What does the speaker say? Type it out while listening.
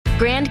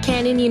Grand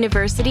Canyon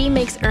University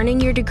makes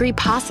earning your degree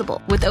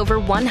possible with over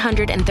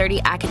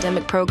 130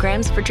 academic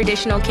programs for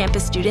traditional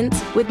campus students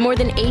with more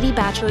than 80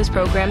 bachelor's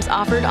programs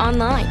offered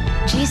online.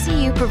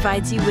 GCU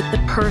provides you with the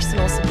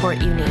personal support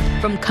you need,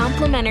 from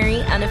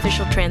complimentary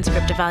unofficial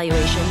transcript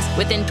evaluations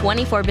within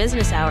 24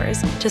 business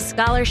hours to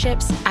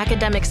scholarships,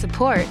 academic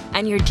support,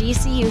 and your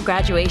GCU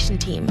graduation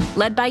team,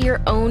 led by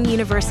your own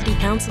university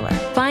counselor.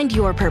 Find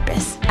your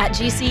purpose at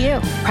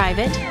GCU.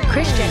 Private,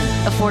 Christian,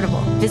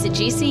 affordable. Visit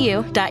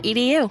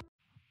gcu.edu.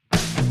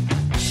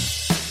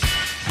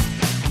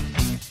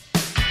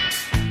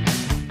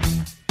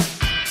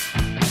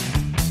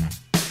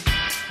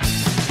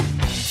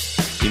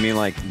 You mean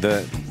like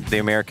the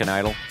American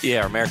Idol?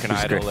 Yeah, American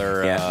Idol.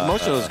 Or, yeah,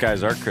 most of those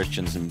guys are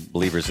Christians and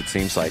believers, it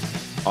seems like,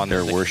 on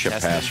their worship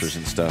pastors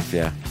and stuff,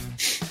 yeah.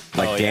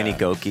 Like Danny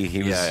Goki,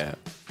 he was... Yeah.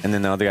 And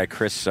then the other guy,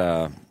 Crist,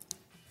 oh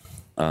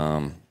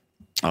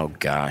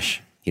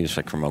gosh, he was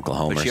like from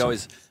Oklahoma.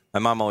 But my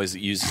mom always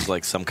uses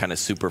like some kind of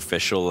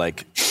superficial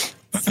like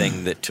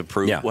thing that to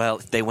prove. Yeah. Well,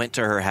 they went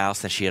to her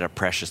house and she had a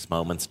Precious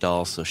Moments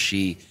doll, so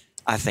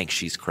I think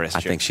she's Christian.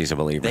 I think she's a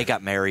believer. They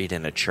got married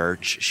in a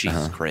church.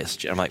 She's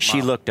Christian. I'm like, Mom.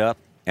 She looked up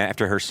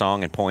after her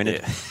song and pointed.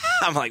 Yeah.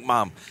 I'm like,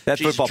 Mom,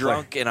 she's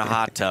drunk in a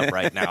hot tub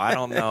right now. I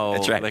don't know.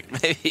 That's right.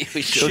 Like maybe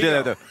we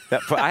should.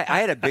 I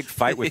had a big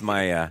fight with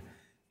my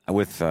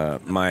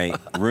my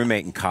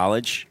roommate in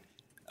college.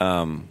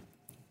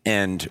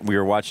 And we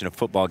were watching a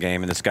football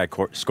game, and this guy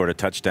scored a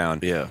touchdown.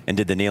 Yeah. And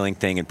did the kneeling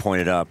thing and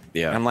pointed up.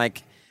 Yeah. And I'm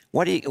like,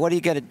 what do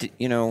you got to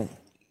do?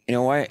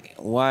 Why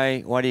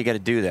do you got to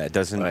do that?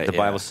 Doesn't the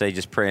Bible say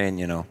just pray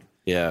and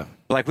Yeah.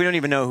 Like we don't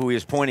even know who he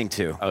was pointing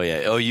to. Oh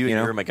yeah. Oh, you and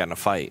your roommate got in a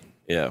fight.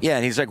 Yeah. Yeah,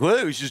 and he's like,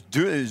 well, he's just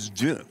doing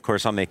it. Of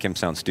course, I'll make him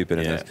sound stupid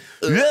in this.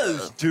 Yeah,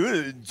 he's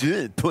doing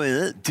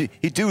it.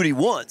 He do what he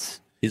wants.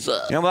 He's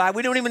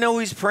we don't even know who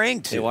he's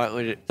praying to. What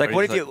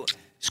if you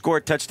score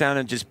a touchdown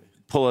and just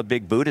pull a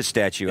big Buddha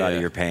statue out of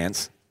your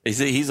pants?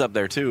 He's up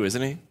there too,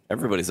 isn't he?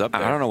 Everybody's up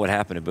there. I don't know what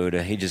happened to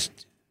Buddha. He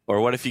just... Or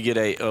what if you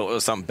get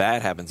something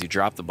bad happens, you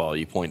drop the ball,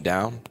 you point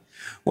down?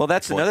 Well,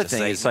 that's another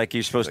thing. It's like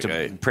you're supposed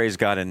to praise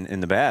God in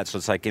the bad. So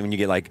it's like when you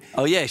get like...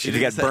 Oh, yeah. You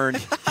get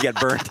burned. You get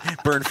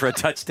burned for a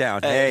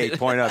touchdown. Hey,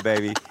 point up,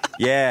 baby.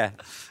 Yeah.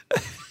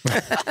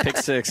 Pick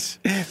six.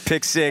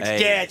 Pick six. Hey,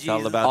 yeah, it's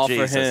all about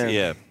Jesus. For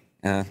him.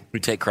 Yeah. We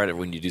take credit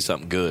when you do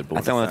something good.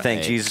 But I want to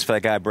thank Jesus for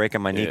that guy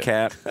breaking my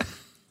kneecap.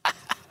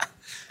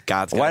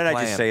 God's got Why a did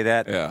plan. I just say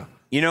that? Yeah.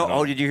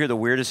 Did you hear the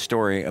weirdest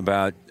story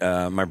about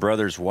my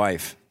brother's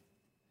wife?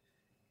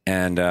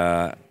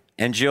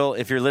 And Jill,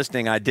 if you're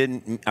listening, I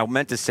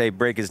meant to say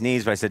break his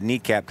knees, but I said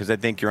kneecap because I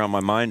think you're on my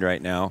mind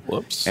right now.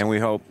 Whoops. And we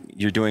hope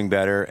you're doing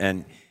better.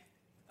 And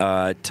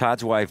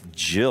Todd's wife,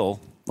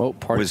 Jill,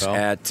 was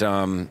at...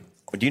 do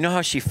you know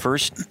how she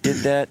first did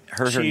that?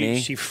 Hurt her knee?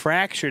 She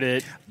fractured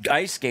it.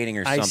 Ice skating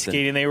or something. Ice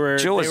skating. They were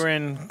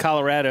in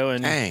Colorado,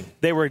 and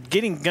they were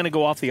going to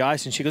go off the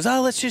ice, and she goes,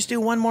 "Oh, let's just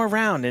do one more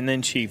round." And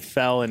then she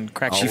fell and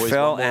cracked. She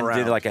fell and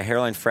did like a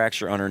hairline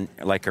fracture on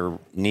her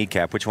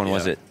kneecap. Which one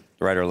was it?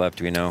 Right or left?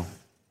 Do we know?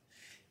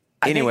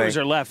 I think it was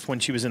her left when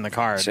she was in the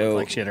car. So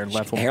like she had her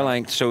left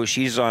hairline. So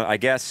she's on. I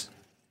guess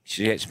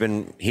she's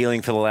been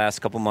healing for the last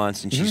couple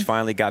months, and she's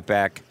finally got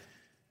back.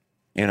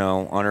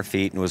 On her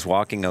feet and was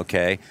walking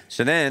okay.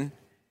 So then,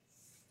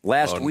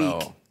 last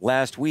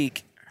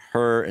week,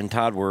 her and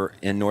Todd were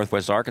in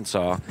Northwest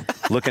Arkansas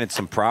looking at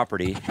some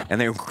property, and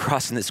they were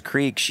crossing this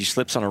creek. She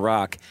slips on a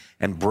rock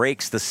and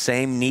breaks the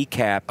same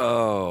kneecap.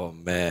 Oh,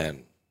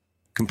 man.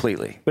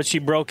 Completely. But she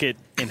broke it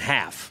in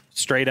half,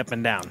 straight up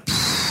and down.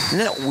 Isn't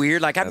that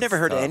weird? Like, I've never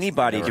heard of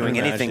anybody doing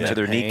anything to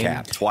their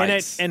kneecap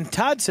twice. And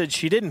Todd said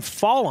she didn't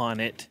fall on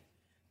it.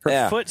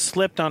 Her foot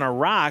slipped on a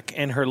rock,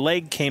 and her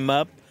leg came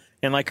up.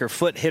 And like her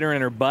foot hit her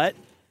in her butt,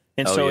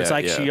 and it's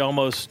like she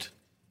almost,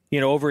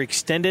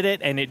 overextended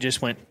it, and it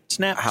just went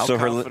snap. How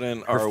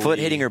confident her foot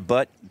hitting her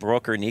butt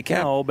broke her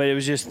kneecap? No, but it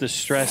was just the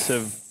stress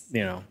of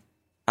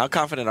How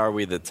confident are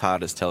we that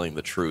Todd is telling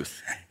the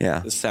truth? Yeah,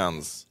 this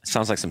sounds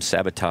like some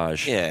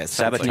sabotage. Yeah,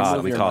 sabotage.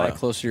 Like we call it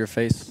close to your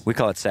face. We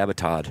call it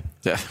sabotage.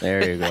 Yeah.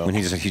 There you go. When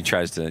he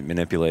tries to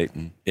manipulate.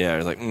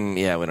 He's like,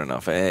 we don't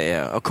know.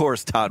 Yeah, of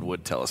course Todd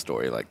would tell a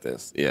story like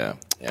this. Yeah.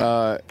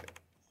 So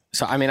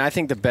I mean, I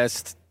think the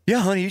best. Yeah,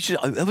 honey,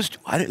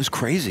 it was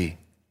crazy.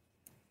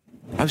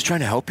 I was trying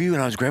to help you,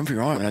 and I was grabbing for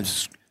your arm,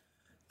 and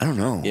I don't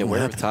know. Yeah,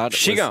 where Todd?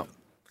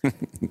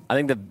 I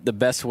think the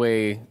best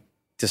way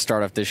to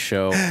start off this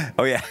show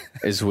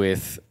is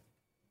with,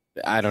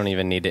 I don't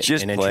even need an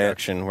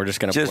introduction. We're just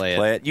going to play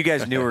it. You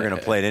guys knew we were going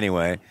to play it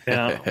anyway.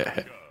 Yeah.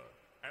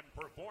 And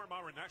perform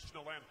our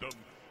national anthem.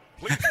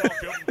 Please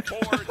welcome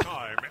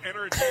four-time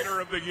Entertainer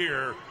of the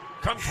Year,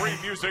 country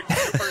music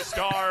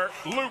superstar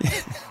Luke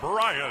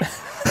Bryan.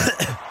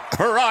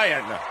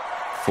 Brian.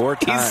 4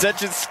 times. He's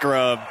such a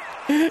scrub.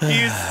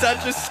 He's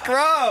such a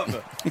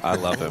scrub. I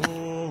love him.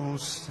 Oh,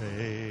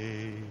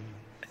 say,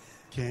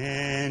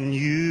 can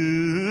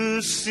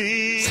you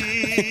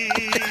see?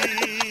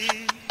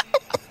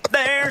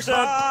 There's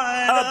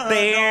a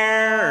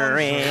bear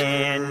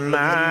in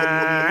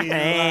my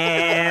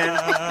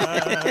hand.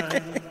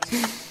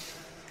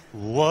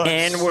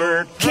 And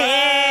we're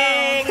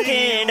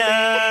kicking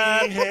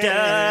up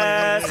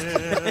dust.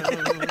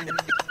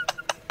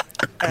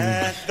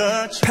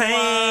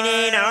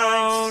 Painting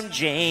on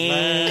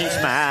James,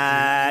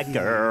 my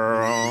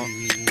girl.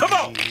 Come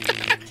on!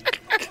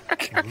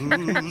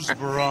 Whose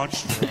broad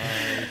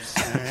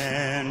stripes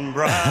and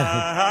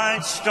bright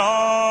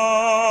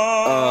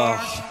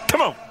stars.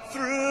 Come on!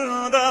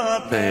 Through the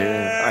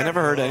I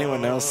never heard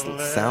anyone else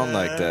sound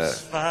like that.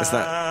 It's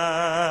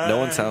not. No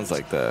one sounds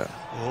like that.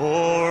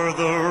 O'er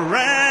the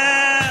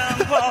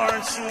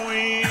ramparts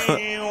we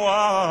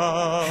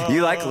walk.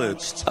 You like Luke?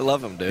 I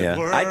love him, dude. Yeah.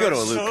 I'd go to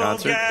a Luke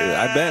concert.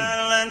 I've been.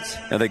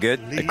 Are they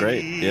good? They're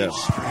great. Yeah.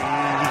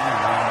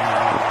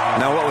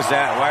 Now, what was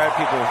that? Why are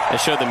people... They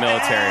showed the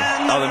military.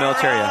 Oh, the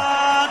military, yeah.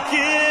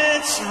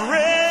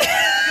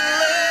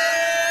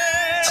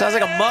 Sounds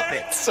like a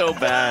Muppet. So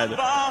bad.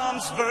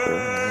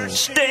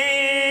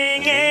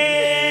 Sting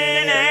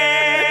in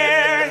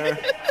air,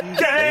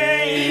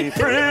 came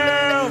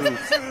through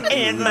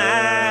in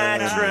my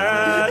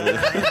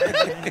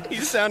truck.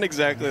 You sound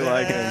exactly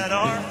like him.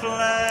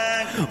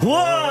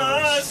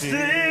 Was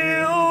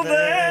still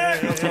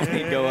there.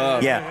 Go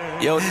up. Yeah.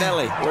 Yo,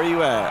 Nelly, where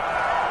you at?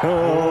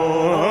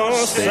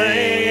 Oh,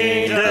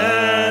 say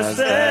does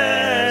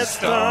that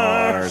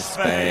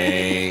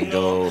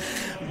Star-Spangled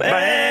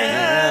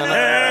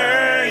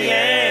Banner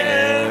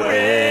yet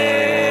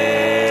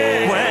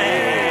wave?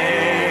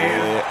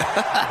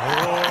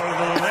 O'er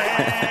the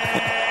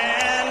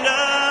land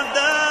of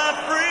the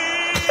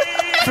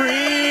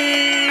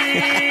free.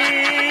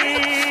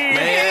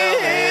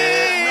 Nailed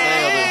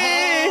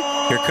it.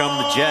 Here come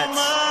the Jets.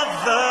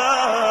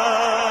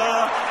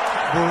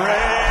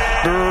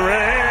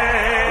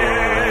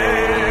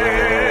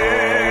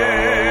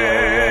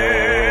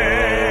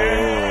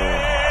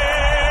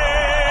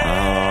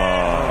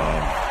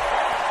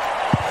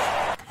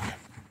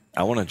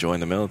 I want to join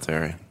the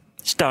military.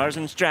 Stars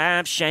and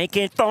stripes, shake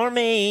it for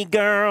me,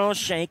 girl,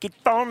 shake it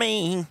for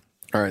me.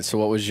 All right, so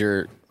what was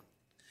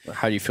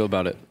how do you feel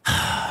about it?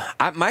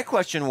 My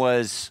question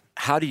was,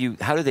 how do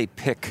they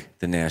pick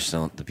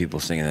the people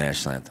singing the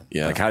national anthem?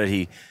 Yeah. Like, how did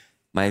he?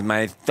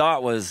 My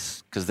thought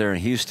was because they're in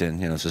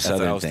Houston, it's a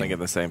southern I was thing. thinking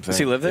the same thing. Does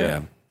he live there?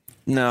 Yeah.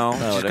 No,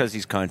 just because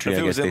he's country. If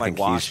it I was guess in they like think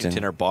Washington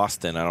Houston or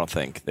Boston, I don't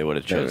think they would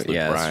have chosen Luke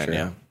Yeah, that's Bryan.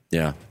 true.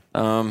 Yeah.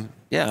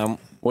 Yeah.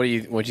 What do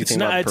you think It's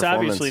about the it's performance?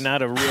 obviously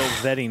not a real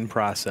vetting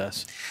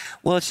process.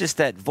 Well, it's just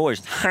that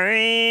voice.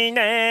 Hey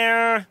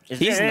there.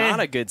 He's not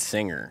a good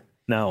singer.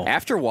 No.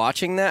 After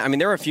watching that, I mean,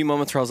 there were a few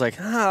moments where I was like,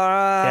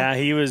 Yeah,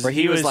 he was. where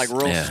he was like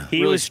real. He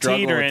really was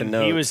struggling with the teetering.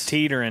 notes. He was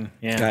teetering.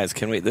 Yeah. Guys,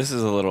 can we? This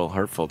is a little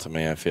hurtful to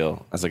me. I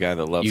feel as a guy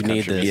that loves You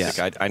need country this.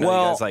 music. I know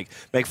you guys like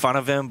make fun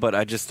of him, but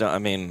I just don't. I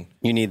mean,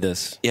 You need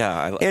this.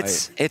 yeah.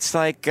 It's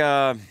like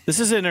This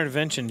is an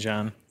intervention,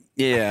 John.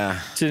 yeah.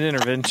 It's an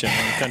intervention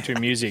in country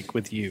music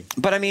with you.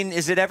 But I mean,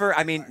 is it ever?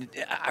 I mean,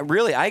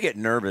 I get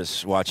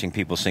nervous watching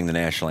people sing the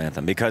national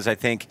anthem because I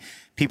think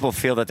people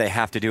feel that they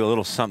have to do a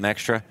little something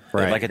extra,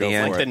 Right. like at the Go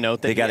end. for it. The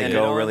note that they got to you ended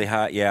go on? really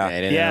high. Yeah,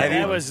 Yeah, Have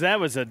you- that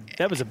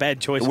was a bad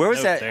choice. Where of was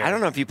note that? there. I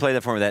don't know if you played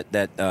that for me.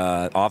 That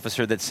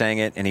officer that sang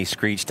it and he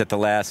screeched at the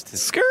last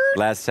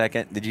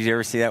second. Did you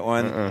ever see that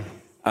one?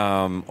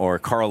 Or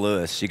Carl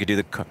Lewis. You could do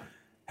the.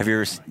 Have you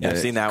ever I've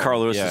seen that Carl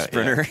one. Lewis, Yeah, the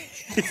sprinter?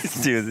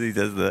 He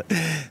does the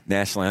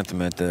national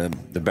anthem at the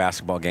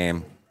basketball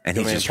game, and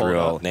he's me to just pull it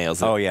real up.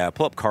 Nails it. Oh yeah,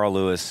 pull up Carl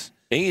Lewis.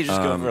 I think you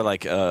just go for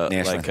like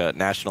a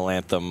national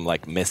anthem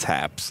like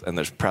mishaps, and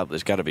there's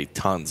got to be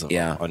tons of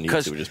them on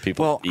YouTube. Just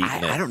people eating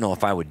it. I don't know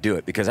if I would do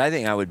it because I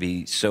think I would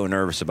be so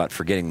nervous about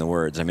forgetting the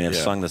words. I mean, I've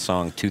sung the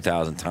song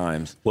 2,000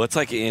 times. Well, it's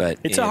like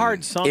It's a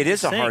hard song. It to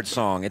is a sing. hard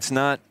song. It's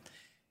not.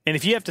 And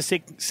if you have to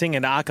sing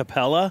it a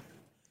cappella,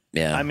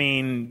 Yeah. I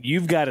mean,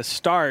 you've got to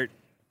start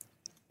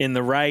in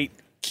the right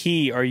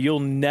key, or you'll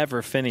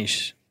never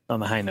finish on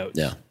the high notes.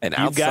 Yeah. And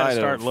you've got to outside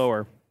start of-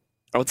 lower.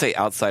 I would say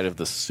outside of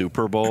the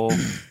Super Bowl,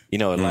 a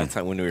lot of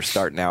time when we were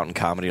starting out in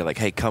comedy, you're like,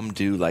 hey, come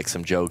do like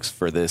some jokes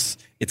for this.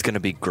 It's going to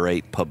be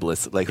great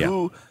publicity. Like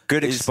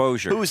Good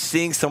exposure. Who's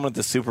seeing someone at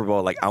the Super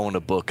Bowl? Like, I want to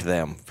book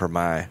them for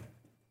my,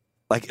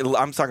 like,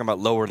 I'm talking about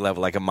lower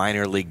level, like a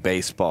minor league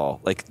baseball.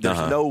 Like,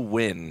 there's no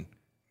win.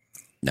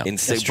 No,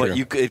 But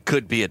it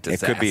could be a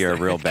disaster. It could be a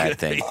real bad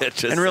thing.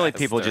 And really,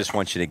 people disaster. just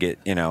want you to get,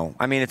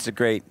 I mean, it's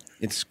great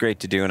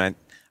to do. And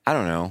I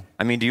don't know.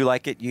 I mean, do you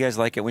like it? You guys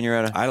like it when you're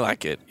at I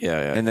like it.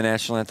 Yeah. in the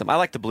national anthem? I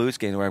like the blues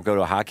games where I go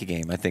to a hockey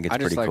game. I think it's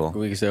pretty cool.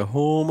 We can say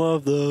home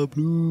of the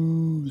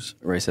blues.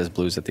 Ray says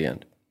blues at the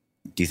end.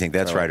 Do you think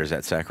that's right or is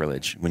that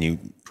sacrilege when you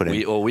put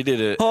in we did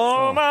it.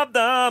 home of the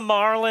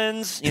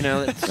Marlins?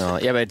 No,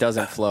 yeah, but it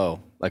doesn't flow.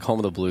 Like home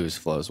of the blues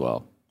flows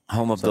well.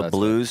 Home of So the that's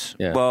blues?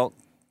 yeah. Well,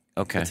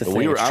 okay. It's a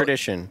thing. It's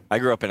tradition. I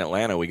grew up in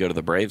Atlanta. We go to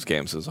the Braves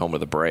games. It was home of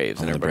the Braves,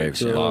 and everybody Braves,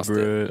 just lost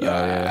it.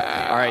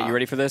 Yeah. All right, you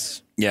ready for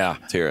this? Yeah.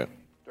 Let's hear it.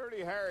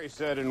 Dirty Harry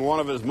said in one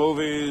of his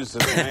movies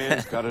that a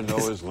man's got to know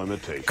his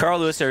limitations. Carl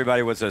Lewis,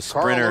 everybody, was a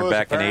sprinter Lewis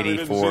back in apparently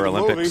didn't see '84 the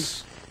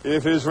Olympics.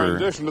 If his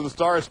rendition of the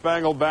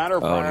Star-Spangled Banner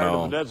prior to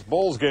the Nets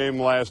Bulls game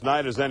last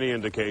night is any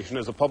indication,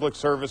 as a public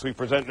service, we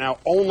present now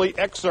only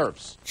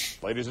excerpts.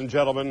 Ladies and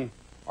gentlemen,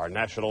 our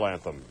national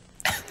anthem.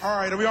 All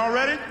right, are we all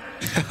ready?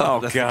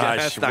 Oh,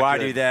 gosh. Why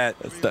do that?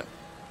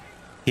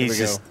 He's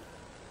just...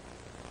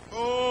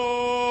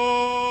 Oh,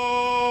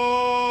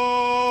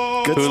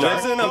 Good stuff. Who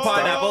lives in a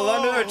pineapple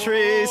under a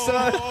tree,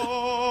 son?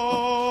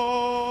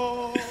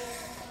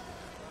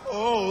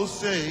 Oh,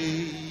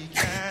 say,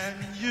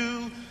 can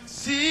you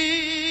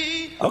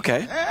see?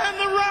 Okay. And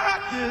the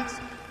Rockets,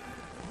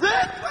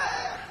 red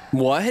flag.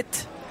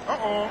 What?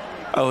 Uh-oh.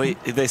 Oh,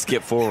 they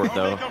skip forward,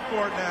 though. Make up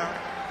for it now.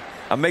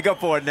 I'll make up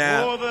for it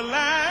now. For the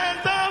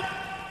land of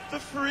the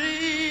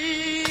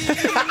free.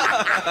 That's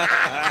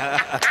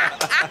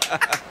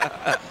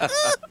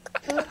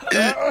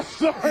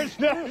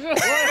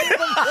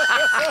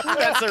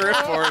a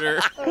reporter.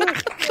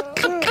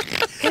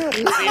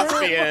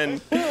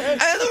 ESPN.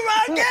 And the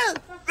Rockets!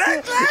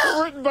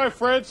 Written by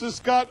Francis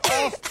Scott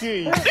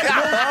Off-Key.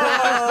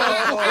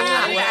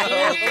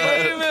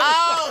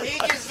 Oh, he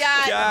just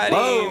got it.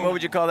 Boom. What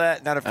would you call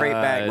that? Not a freight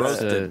bag.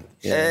 Roasted.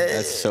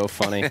 That's so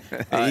funny.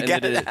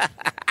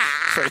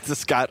 Francis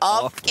Scott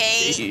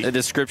Off-Key. The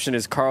description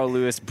is Carl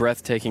Lewis'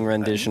 breathtaking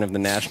rendition of the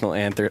national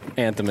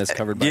anthem is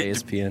covered by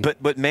ESPN. But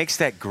what makes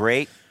that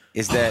great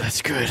is that...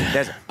 that's good.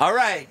 All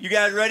right, you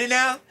guys ready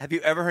now? Have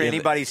you ever heard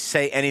anybody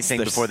say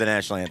anything before the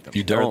national anthem?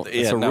 You don't.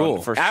 It's a rule.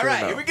 For All sure,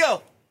 right, here we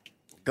go.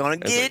 Gonna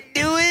get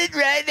to it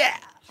right now.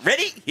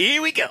 Ready?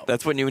 Here we go.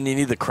 That's when you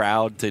need the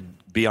crowd to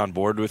be on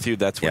board with you.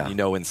 That's when you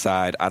know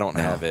inside, I don't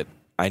have it.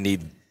 I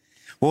need...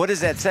 Well, what does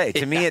that say?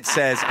 To me, it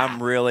says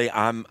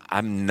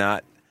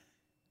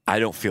I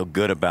don't feel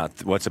good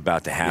about what's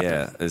about to happen.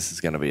 Yeah, this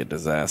is going to be a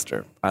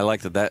disaster. I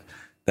like that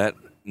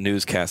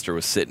newscaster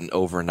was sitting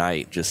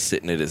overnight, just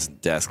sitting at his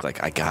desk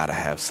like, I got to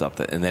have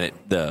something. And then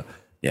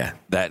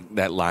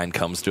that line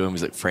comes to him.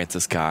 He's like,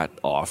 Francis Scott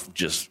off,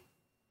 just,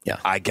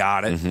 I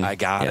got it. I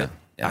got it.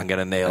 Yeah. I'm going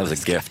to nail it. That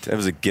was a gift. That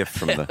was a gift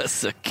from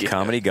the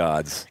comedy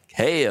gods.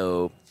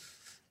 Hey-o.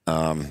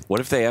 What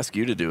if they ask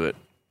you to do it?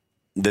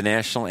 The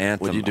national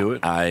anthem. Would you do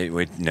it? I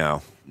would.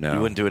 No. You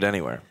wouldn't do it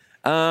anywhere.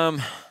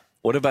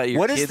 What about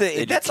your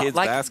kids? That's kids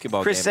like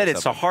basketball Chris game said, or it's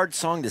a something? hard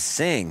song to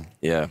sing.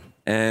 Yeah.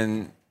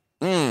 And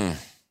no,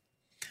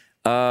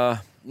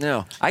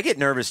 I get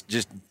nervous.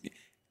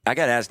 I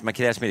got asked. My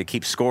kid asked me to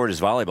keep score at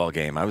his volleyball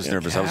game. I was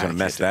nervous. I was going to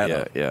mess that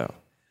up. Yeah.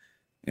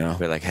 You know,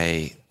 we're like,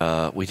 hey,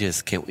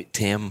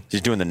 Tim,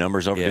 just doing the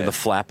numbers over, doing the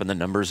flapping the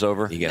numbers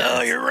over.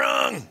 No, you're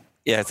wrong.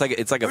 Yeah, it's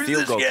like a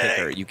field goal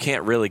kicker. You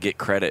can't really get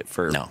credit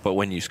for, but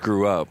when you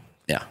screw up,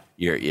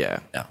 you're.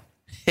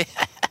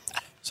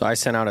 So I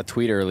sent out a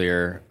tweet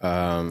earlier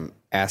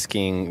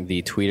asking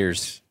the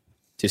tweeters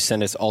to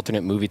send us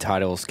alternate movie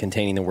titles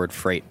containing the word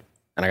freight,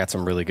 and I got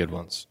some really good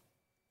ones.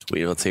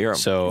 Tweet, let's hear them.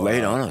 So lay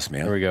it on us,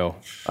 man. Here we go.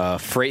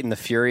 Freight and the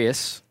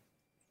Furious.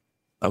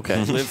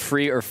 Okay. Live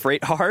free or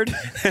freight hard.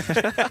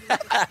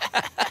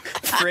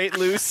 Freight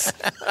loose.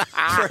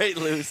 Freight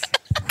loose.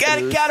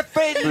 Gotta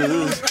freight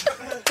loose.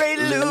 Freight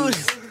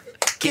loose.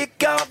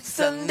 Kick off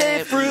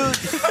Sunday fruit.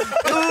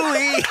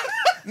 Ooh-wee.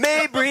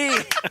 Mabry.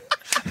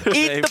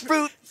 Eat the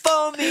fruit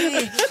for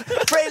me.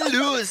 Freight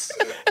loose.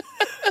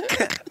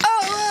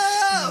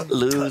 Oh,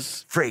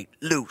 lose. Cut freight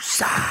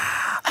loose.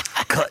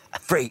 Cut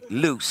freight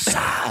loose. You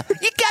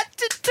got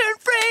to turn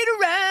freight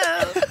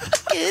around.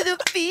 Get the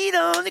feet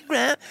on the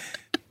ground.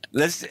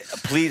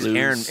 Please, lose.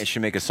 Aaron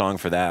should make a song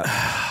for that.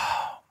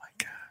 Oh my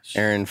gosh.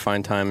 Aaron,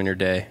 find time in your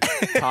day.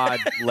 Todd,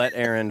 let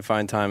Aaron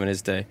find time in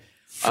his day.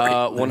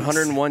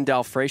 101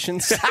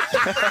 Dalmatians.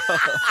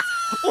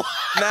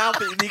 Now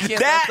you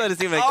can't. That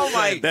doesn't even make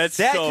sense.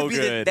 That's so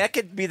good. That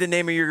could be the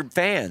name of your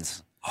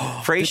fans.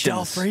 The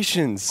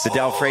Dalmatians. The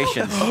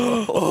Dalmatians.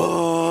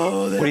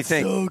 Oh, that's what do you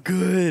think? So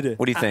good.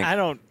 What do you think? I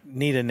don't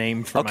need a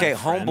name for my friend.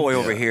 Homeboy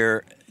over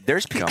here.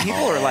 There's people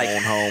are like,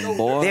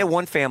 homeboy. They had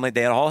one family.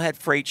 They all had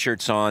freight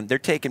shirts on. They're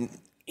taking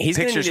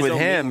pictures with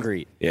him.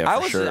 Yeah,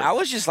 I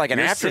was just like an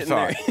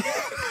afterthought.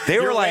 They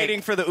were like,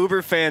 waiting for the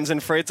Uber fans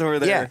and freight's over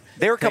there. Yeah,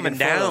 they were coming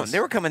down.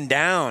 They were coming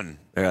down.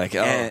 They're like,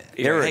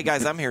 hey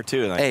guys, I'm here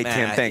too. Like, hey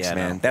Tim, thanks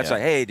man. That's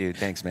like, hey dude,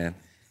 thanks man.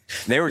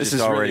 They were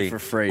just already really for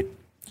freight.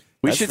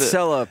 We should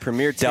sell a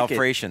premier ticket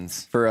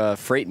Dalmatians for a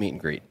freight meet and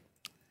greet.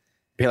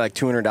 Pay like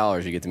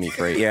 $200, you get to meet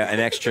freight. Yeah,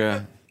 an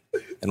extra.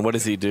 And what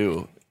does he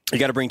do? You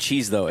got to bring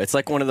cheese though. It's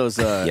like one of those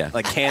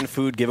like canned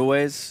food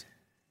giveaways.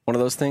 One of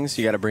those things.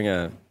 You got to bring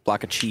a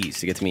block of cheese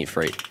to get to meet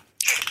freight.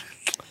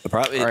 All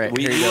right,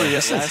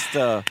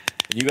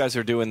 you guys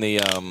are doing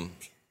the.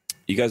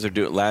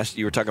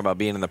 You were talking about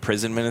being in the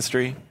prison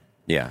ministry.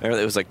 Yeah,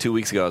 it was like 2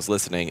 weeks ago. I was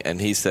listening,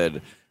 and he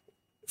said,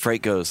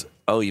 "Freight goes,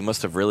 oh, you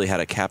must have really had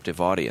a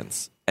captive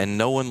audience." And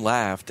no one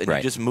laughed, and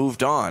you just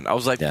moved on. I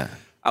was like,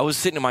 I was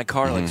sitting in my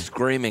car, like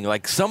screaming,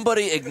 like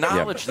somebody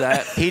acknowledge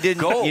that. He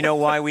didn't. Go. You know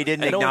why we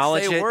didn't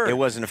acknowledge it? It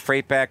wasn't a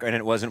freight back, and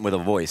it wasn't with a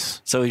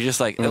voice. So he's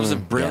just like, it was a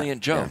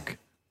brilliant joke. Yeah.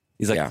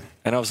 He's like,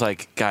 and I was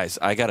like, guys,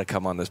 I got to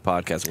come on this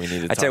podcast. We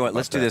need to. I tell you what,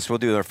 let's do this. We'll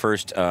do our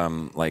first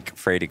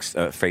freight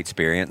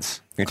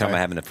experience. You're talking about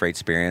having a freight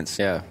experience.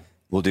 Yeah.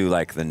 we'll do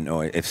like the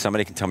noise. If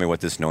somebody can tell me what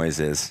this noise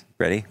is.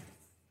 Ready?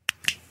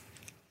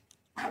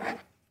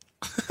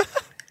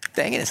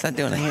 Dang it, it's not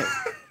doing it.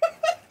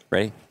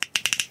 Ready?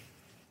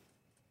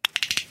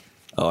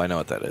 Oh, I know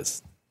what that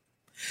is.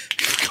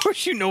 Of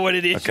course you know what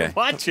it is. Okay. You're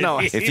watching. No,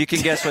 If you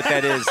can guess what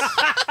that is,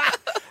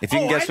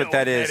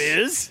 that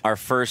is, our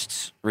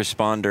first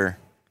responder,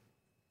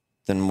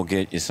 then we'll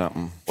get you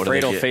something.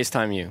 Freight will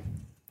FaceTime you.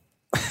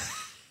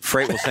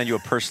 Freight will send you a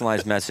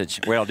personalized message.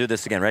 Wait, I'll do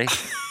this again. Ready?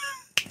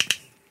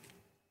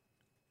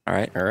 All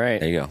right.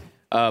 There you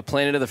go.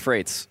 Planet of the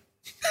Freights.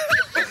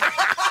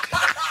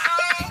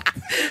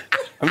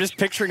 I'm just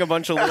picturing a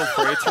bunch of little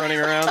freights running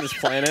around this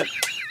planet,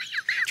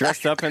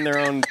 dressed up in their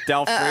own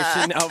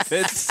Dalfratian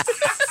outfits.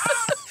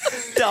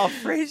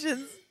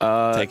 Dalfratians.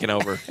 Taking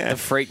over. The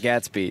Freight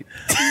Gatsby.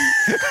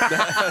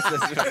 That's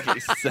what he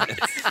said.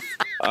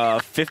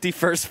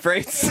 51st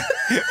Freights.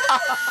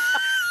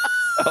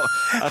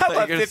 How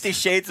about 50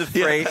 Shades of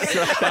Freight?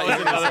 That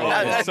was another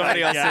one.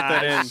 Somebody else sent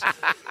that in.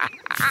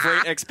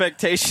 Freight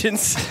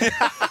Expectations.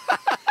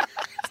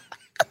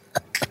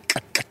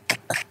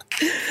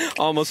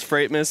 Almost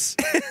Freightmas.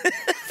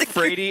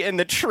 Freighty and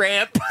the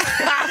Tramp.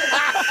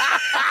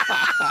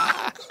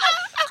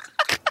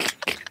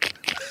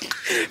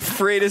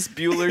 Freightus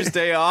Bueller's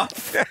Day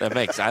Off.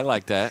 I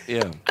like that.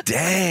 Yeah.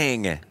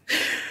 Dang.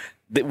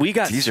 We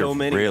got These so are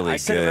many. really I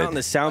sent them good. out in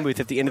the sound booth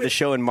at the end of the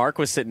show, and Mark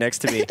was sitting next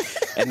to me,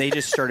 and they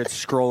just started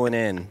scrolling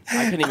in.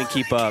 I couldn't even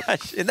keep up.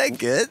 Isn't that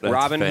good? That's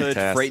Robin Hood,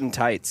 fantastic. Freight and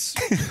Tights.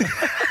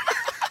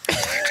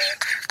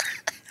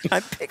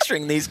 I'm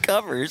picturing these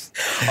covers.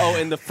 Oh,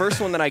 and the first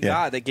one that I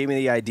got that gave me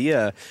the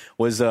idea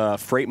was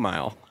Freight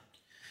Mile.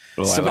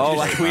 Somebody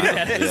just tweeted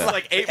at it. It's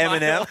like 8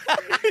 Eminem.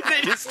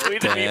 They just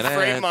tweeted me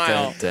Freight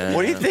Mile.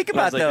 What do you think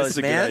about I was like, those, this is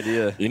a man? good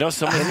idea. You know,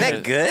 someone's Isn't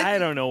that good? I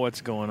don't know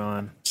what's going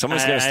on.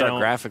 Someone's going to start don't-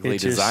 graphically it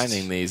just-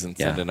 designing these and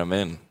sending them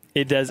in.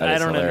 It does. That I is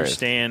don't hilarious.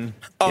 understand.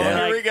 Oh,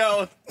 Yeah. here we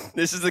go.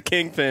 This is the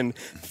Kingpin.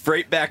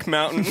 Freightback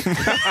Mountain.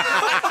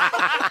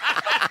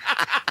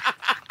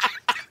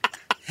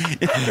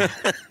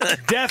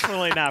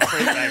 Definitely not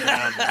Freightback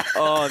Mountain.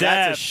 Oh, that's a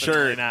Definitely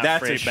shirt. not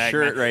That's a Freightback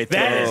shirt Mountain. right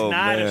That there. is not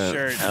man. a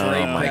shirt.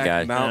 Oh, my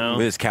God. Mountain.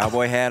 With his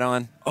cowboy hat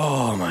on?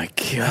 Oh, my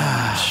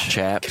gosh.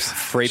 Chaps.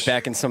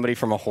 Freightbacking somebody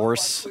from a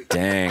horse.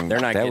 Dang. They're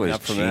not that getting was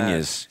up from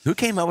genius. Who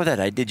came up with that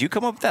idea? Did you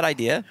come up with that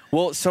idea?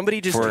 Well,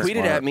 somebody just For tweeted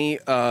smart. at me,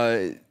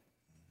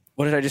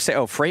 what did I just say?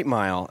 Oh, Freight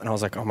Mile. And I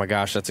was like, oh, my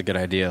gosh, that's a good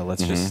idea.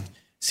 Let's just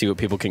see what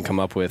people can come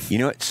up with. You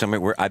know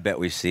what? I bet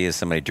we see is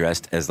somebody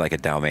dressed as like a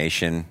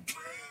Dalmatian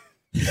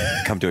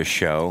come to a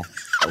show.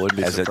 I wouldn't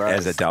be as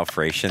surprised. a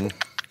Dalfratian.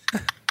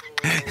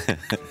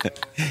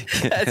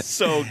 That's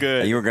so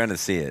good. You were going to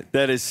see it.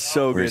 That is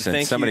so We're good. sent-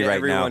 Thank somebody you to right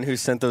everyone now- who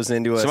sent those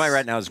into us. Somebody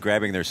right now is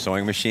grabbing their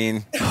sewing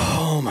machine,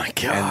 Oh, my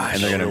gosh.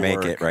 and they're going to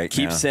make it right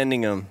Keep now.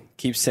 sending them.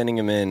 Keep sending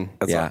them in.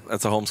 That's Yeah.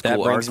 that's a homeschool That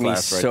art brings me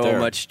class right so there.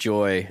 much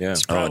joy. Yeah.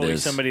 Probably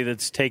is. somebody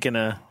that's taken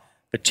a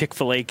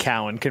Chick-fil-A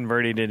cow and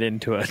converted it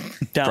into a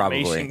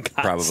Dalmatian costume.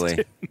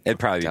 Probably. It'd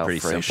probably be pretty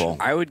Dalfratian. simple.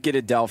 I would get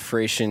a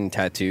Dalfratian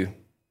tattoo.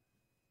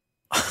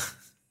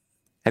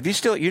 Have you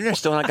still? You're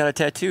still not got a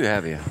tattoo,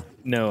 have you?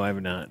 No, I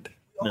have not.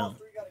 No.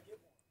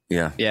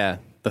 Yeah. Yeah,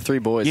 the three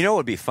boys. You know, it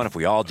would be fun if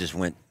we all just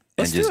went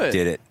and Let's just do it.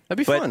 did it. That'd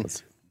be But- fun.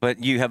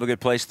 But you have a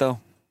good place though.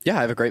 Yeah,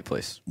 I have a great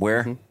place.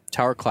 Where?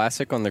 Tower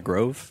Classic on the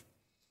Grove.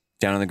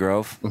 Down in the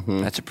Grove.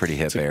 That's a pretty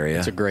hip area.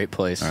 It's a great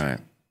place. All right.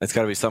 It's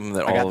got to be something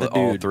that I got all the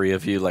all dude. three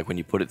of you, like when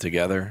you put it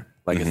together,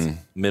 like it's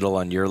middle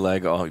on your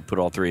leg. Oh, you put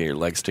all three of your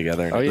legs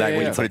together. Oh, yeah, Like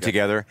when yeah. you put it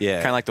together. Yeah.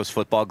 Kind of like those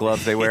football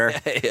gloves they wear.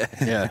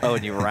 Yeah. Oh,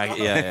 and you right.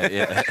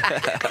 Yeah.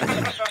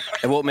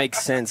 It won't make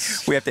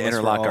sense. We have to unless we're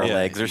interlock all- our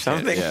legs or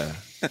something. Yeah.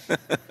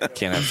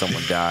 Can't have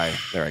someone die.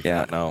 They're like,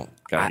 Yeah. no,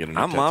 gotta get a new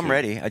I'm tattoo.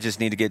 ready. I just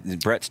need to get.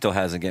 Brett still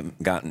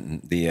hasn't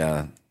gotten the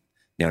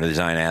the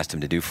design I asked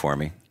him to do for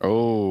me.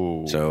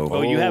 Oh. So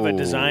Oh, you have a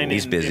design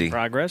He's busy. in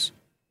progress?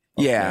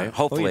 yeah, Oh,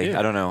 hopefully. you do.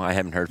 I don't know. I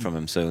haven't heard from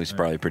him, so he's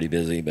probably pretty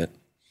busy. But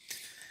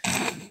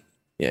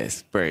Yeah,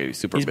 it's very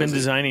super He's been busy.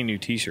 designing new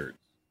T-shirts.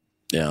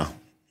 yeah,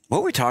 what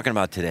were we talking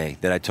about today?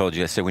 That I told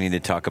you I said we need to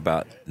talk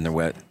about in the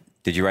wet.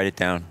 Did you write it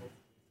down?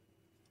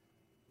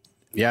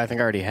 Yeah, I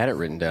think I already had it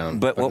written down.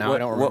 But But, now I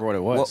don't remember what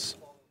it was.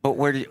 But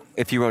where did?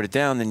 If you wrote it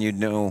down, then you'd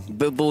know.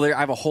 But I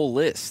have a whole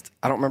list.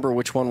 I don't remember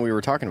which one we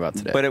were talking about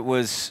today. But it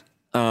was.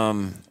 We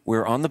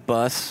were on the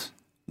bus.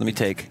 Let me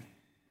take.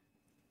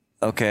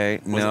 Okay,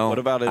 no. what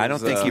about it I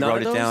don't was, think you none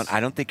wrote of it down. those? I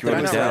don't think you Did I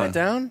wrote not it write down. it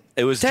down?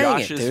 It was Dang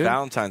it, Josh's dude.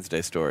 Valentine's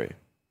Day story.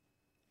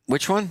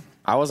 Which one?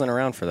 I wasn't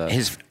around for that.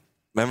 His.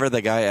 Remember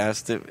the guy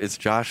asked if it's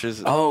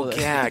Josh's? Oh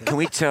yeah. Can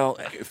we tell?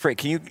 Frank,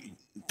 can you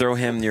throw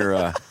him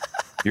your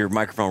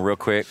microphone real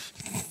quick?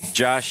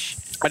 Josh,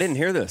 I didn't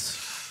hear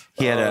this.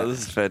 he had this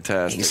is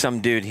fantastic. some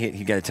dude.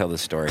 He got to tell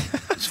this story.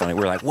 It's funny.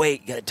 We're like,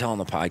 wait, you got to tell on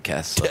the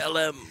podcast. So, Tell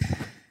him.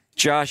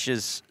 Josh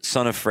is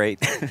son of freight.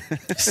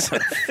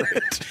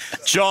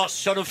 Josh,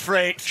 son of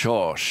freight,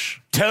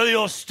 Josh. tell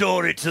your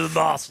story to the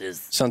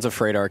bosses. Sons of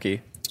Freight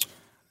Archie.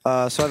 So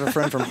I have a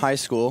friend from high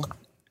school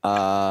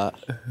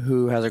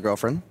who has a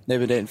girlfriend. They've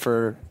been dating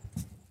for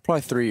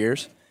probably 3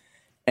 years.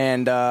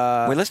 And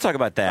wait, let's talk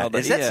about that.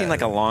 Does that seem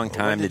like a long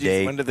time to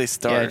date? When did they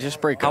start? Yeah,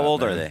 just break up. How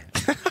old are they?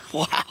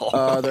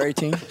 Wow. they're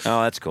 18.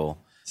 Oh, that's cool.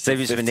 So they've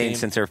just been dating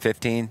since they're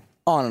 15?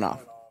 On and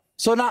off.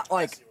 So not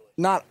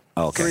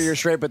 3 years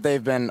straight, but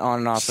they've been on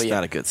and off. It's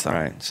not a good sign.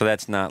 Right. So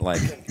that's not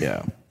like...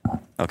 Yeah.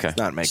 Okay. It's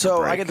not make or So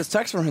break. I get this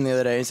text from him the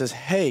other day. He says,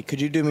 "Hey,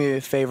 could you do me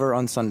a favor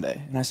on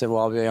Sunday?" And I said,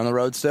 "Well, I'll be on the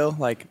road still.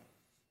 Like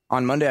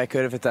on Monday, I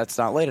could if that's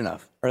not late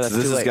enough or that's So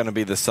this too is late." going to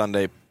be the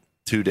Sunday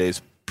 2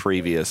 days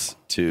previous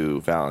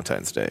to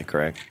Valentine's Day,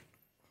 correct?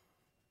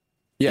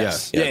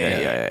 Yes.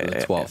 Yeah.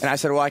 The 12th. And I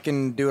said, "Well, I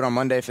can do it on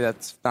Monday if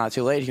that's not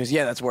too late." He goes,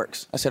 "Yeah, that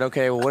works." I said,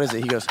 "Okay, well, what is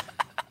it?"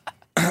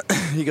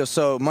 He goes,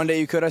 "So Monday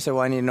you could?" I said,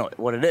 "Well, I need to know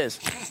what it is."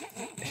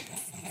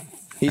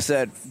 He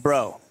said,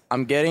 "Bro,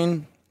 I'm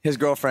getting my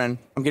girlfriend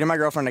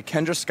a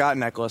Kendra Scott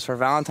necklace for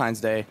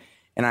Valentine's Day,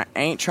 and I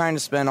ain't trying to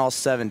spend all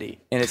 $70,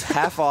 and it's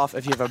half off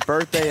if you have a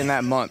birthday in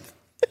that month.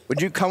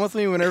 Would you come with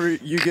me whenever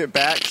you get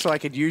back so I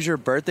could use your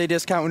birthday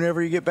discount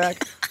whenever you get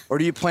back, or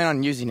do you plan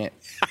on using it?"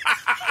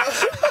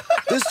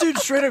 This dude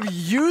straight up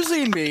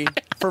using me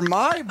for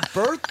my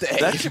birthday.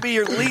 That should be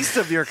your least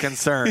of your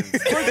concerns.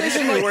 Birthday's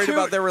in You're like worried 2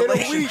 about their in a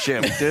week.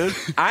 relationship, dude.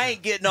 I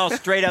ain't getting all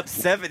straight up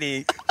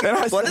 70.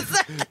 What is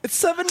that? It's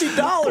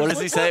 $70. What does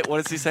he say?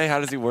 What does he say? How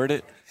does he word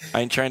it?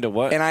 I ain't trying to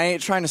what? And I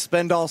ain't trying to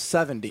spend all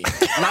 70.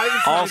 Not even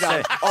All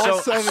 $70. All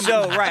 70.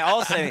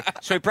 all 70.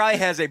 So he probably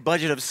has a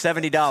budget of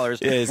 $70.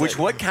 Yeah, which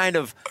what kind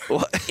of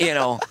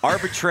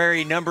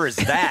arbitrary number is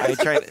that? I ain't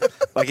trying to,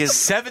 like his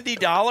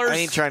 $70? I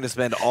ain't trying to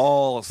spend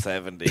all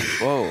 70.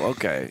 Whoa,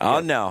 okay.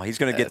 Oh no, he's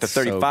going to get the That's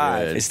so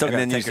 35, good. He's still and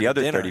gotta then take use her the to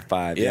other dinner.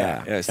 35.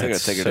 Yeah, he's still got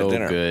to take her to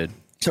dinner. good.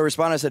 So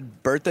respond, I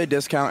said, birthday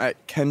discount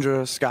at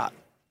Kendra Scott.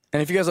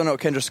 And if you guys don't know what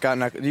Kendra Scott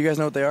do you guys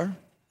know what they are?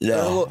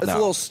 No. It's a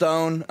little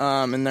stone,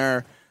 and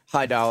they're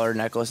high dollar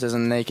necklaces,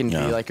 and they can be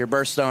like your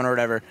birthstone or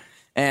whatever.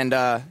 And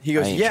he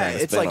goes, I ain't "Yeah, trying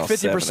to it's spend like all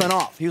 50% 70.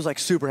 off." He was like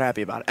super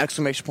happy about it,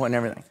 exclamation point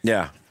and everything.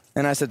 Yeah.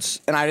 And I said,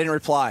 and I didn't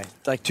reply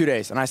like 2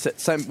 days. And I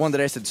sent one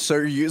today. I said, "So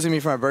you're using me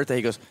for my birthday?"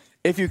 He goes,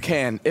 "If you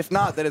can. If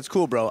not, then it's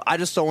cool, bro. I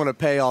just don't want to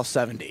pay all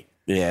 70."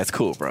 Yeah, it's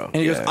cool, bro. And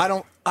he goes, I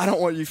don't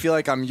want you to feel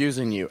like I'm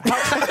using you."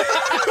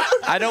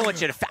 I don't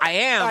want you to. I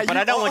am, but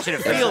I don't want you to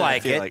feel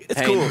like it. It's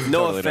Hey, cool.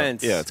 no Totally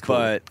offense. Yeah, it's cool.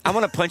 But I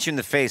want to punch you in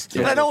the face.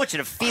 But I don't want you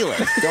to feel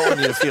it. Don't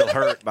want you to feel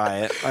hurt by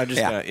it. I just,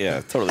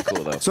 Yeah. totally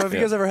cool though. So have you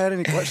guys ever had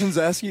any questions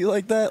asked you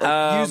like that?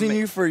 Like using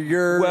you for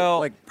your,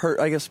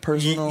 I guess,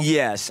 personal?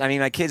 Yes. I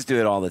mean, my kids do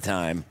it all the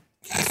time.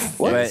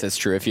 what? But That's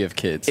true. If you have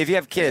kids, if you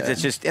have kids,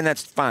 it's just, and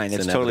that's fine.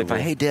 It's totally inevitable.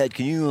 fine. Hey, Dad,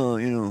 can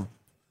you,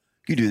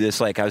 you do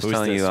this? Like I was Who's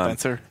telling this, you,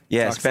 Spencer?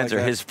 Yeah, Talks Spencer,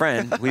 like that? his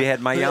friend. We had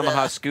my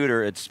Yamaha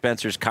scooter at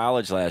Spencer's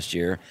college last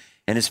year,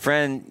 and his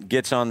friend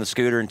gets on the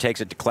scooter and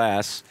takes it to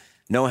class.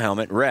 No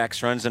helmet,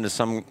 wrecks, runs into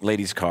some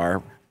lady's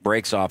car,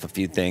 breaks off a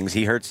few things.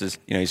 He hurts his,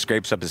 he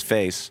scrapes up his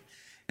face,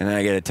 and then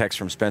I get a text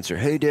from Spencer.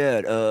 Hey,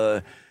 Dad,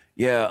 blah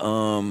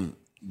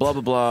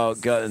blah blah,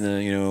 got in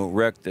the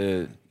wrecked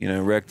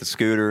the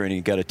scooter, and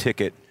he got a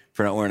ticket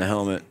for not wearing a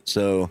helmet.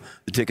 So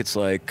the ticket's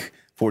like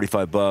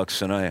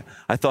 $45, and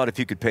I thought if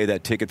you could pay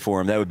that ticket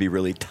for him, that would be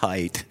really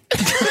tight.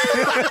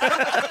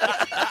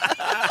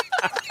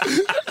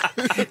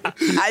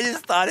 I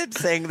just thought him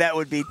saying that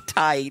would be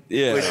tight.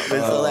 Yeah. Was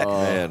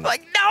Man.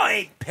 like, no, I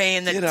ain't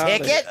paying the Get out of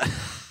ticket.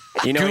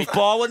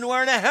 Goofball wasn't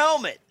wearing a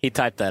helmet. he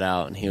typed that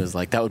out and he was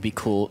like, "That would be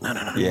cool." No.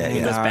 Yeah, He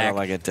yeah. goes I back. don't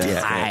like it. Now,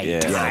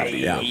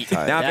 if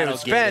That'll it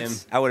was get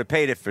Spence, I would have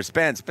paid it for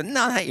Spence, but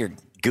not your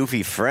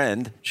goofy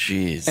friend.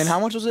 Jeez. And how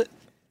much was it?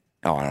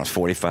 Oh, I don't know,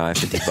 45,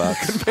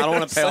 $50. I don't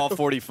want to pay all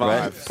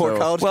 45. Poor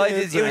college Well,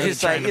 kids. it was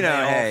just like,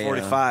 hey,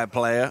 45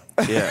 player.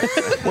 Yeah.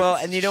 Well,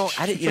 and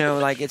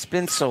like it's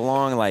been so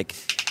long, like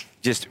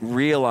just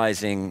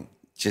realizing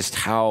just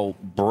how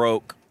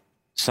broke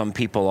some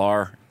people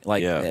are,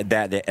 like at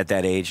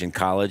that age in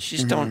college. You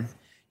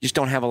just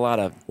don't have a lot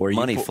of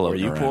money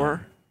floating around. Were you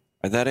poor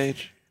at that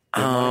age?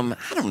 I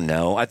don't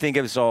know. I think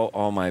it was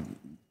all my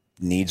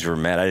needs were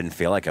met. I didn't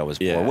feel like I was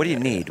poor. Yeah, what do you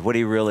need? What do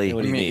you really?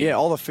 What do you need? Yeah,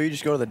 all the food,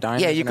 just go to the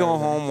diner. Yeah, you go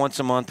home once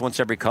a month, once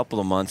every couple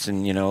of months,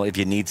 and if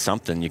you need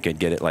something, you could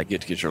get it. Like You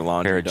get to get your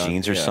laundry pair of done.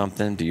 jeans or Yeah.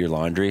 something. Do your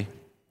laundry.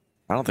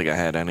 I don't think I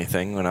had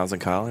anything when I was in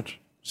college.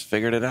 Just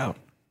figured it out.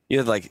 You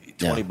had like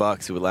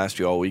 $20. It would last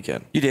you all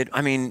weekend. You did.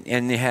 I mean,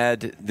 and you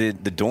had the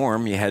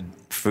dorm. You had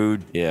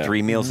food,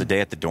 3 meals a day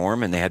at the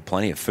dorm, and they had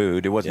plenty of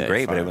food. It wasn't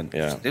great, but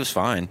it was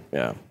fine.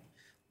 Yeah.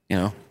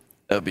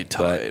 That'd be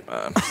tight,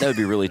 man. That would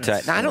be really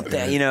tight. Now, I don't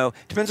think,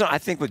 depends on, I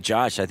think with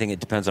Josh, I think it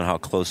depends on how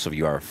close of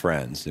you are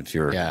friends. If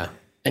you're, Yeah.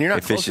 And you're not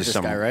If close it's to just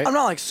this guy, some- right? I'm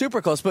not like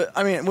super close, but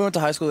I mean, we went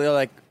to high school. They're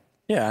like,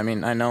 yeah, I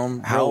mean, I know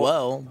him real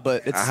well,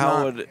 but it's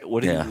How not.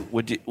 would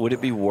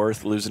it be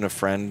worth losing a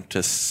friend to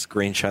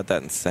screenshot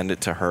that and send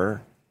it to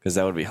her? Because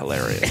that would be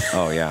hilarious.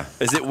 oh yeah.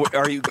 Is it?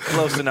 Are you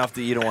close enough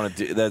that you don't want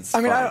to do? That's. I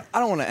mean, fine. I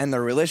don't want to end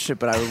the relationship,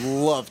 but I would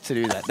love to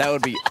do that. That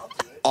would be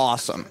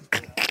awesome.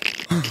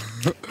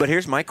 But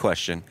here's my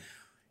question: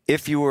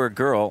 if you were a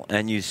girl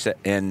and you said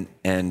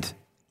and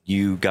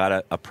you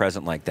got a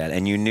present like that,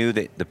 and you knew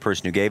that the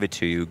person who gave it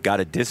to you got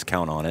a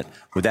discount on it,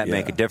 would that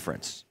make a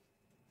difference?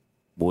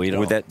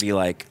 Would that be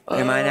like,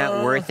 am I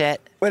not worth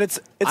it? But it's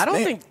I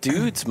don't think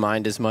dudes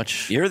mind as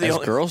much as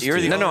girls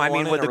do. No, I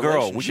mean with the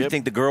girl. Would you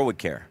think the girl would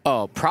care?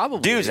 Oh,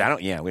 probably. Dudes,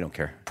 we don't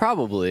care.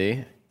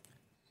 Probably.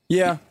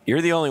 Yeah.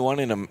 You're the only one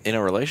in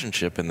a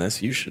relationship in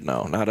this. You should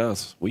know, not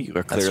us. We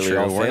are clearly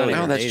all failing.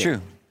 No, that's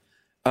true.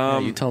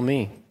 You tell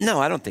me. No,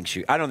 I don't think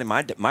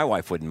my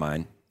wife wouldn't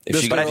mind.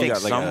 But I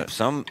think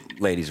some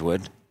ladies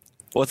would.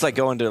 Well, it's like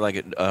going to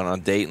on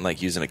a date and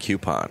like using a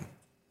coupon.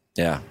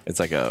 Yeah, it's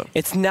like a.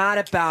 It's not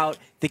about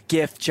the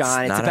gift,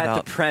 John. It's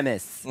about the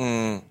premise.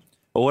 Well,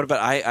 what about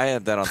I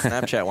had that on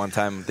Snapchat one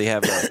time. They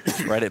have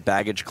right at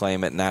baggage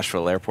claim at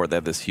Nashville Airport. They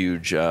have this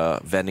huge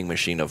vending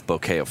machine of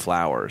bouquet of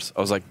flowers.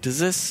 I was like, does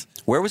this?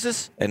 Where was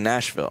this? In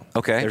Nashville.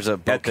 Okay, there's a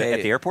bouquet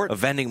at the airport. A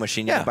vending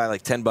machine. You can buy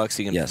like $10.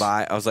 You can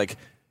buy. I was like,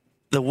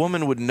 the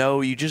woman would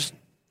know. You just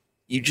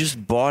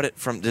bought it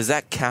from. Does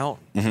that count?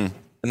 Mm-hmm.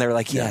 And they were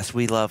like, yes,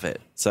 we love it.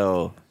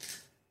 So.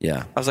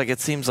 Yeah. I was like,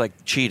 it seems like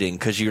cheating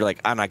because you're like,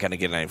 I'm not going to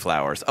get any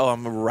flowers. Oh,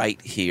 I'm right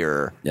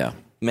here. Yeah.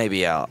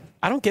 Maybe I'll.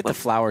 I don't get the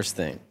flowers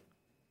thing.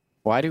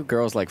 Why do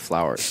girls like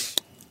flowers?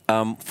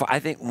 I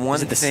think one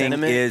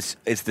thing is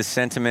it's the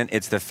sentiment.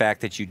 It's the fact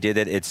that you did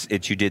it.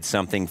 It's you did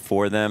something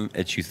for them.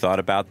 It's you thought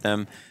about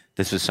them.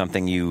 This was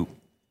something you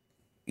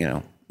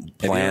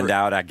planned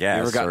out, I guess.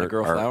 You ever gotten a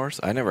girl flowers?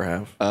 I never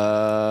have.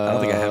 I don't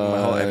think I have in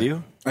my whole. Have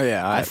you? Oh,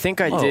 yeah. I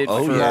think I did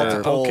for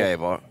multiple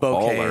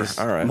bouquets.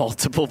 All right.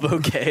 Multiple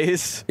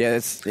bouquets.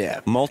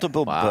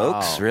 Multiple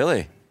bokes,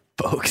 really?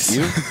 Bokes.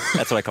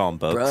 That's what I call them,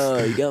 bokes.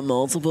 Bro, you got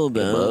multiple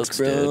bokes,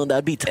 bro?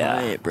 That'd be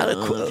tight, bro.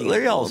 Where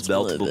are y'all's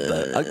multiple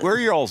bokes? Where are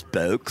y'all's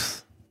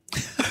bokes?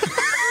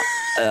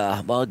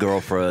 My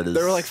girlfriend is...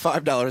 They were like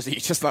 $5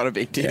 each. It's not a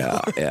big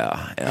deal.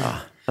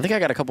 Yeah. I think I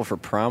got a couple for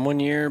prom one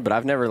year, but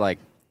I've never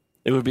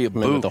It would be a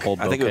book.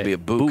 I think it would be a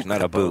book,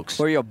 not a books.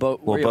 Where your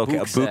book?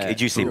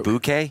 Did you say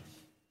bouquet?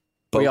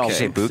 Bouquet. You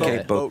say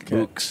bouquet?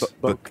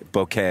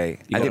 Bouquet.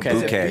 I think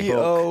bouquet.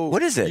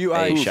 What is it?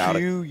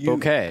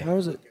 Bouquet. How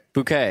is it?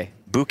 Bouquet.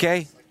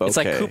 Bouquet? It's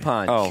like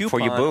coupon. Oh, coupon for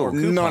your boo.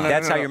 No,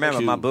 that's how you remember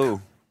my boo.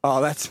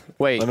 Oh, that's...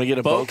 Wait. Let me get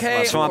a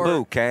bouquet. It's my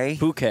bouquet.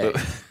 Bouquet.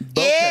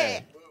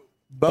 Yeah.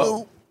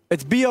 Boo.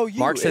 It's B-O-U.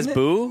 Mark says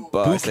boo.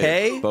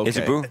 Bouquet. Is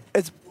it boo?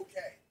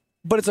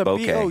 But it's a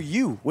Bouquet.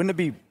 B-O-U. Wouldn't it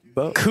be...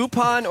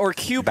 Coupon or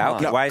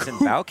coupon? Why isn't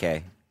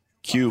bouquet?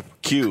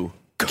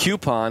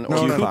 Coupon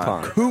or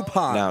coupon.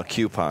 Coupon. Now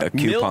coupon.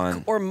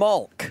 Milk or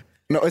mulk?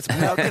 No, it's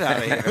milk. Get out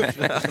of here.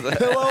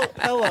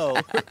 Pillow.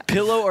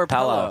 Pillow or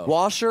pillow?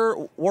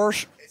 Washer.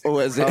 Wash. Oh,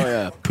 is it? Oh,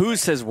 yeah. Pooh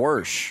says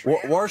worsh.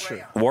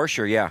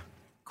 Washer. Yeah.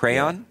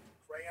 Crayon?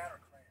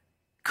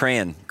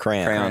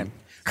 Crayon.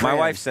 My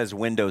wife says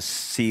window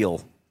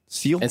seal.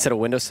 Seal? Instead of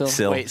windowsill?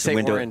 Sill. Wait,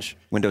 say orange.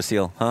 Window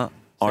seal. Huh?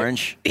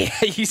 Orange? Yeah,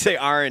 you say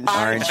orange.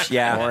 Orange,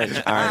 yeah.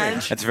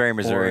 Orange. That's very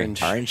Missouri.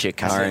 Orange.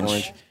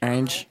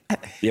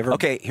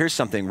 Okay, here's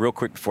something real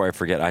quick before I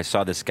forget. I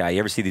saw this guy. You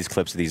ever see these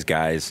clips of these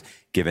guys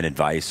giving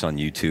advice on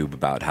YouTube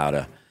about how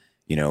to,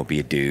 be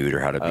a dude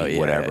or how to be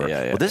whatever?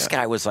 Well, this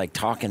guy was like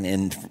talking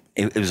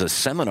it was a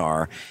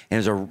seminar,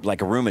 and it was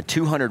a room of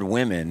 200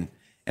 women,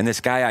 and this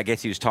guy, I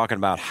guess he was talking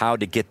about how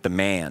to get the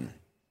man.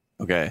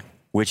 Okay.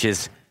 Which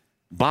is...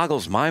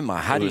 boggles my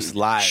mind. How do you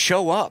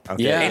show up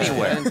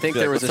anywhere? I didn't think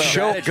there was a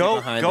show. Go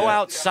it.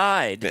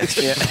 outside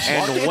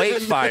and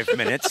wait 5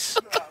 minutes.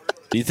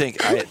 Do you think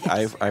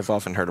I've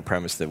often heard a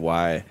premise that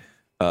why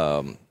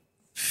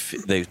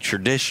they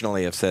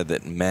traditionally have said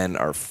that men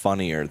are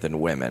funnier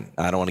than women.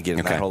 I don't want to get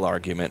into that whole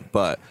argument,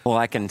 but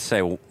I can say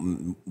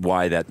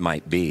why that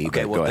might be.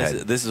 Okay, go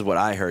ahead. This is what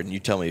I heard, and you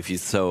tell me if you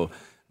so.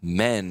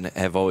 Men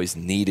have always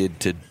needed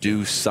to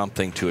do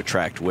something to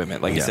attract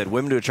women. Like you said,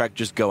 women to attract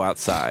just go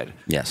outside.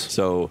 Yes.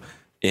 So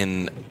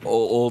in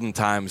olden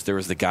times, there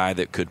was the guy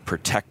that could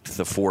protect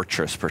the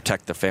fortress,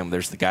 protect the family.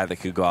 There's the guy that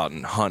could go out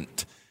and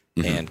hunt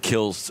and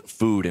kills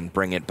food and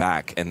bring it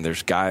back. And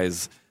there's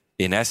guys,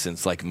 in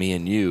essence, like me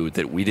and you,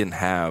 that we didn't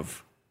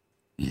have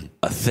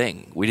a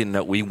thing. We didn't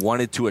know. We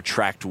wanted to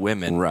attract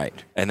women.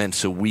 Right. And then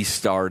so we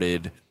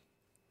started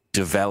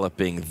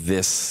developing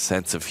this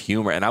sense of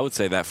humor, and I would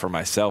say that for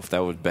myself, that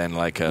would have been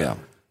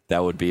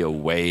that would be a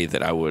way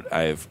that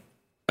I've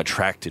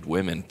attracted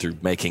women through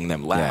making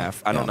them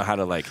laugh. I don't know how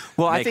to I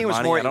think it was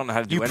money. more. I don't know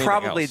how to do you anything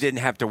probably else.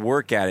 didn't have to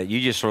work at it. You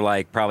just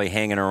were probably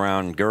hanging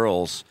around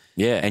girls.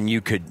 Yeah, and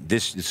you could.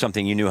 This is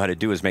something you knew how to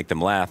do is make them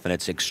laugh, and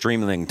it's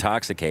extremely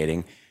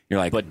intoxicating. You're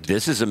like, but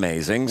this is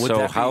amazing.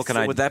 So how can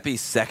I? Would that be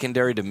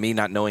secondary to me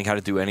not knowing how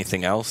to do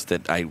anything else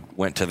that I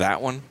went to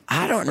that one?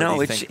 I don't know.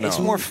 It's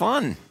more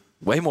fun.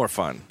 Way more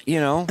fun.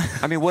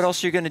 I mean, what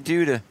else are you going to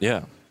do to...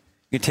 Yeah.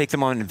 You take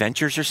them on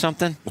adventures or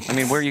something? I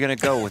mean, where are you going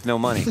to go with no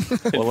money?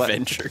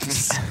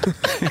 Adventures.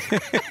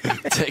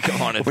 Take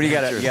them on adventures. What do you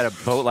got? You got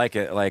a boat like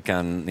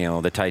on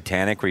the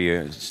Titanic where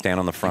you stand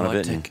on the front of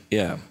it?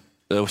 Yeah.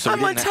 So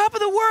I'm on top of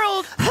the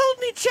world. Hold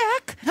me,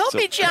 Jack. Help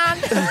me, John.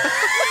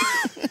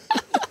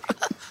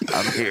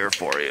 I'm here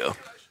for you.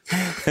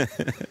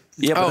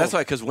 Yeah, but that's why,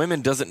 because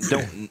women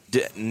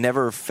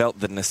never felt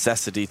the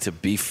necessity to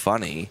be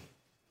funny.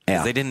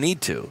 Yeah. They didn't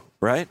need to,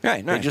 right?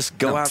 Right. They just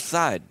go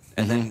outside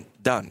and then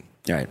done.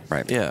 Right.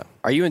 Yeah.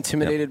 Are you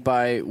intimidated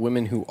by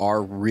women who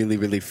are really,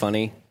 really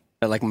funny?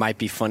 That like might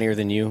be funnier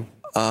than you?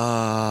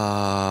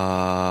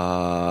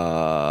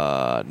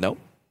 Nope.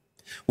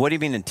 What do you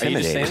mean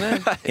intimidated? Are you just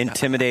saying that?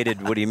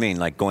 Intimidated, what do you mean?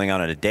 Like going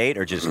out on a date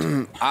or just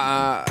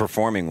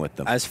performing with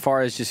them? As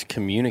far as just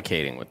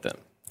communicating with them.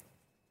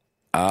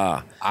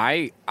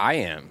 I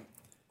am.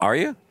 Are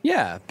you?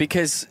 Yeah,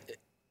 because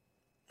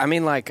I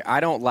mean, like, I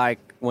don't like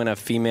when a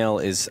female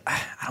is.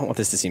 I don't want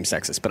this to seem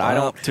sexist, but I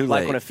don't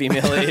like when a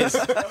female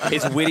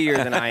is wittier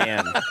than I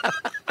am.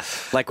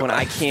 Like when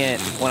I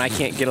can't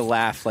get a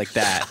laugh like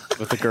that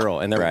with a girl,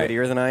 and they're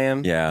wittier than I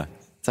am. Yeah.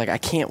 It's like I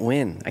can't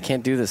win. I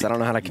can't do this. I don't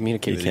know how to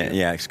communicate. You can't.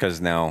 Yeah, it's because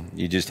now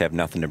you just have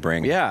nothing to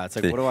bring. Yeah, it's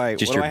like what do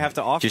I have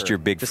to offer? Just your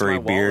big furry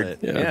beard,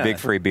 yeah. big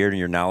furry beard, and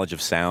your knowledge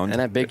of sound, and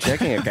that big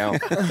checking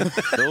account.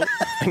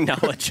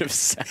 Knowledge of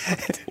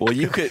sound. Well,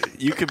 you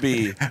could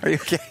be. Are you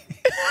okay?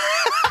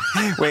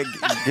 Wait,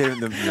 give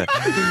him the.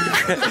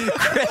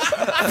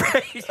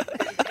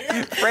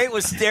 Freight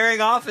was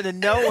staring off into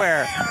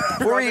nowhere.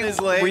 Were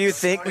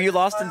you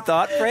lost in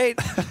thought, Freight?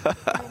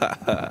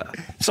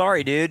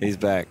 Sorry, dude. He's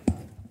back.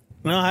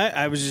 No,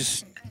 I was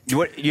just.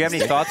 Do you have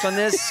any thoughts on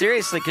this?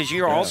 Seriously, because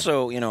you're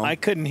also, I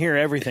couldn't hear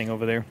everything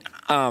over there.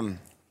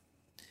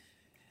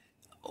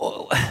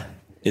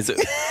 Is it?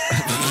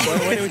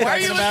 What are we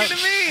talking about?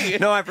 Looking at me?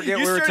 No, I forget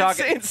we were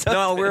talking.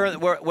 No,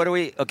 what are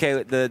we?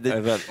 Okay,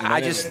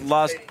 I just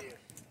lost.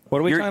 What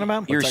are we talking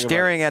about? You're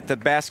staring at the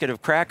basket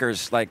of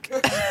crackers like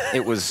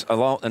it was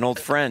an old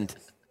friend.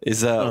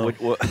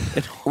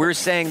 We're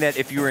saying that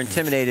if you were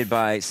intimidated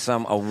by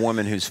a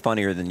woman who's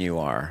funnier than you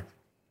are.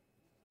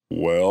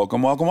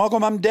 Welcome.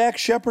 I'm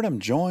Dax Shepard. I'm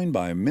joined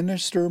by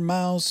Minister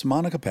Mouse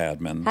Monica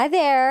Padman. Hi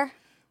there.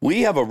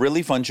 We have a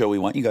really fun show we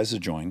want you guys to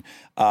join.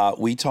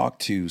 We talk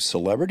to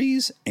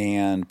celebrities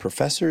and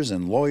professors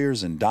and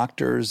lawyers and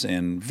doctors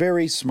and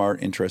very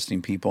smart,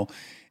 interesting people.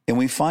 And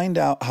we find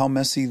out how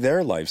messy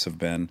their lives have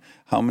been,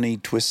 how many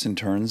twists and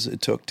turns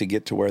it took to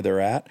get to where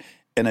they're at,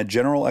 and a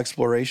general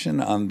exploration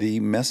on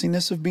the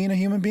messiness of being a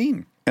human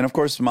being. And of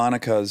course,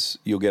 Monica's,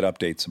 you'll get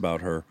updates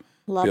about her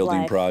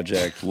building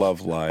project,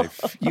 love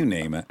life, you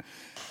name it.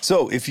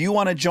 So if you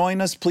want to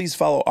join us, please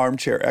follow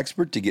Armchair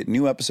Expert to get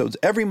new episodes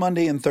every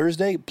Monday and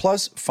Thursday.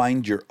 Plus,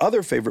 find your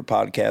other favorite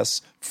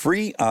podcasts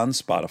free on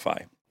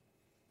Spotify.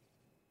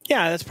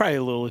 Yeah, that's probably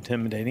a little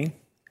intimidating.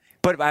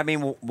 But I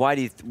mean,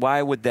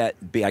 why would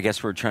that be? I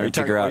guess we're trying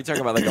to figure out. Are you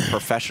talking about like a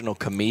professional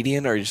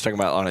comedian, or are you just talking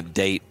about on a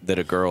date that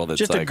a girl that's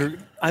just like?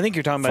 I think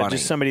you're talking about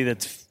just somebody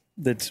that's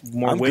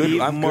more witty.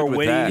 I'm more good with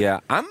witty. that.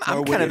 Yeah, I'm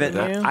kind of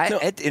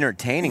it's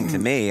entertaining to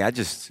me. I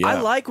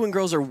like when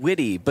girls are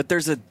witty, but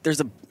there's a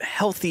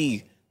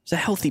healthy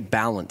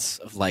balance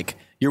of like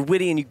you're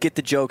witty and you get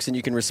the jokes and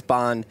you can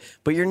respond,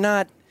 but you're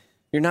not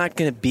going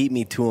to beat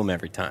me to them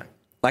every time.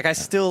 Like I'm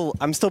still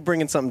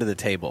bringing something to the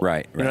table.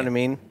 Right. You know what I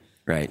mean?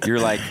 Right. You're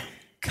like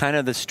kind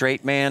of the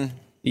straight man.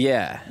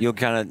 Yeah. You'll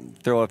kind of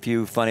throw a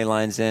few funny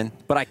lines in,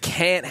 but I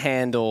can't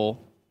handle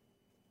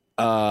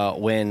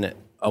when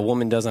a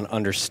woman doesn't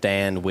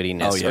understand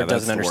wittiness or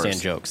doesn't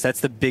understand jokes. That's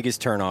the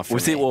biggest turnoff for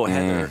me. Well,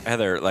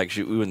 Heather, like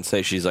we wouldn't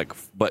say she's like,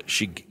 but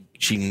she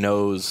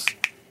knows.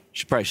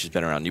 She's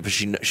been around you, but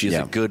she's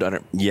a good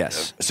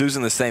Yes.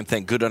 Susan, the same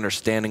thing. Good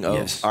understanding of.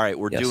 Yes. All right,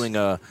 we're doing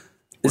a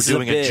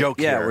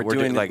joke here. Yeah, we're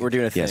doing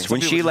a thing. Yes.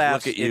 When she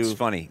laughs, it's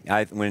funny.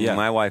 When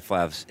my wife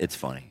laughs, it's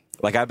funny.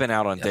 Like I've been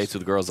out on dates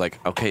with girls.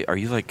 Like, okay, are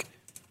you like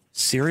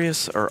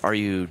serious or are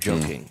you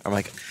joking? I'm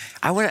like,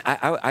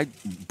 I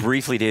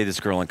briefly dated this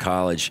girl in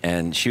college,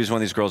 and she was one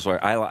of these girls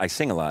where I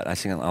sing a lot.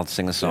 I'll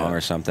sing a song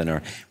or something,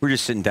 or we were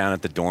just sitting down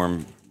at the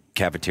dorm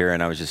cafeteria,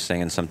 and I was just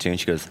singing some tune.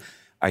 She goes,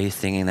 "Are you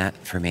singing that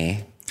for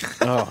me?"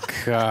 Oh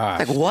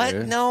God! Like what?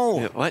 Dude. No.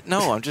 Yeah, what?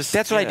 No, I'm just.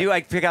 That's what I do.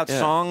 I pick out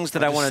songs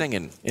that I want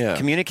to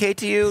communicate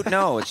to you.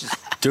 No, it's just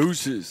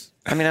deuces.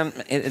 I mean,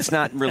 it's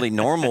not really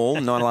normal.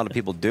 Not a lot of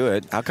people do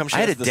it. How come? I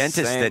had a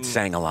dentist that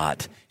sang a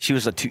lot. She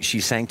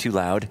sang too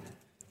loud.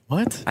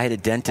 What? I had a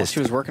dentist. She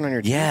was working on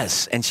your teeth?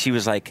 Yes, and she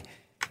was like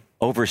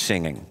over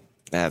singing.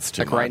 That's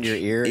too like much. right in your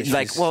ear.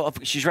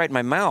 She's right in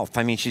my mouth.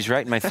 I mean, she's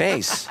right in my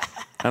face.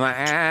 I'm like,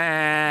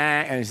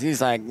 and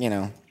she's like,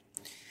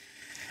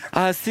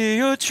 I see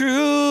your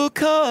true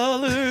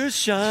colors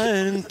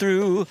shining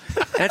through.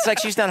 And it's like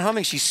she's not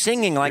humming; she's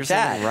singing like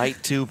that. Singing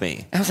right to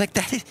me. I was like,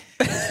 "That is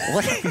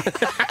what?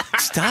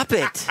 Stop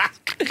it!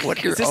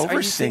 What you're over Are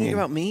you singing singing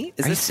about me?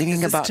 Are you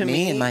singing about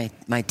me and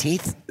my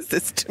teeth? Is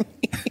this to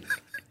me?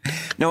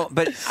 No,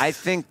 but I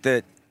think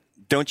that.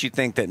 Don't you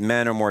think that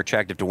men are more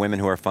attractive to women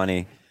who are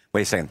funny?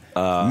 Wait a second.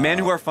 Men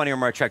who are funny are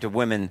more attractive to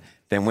women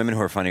than women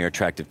who are funny are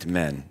attractive to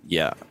men.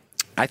 Yeah,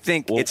 I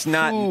think it's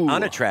not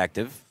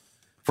unattractive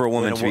for a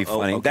woman to be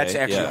funny. That's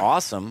actually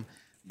awesome.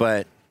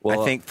 But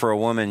I think for a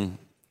woman,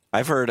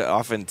 I've heard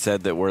often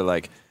said that we're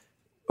like,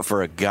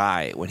 for a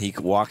guy, when he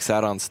walks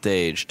out on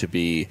stage to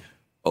be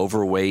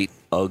overweight,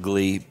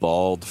 ugly,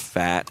 bald,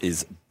 fat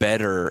is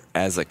better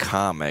as a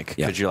comic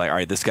because you're like, all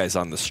right, this guy's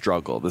on the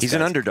struggle. He's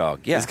an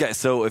underdog. Yeah. This guy,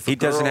 so if he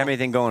doesn't have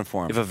anything going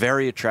for him, if a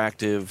very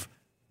attractive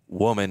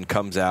woman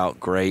comes out,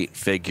 great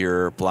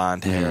figure,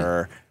 blonde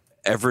hair,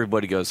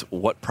 everybody goes,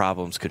 what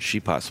problems could she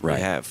possibly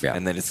have? Yeah.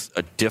 And then it's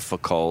a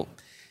difficult.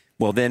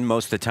 Well, then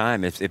most of the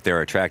time, if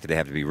they're attracted, they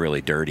have to be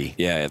really dirty.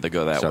 Yeah, they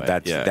go that way. So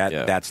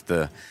that's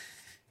the.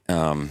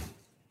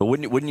 But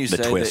wouldn't you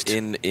say twist.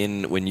 that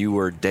in when you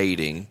were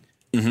dating,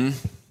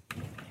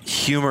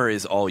 humor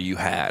is all you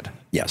had?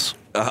 Yes,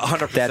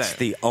 100%. That's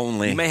the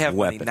only. You may have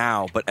weapon money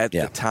now, but at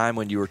the time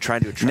when you were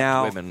trying to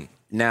attract women,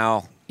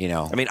 now you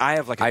know. I mean, I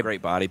have like a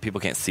great body. People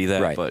can't see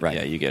that, but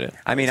yeah, you get it.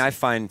 I mean, I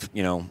find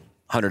 $100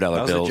 that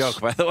bills. was a joke,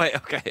 by the way.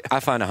 Okay, I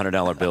find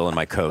 $100 bill in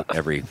my coat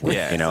every week,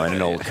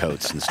 in old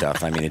coats and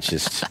stuff. I mean, it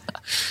just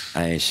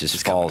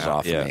falls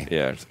off of me.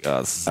 Yeah.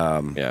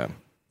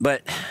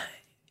 But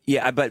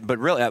but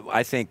really,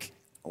 I think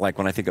like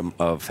when I think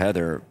of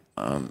Heather,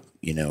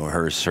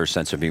 her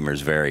sense of humor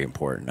is very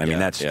important. I mean,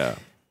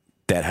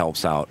 that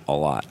helps out a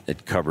lot.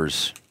 It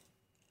covers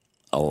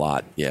a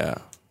lot. Yeah,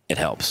 it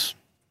helps.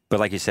 But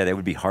like you said, it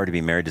would be hard to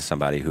be married to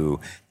somebody who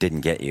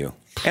didn't get you.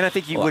 And I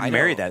think you wouldn't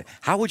marry that.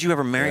 How would you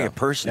ever marry a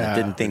person that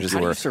didn't think you were? How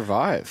do you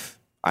survive?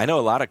 I know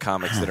a lot of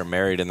comics that are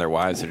married and their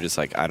wives are just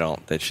like,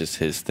 that's just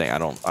his thing. I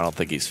don't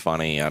think he's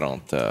funny. I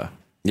don't.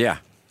 Yeah.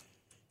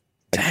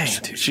 Dang,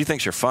 dude. She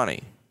thinks you're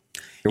funny.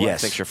 Your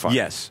wife thinks you're funny.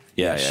 Yes.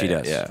 Yeah, she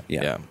does.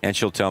 Yeah. And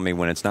she'll tell me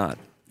when it's not.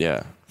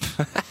 Yeah.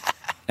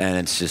 And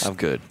it's just I'm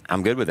good.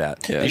 I'm good with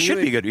that. Yeah. You should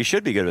be good. You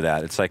should be good with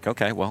that. It's like,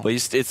 okay, well. But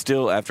it's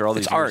still, after all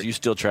these years, art. you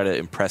still try to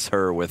impress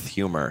her with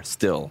humor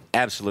still.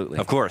 Absolutely.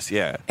 Of course,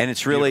 yeah. And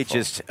it's really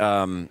just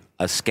a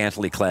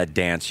scantily clad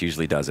dance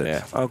usually does it.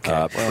 Yeah.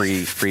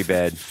 Okay. Free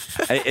bed.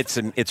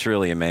 It's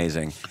really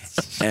amazing.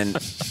 And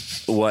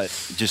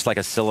just like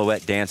a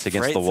silhouette dance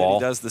against the wall.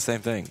 He does the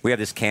same thing. We have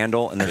this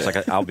candle, and there's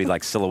I'll be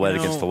like silhouette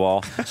against the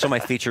wall. So my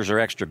features are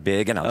extra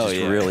big, and I'll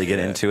just really get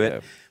into it. Yeah.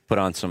 Put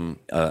on some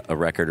a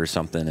record or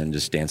something and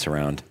just dance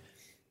around.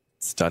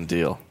 It's a done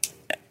deal.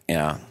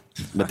 Yeah,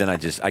 but then I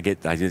just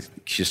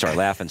she start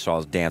laughing, so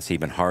I'll dance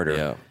even harder.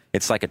 Yeah.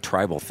 It's like a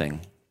tribal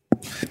thing.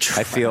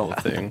 I feel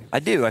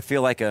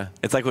like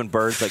it's like when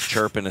birds like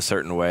chirp in a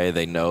certain way,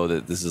 they know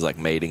that this is like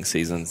mating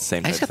season.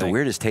 Same. I just got the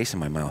weirdest taste in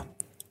my mouth.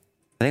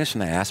 I think it's from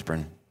the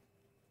aspirin.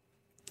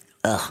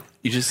 Ugh.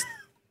 You just.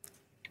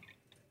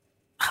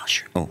 Oh,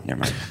 sure. Oh, never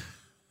mind.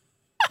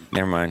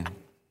 Never mind.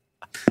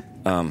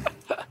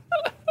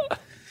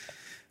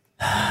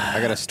 I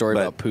got a story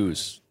about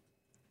poos.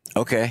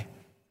 Okay.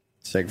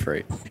 Seg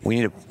freight.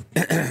 We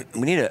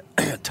need a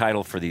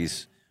title for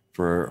these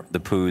for the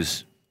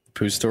poos.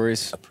 Poo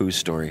stories? A poo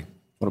story.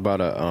 What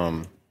about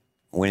a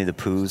Winnie the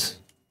Poohs?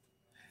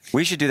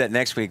 We should do that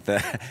next week,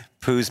 the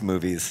Poos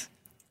movies.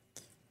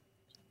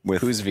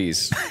 With Poos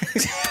V's.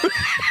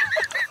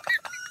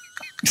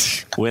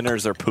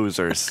 Winners or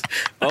poozers.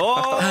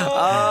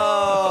 Oh!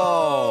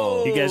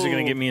 You guys are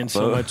going to get me in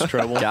so much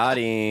trouble. Got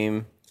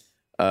him.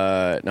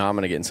 No, I'm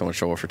going to get in so much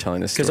trouble for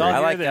telling this story.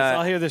 Because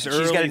I'll hear this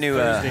early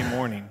Thursday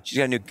morning. She's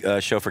got a new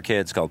show for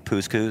kids called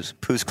Poos Clues.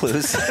 Poos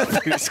Clues.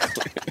 Poos Clues.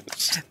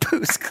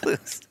 Poos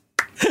Clues.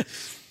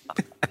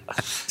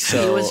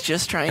 So, he was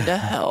just trying to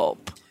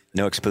help.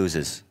 No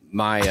expooses.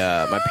 My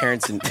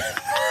parents and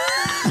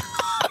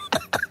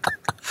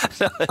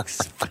No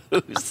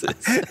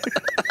expooses.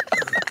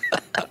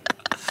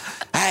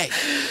 Hey,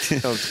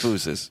 no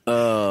expooses.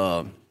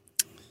 So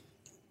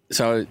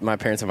my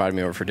parents invited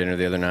me over for dinner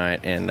the other night,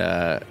 and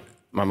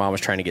my mom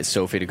was trying to get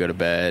Sophie to go to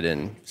bed,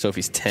 and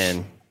Sophie's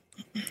 10.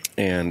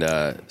 And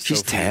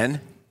she's 10?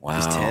 Wow.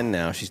 She's 10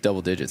 now. She's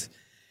double digits.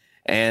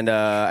 And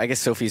I guess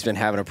Sophie's been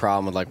having a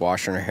problem with like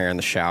washing her hair in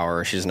the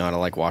shower. She doesn't know how to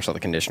like wash all the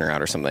conditioner out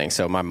or something.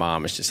 So my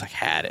mom has just like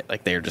had it.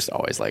 Like they're just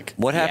always like.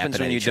 What happens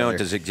when you don't?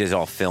 Does it get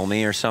all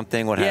filmy or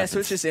something? What happens? Yeah, so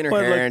it's just in her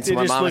hair, and so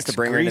my mom has to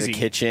bring her into the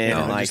kitchen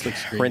and like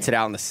rinse it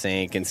out in the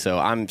sink. And so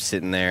I'm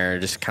sitting there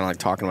just kind of like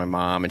talking to my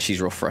mom, and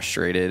she's real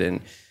frustrated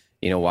and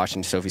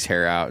washing Sophie's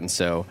hair out. And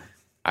so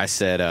I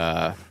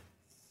said,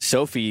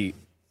 Sophie,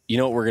 you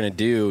know what we're going to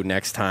do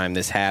next time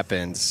this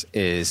happens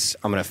is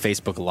I'm going to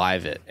Facebook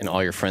Live it, and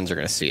all your friends are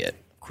going to see it.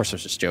 Of course, I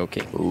was just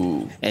joking.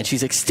 Ooh. And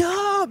she's like,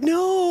 stop,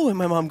 no. And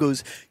my mom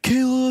goes,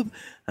 Caleb.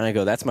 And I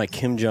go, that's my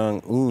Kim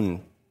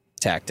Jong-un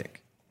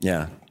tactic.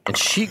 Yeah. And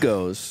she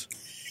goes,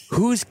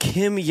 who's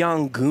Kim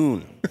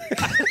Jong-un?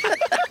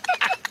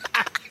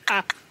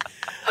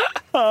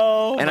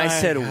 Oh, and I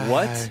said,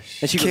 what?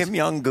 And she Kim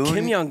Jong-un?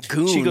 Kim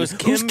Jong-un. She goes,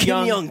 who's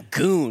Kim Jong-un?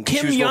 Kim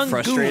Jong-un.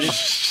 Frustrated.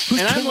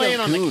 And I'm laying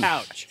on the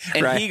couch.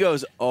 And he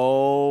goes,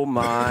 oh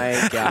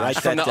my gosh.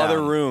 From the other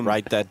room.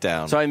 Write that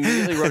down. So I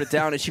immediately wrote it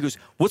down, and she goes,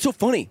 what's so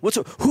funny?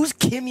 Who's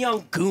Kim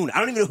Jong-un? I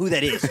don't even know who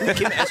that is.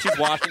 As she's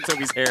washing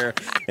Sophie's hair.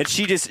 And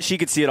she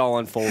could see it all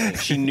unfolding.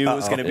 She knew it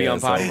was going to be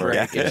on Potty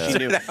Break. Yeah. She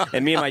knew.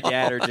 And me and my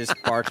dad are just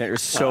barking. It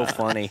was so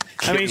funny.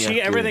 I mean,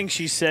 everything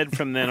she said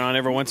from then on,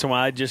 every once in a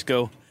while, I'd just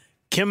go,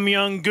 Kim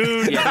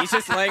Jong-un. Yeah, he's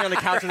just laying on the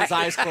couch with his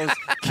eyes closed.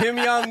 Kim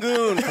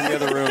Jong-un from the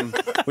other room.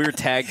 We were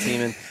tag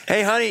teaming.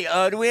 Hey, honey,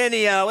 do we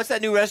any, what's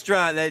that new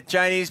restaurant, that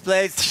Chinese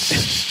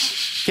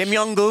place? Kim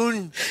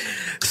Jong-un?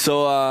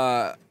 So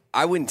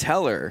I wouldn't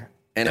tell her,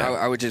 and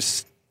I would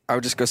just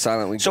go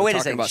silently. So wait a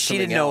second, she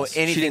didn't know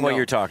anything what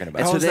you're talking about.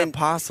 And How so is then that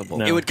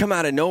possible? It would come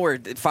out of nowhere.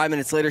 5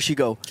 minutes later, she'd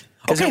go,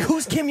 Okay,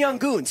 who's Kim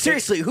Jong-un?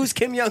 Seriously, who's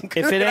Kim Jong-un?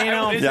 If it ain't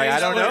on Facebook, I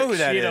don't know who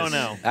that is. You don't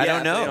know. I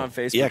don't know. On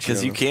Facebook, Yeah,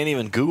 because you can't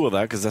even Google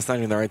that because that's not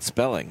even the right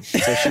spelling. So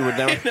she would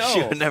never.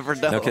 She would never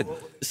know. Okay.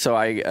 So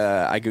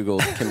I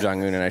Googled Kim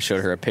Jong-un and I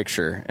showed her a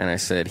picture and I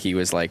said he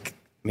was like,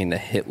 the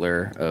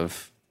Hitler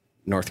of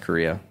North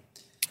Korea.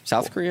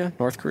 South Korea?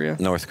 North Korea?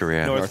 North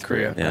Korea. North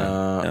Korea.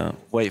 Yeah.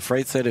 Wait,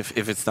 Freight said if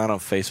it's not on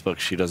Facebook,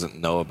 she doesn't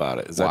know about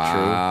it. Is that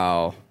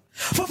Wow.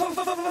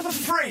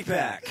 Freight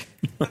back.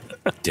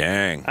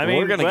 Dang. I mean,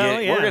 we're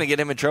gonna get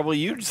him in trouble.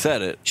 You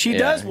said it. She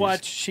does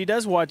watch. She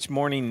does watch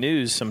morning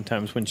news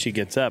sometimes when she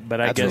gets up,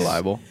 but I guess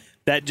reliable.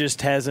 That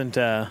just hasn't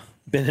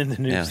been in the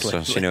news. Yeah, so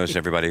lately. she knows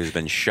everybody who's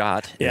been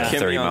shot in a Yeah.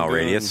 30-mile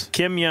radius.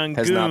 Kim Jong-un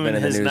has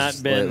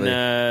not been in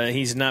the news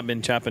he's not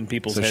been chopping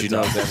people's So heads she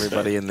knows off.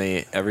 everybody in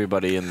the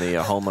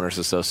homeowners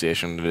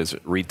association that has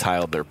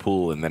retiled their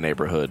pool in the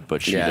neighborhood,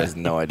 but she has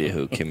no idea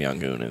who Kim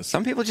Jong Un is.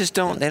 Some people just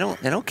don't. They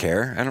don't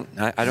care.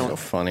 I don't. So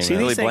funny. See, I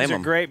these really blame things are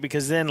them. great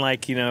because then,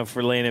 if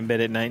we're laying in bed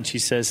at night and she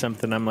says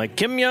something, I'm like,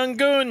 Kim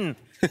Jong-un.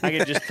 I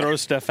can just throw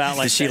stuff out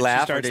like Does she that.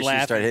 laugh or starts did she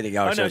laughing. start hitting?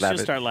 Oh, no, she'll she'll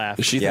start laughing.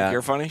 Does she think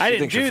you're funny? I She didn't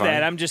thinks you're do funny?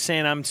 that. I'm just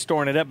saying I'm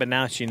storing it up, but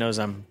now she knows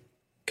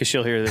because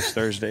she'll hear this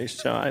Thursday,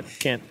 so I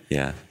can't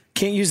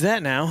use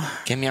that now.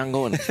 Kim Jong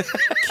Un.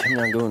 Kim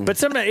Jong-un. But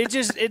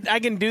sometimes I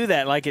can do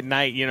that like at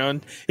night,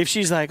 and if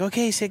she's like,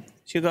 okay, sick,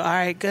 she'll go, all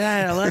right, good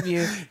night, I love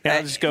you. And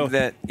I'll just go,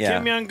 Kim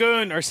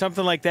Jong-un or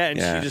something like that, and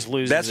she just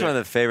loses That's it. one of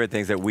the favorite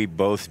things that we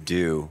both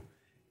do.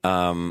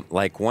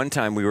 Like one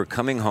time we were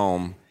coming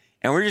home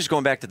and we were just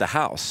going back to the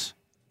house.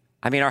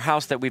 I mean, our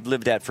house that we've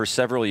lived at for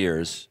several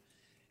years.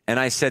 And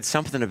I said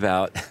something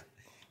about,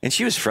 and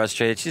she was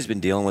frustrated. She's been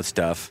dealing with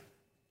stuff.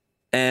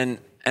 And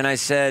I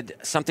said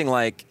something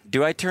like,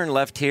 do I turn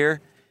left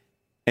here?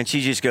 And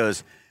she just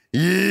goes,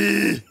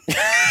 yeah.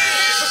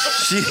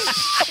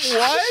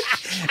 What?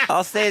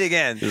 I'll say it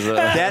again.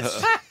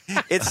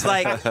 It's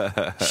like,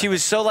 she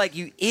was so like,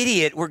 you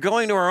idiot, we're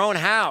going to our own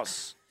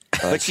house.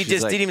 But she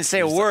just didn't even say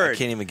a word. I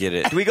can't even get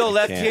it. Do we go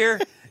left here?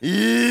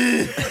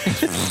 Yeah.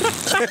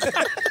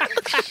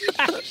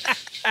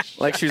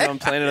 Like she was on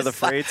Planet of the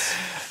Freights.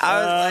 I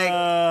was like,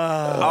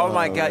 oh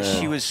my God,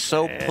 she was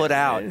so put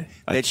out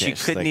that she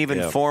couldn't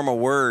even form a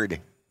word.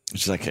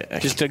 She's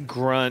like just a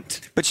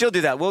grunt. But she'll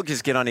do that. We'll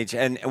just get on each,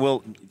 and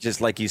we'll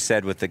just like you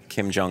said with the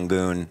Kim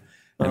Jong-un.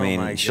 I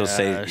mean, she'll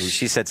say,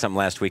 she said something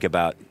last week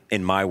about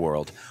in my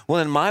world.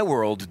 Well, in my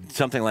world,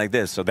 something like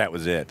this. So that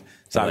was it.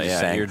 So I was just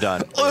saying, you're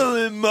done. Well,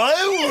 in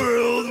my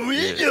world,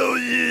 we do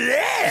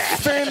that.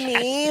 For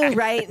me,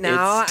 right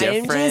now,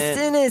 I'm just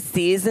in a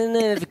season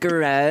of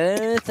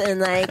growth, and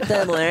like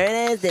the Lord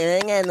is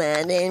doing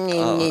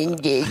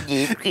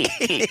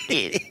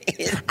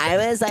I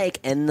was like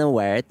in the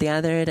Word the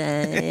other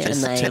day,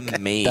 Just and like to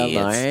me, the it's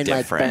Lord,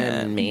 like for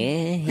different.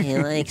 me, He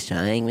like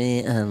showing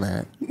me a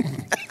lot.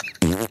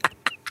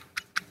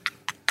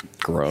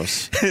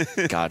 Gross.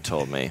 God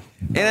told me.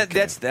 And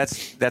that's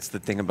the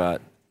thing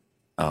about,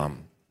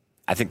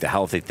 I think the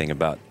healthy thing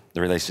about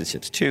the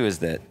relationships too is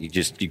that you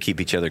keep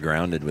each other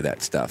grounded with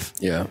that stuff.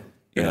 Yeah.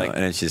 You know,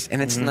 and it's just,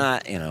 and it's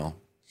not,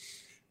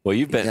 Well,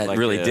 you've been that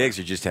really digs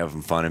are just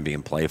having fun and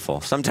being playful.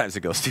 Sometimes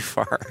it goes too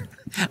far.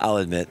 I'll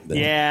admit. But,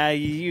 Yeah,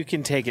 you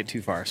can take it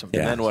too far sometimes.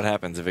 And then what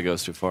happens if it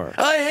goes too far?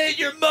 I hate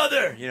your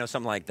mother.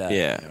 Something like that.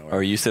 Yeah.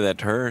 Or you said that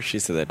to her, or she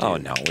said that to you? Oh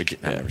no,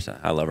 I never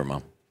said. I love her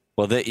mom.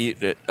 Well,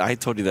 I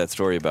told you that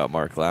story about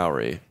Mark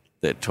Lowry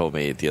that told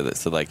me the other.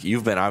 So, like,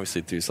 you've been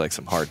obviously through like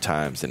some hard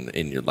times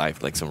in your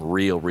life, like some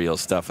real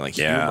stuff, and like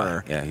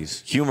humor. Yeah,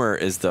 humor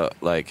is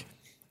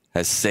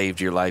has saved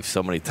your life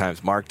so many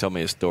times. Mark told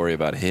me a story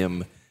about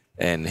him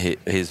and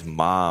his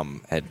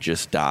mom had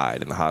just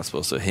died in the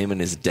hospital. So him and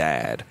his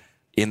dad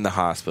in the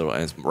hospital,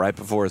 and right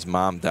before his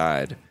mom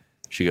died,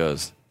 she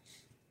goes,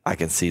 "I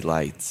can see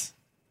lights."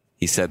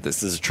 He said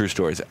this is a true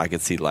story. I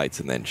could see lights,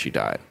 and then she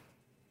died.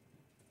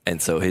 And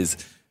so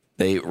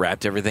they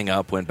wrapped everything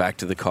up, went back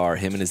to the car.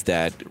 Him and his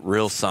dad,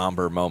 real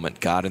somber moment,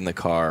 got in the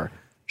car,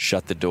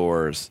 shut the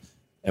doors,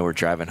 and we're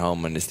driving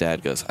home. And his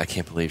dad goes, "I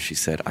can't believe she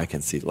said I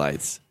can see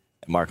lights."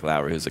 And Mark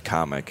Lowry, who's a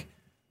comic,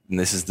 and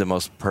this is the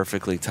most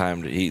perfectly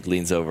timed. He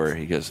leans over.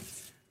 He goes,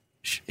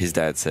 his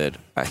dad said,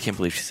 "I can't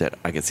believe she said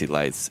I can see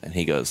lights." And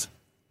he goes,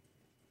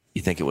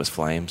 "You think it was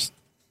flames?"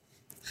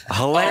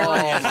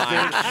 Hilarious,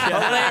 dude.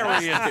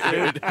 Hilarious,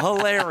 dude.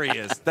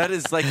 Hilarious. That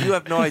is like, you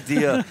have no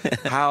idea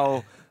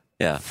how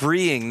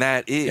freeing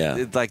that is.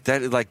 It's like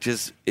that,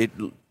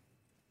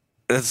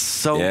 that's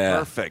so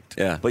perfect.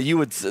 Yeah. But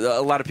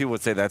a lot of people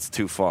would say that's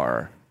too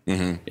far.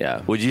 Mm-hmm.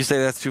 Yeah. Would you say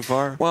that's too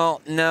far?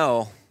 Well,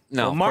 no.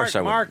 Well, of course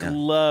I Mark wouldn't.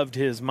 loved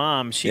his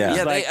mom. She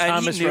was like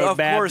Thomas he knew, Road of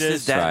Baptist. course,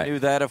 his dad knew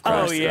that. Of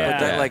course, Oh,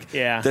 yeah. But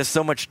that, there's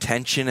so much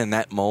tension in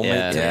that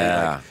moment.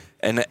 Yeah.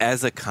 And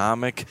as a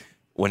comic,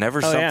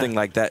 whenever something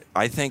like that,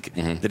 I think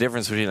the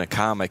difference between a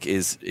comic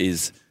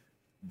is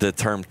the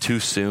term "too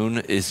soon"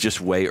 is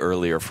just way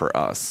earlier for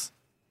us.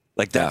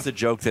 Like, that's a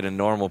joke that a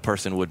normal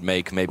person would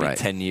make maybe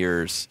 10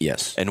 years.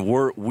 Yes. And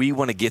we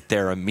want to get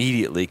there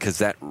immediately because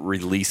that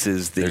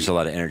releases There's a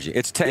lot of energy.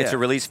 It's a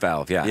release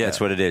valve. Yeah,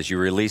 that's what it is. You're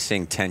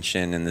releasing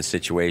tension in the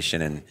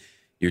situation, and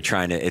you're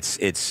trying to.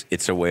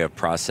 It's a way of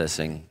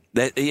processing.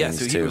 That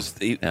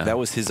that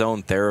was his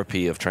own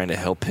therapy of trying to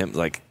help him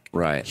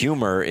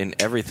humor in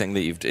everything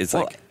that you've. It's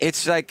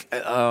like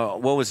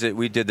what was it?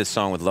 We did this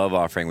song with Love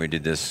Offering. We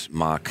did this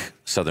mock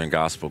Southern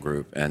gospel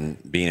group, and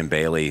Bean and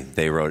Bailey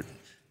they wrote.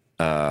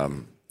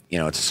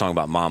 It's a song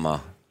about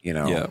Mama.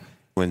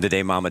 When the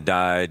day Mama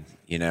died,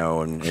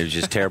 and it was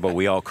just terrible.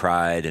 We all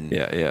cried, and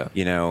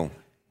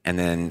and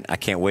then I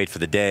can't wait for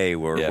the day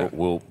where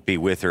we'll be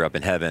with her up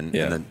in heaven.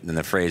 Yeah. And then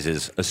the phrase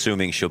is,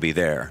 assuming she'll be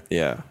there.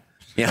 Yeah.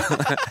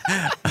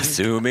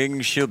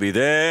 Assuming she'll be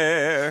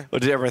there. Well,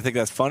 did you ever think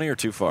that's funny or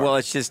too far? Well,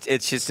 it's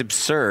just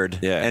absurd.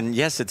 Yeah. And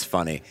yes, it's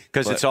funny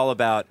because it's all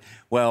about,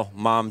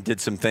 Mom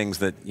did some things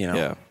that,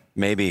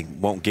 maybe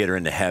won't get her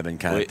into heaven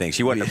kind of thing.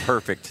 She wasn't a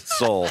perfect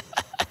soul.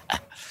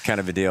 Kind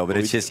of a deal, but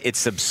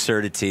it's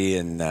absurdity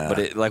and.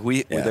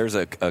 There's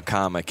a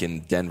comic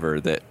in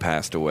Denver that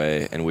passed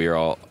away, and we are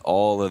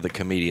all of the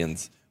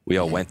comedians. We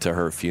all went to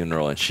her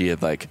funeral, and she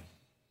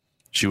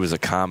was a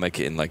comic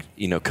and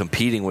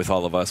competing with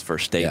all of us for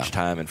stage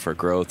time and for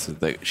growth.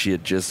 So she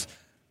had just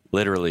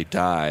literally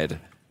died,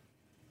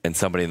 and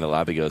somebody in the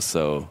lobby goes,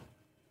 "So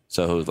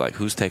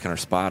who's taking her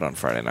spot on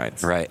Friday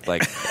nights?" Right?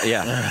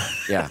 Yeah.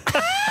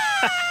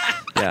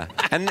 Yeah,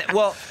 and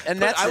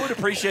that's. I would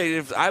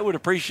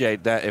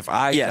appreciate that if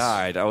I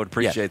died. I would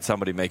appreciate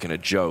somebody making a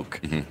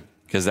joke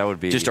because that would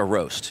be just a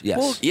roast. Yes.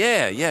 Well,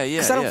 yeah.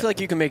 Because I don't feel like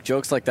you can make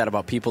jokes like that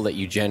about people that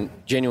you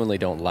genuinely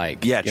don't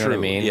like. Yeah, you know what I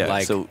mean?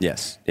 Yeah.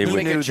 Yes, you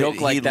make a joke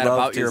like that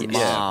about your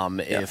mom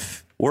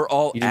if. We're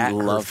all at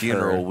her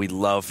funeral. We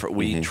love her.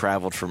 We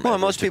traveled from. Well,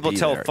 most people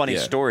tell funny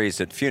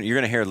stories at funeral. You're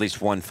going to hear at least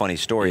one funny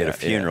story at a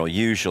funeral.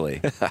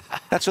 Usually,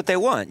 that's what they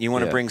want. You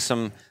want to bring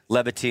some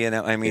levity, and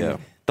I mean,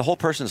 the whole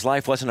person's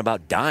life wasn't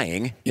about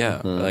dying.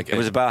 Yeah, it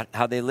was about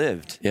how they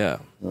lived. Yeah.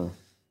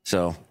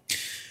 So,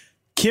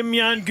 Kim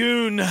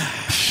Jong-un.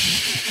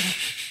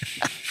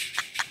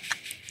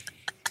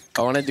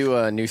 I want to do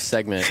a new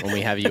segment when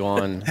we have you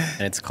on,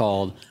 and it's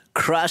called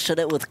Crushing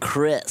It with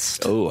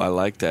Crist. Oh, I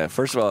like that.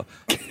 First of all,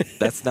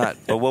 that's not.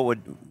 But what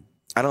would?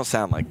 I don't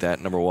sound like that.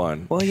 Number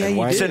one. Well, yeah,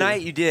 you did.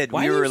 Tonight you did.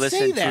 Why you were you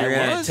listening say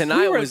that? to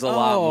Tonight was a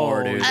lot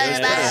more, dude.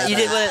 You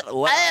did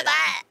what?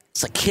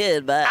 It's a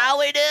kid, but how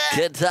we do?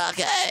 Kid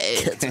talking.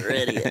 Kids are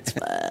idiots,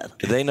 man.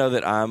 Do they know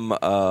that I'm?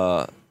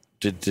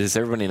 Does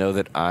everybody know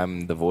that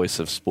I'm the voice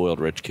of Spoiled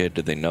Rich Kid?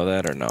 Did they know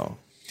that or no?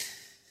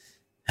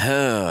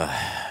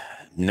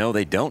 No,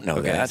 they don't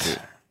know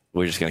that.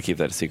 We're just gonna keep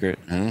that a secret.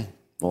 Mm-hmm.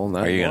 Well, no.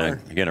 Are you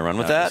gonna run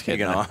with that?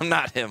 No, I'm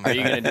not him. Are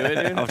you gonna do it,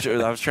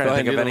 dude? I was trying to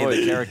think of any of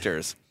the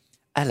characters.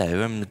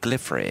 Hello, I'm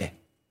Gliffery.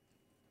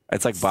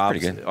 It's like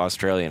Bob's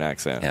Australian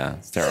accent. Yeah,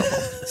 it's terrible.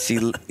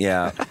 See,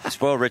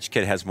 Spoiled Rich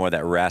Kid has more of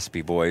that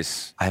raspy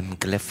voice. I'm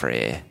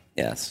Gliffery.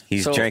 Yes,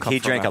 he drank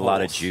a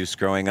lot of juice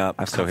growing up.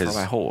 I've come from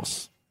my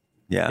horse.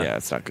 Yeah,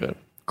 it's not good.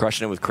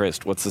 Crushing It with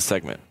Crist. What's the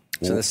segment?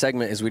 So the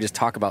segment is we just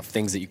talk about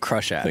things that you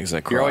crush at. Things I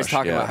crush, You're always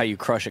talking about how you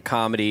crush at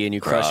comedy and you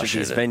crush at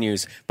these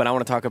venues, but I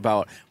want to talk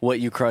about what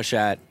you crush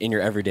at in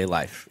your everyday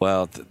life.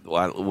 Well,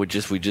 we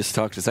just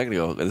talked a second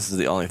ago. This is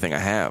the only thing I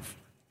have.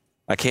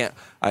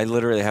 I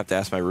literally have to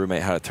ask my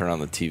roommate how to turn on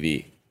the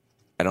TV.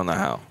 I don't know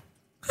how.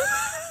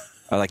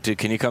 I'm like, dude,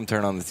 can you come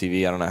turn on the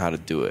TV? I don't know how to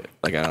do it.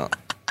 I don't.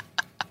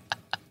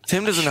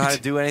 Tim doesn't know how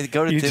to do anything.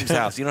 Go to Tim's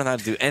house. You don't know how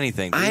to do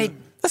anything.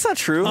 That's not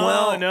true.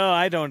 Well, no,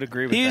 I don't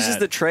agree with that. He uses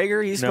the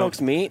Traeger. He smokes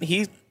meat.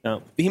 He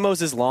mows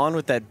his lawn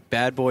with that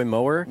bad boy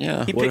mower.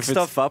 Yeah. He picks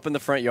stuff up in the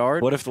front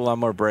yard. What if the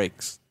lawnmower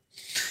breaks?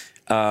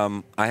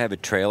 I have a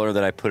trailer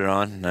that I put it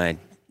on, and I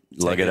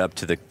lug it up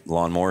to the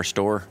lawnmower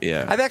store.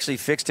 Yeah. I've actually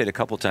fixed it a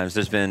couple times.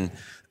 There's been,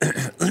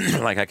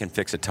 I can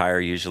fix a tire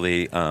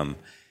usually.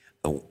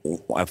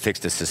 I've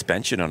fixed a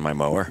suspension on my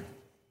mower.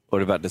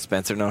 What about does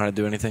Spencer know how to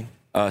do anything?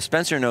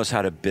 Spencer knows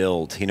how to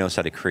build. He knows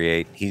how to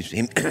create. He's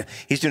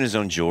doing his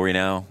own jewelry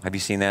now. Have you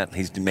seen that?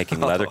 He's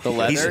making leather. The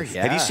leather?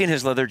 Yeah. Have you seen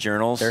his leather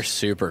journals? They're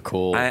super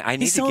cool. I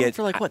need He's to get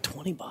for like what,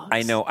 $20?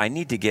 I know. I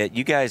need to get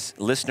you guys,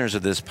 listeners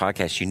of this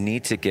podcast. You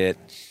need to get.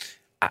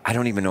 I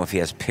don't even know if he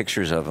has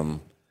pictures of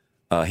them.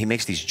 He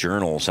makes these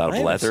journals out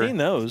of leather. I've seen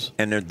those,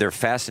 and they're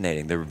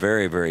fascinating. They're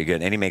very, very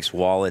good. And he makes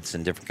wallets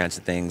and different kinds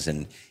of things.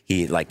 And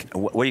he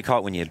what do you call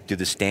it when you do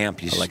the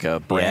stamp? You like a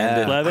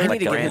branded leather,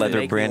 like a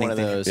leather branding one of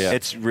thing. those. Yeah.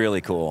 It's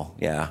really cool.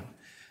 Yeah.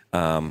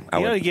 You got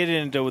to get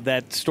into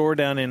that store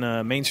down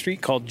in Main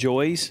Street called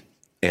Joy's.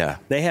 Yeah.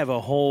 They have a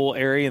whole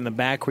area in the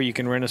back where you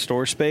can rent a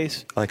store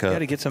space. Like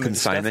a get some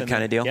consignment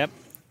kind of deal? Yep.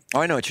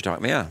 Oh, I know what you're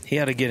talking about. Yeah. He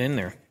had to get in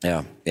there.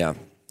 Yeah, yeah.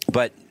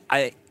 But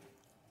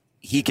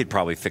he could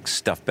probably fix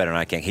stuff better than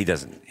I can. He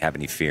doesn't have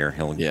any fear.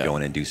 He'll go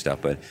in and do stuff.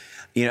 But,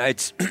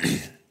 it's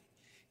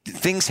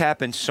things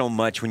happen so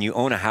much when you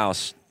own a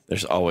house.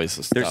 There's always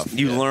the stuff.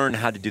 You learn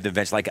how to do the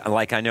events.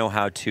 Like I know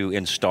how to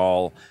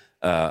install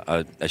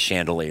a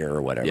chandelier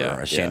or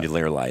whatever, a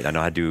chandelier light. I know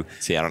how to do.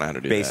 See, I don't know how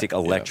to do basic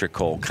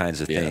electrical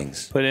kinds of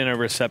things. Put in a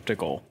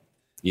receptacle.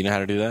 You know how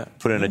to do that?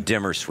 Put in a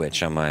dimmer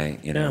switch on my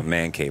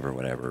man cave or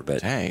whatever.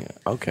 But dang,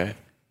 okay.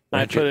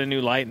 I put a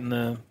new light in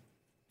the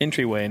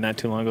entryway not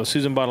too long ago.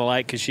 Susan bought a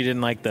light because she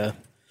didn't like the.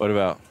 What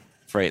about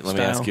Freight, let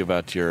me ask you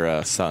about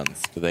your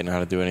sons. Do they know how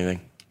to do anything?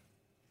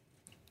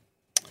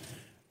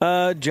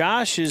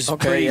 Josh is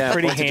pretty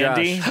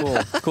handy.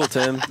 Cool,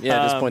 Tim.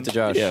 Yeah, just point to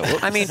Josh. Yeah,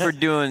 I mean, for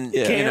doing,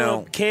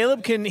 Caleb can.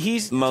 Caleb can do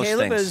some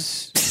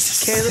things.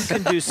 Caleb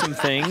can do some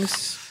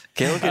things.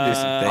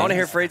 I want to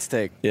hear Freight's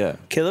take. Yeah,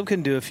 Caleb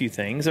can do a few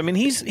things. I mean,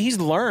 he's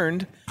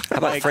learned. How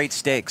about Freight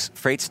Steaks?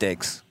 Freight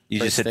Steaks. You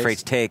just said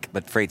Freight's Take,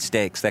 but Freight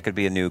Steaks. That could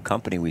be a new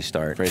company we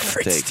start. Freight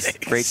Steaks.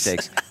 Freight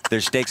Steaks.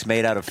 There's steaks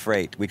made out of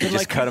freight. We could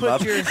just cut them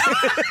up.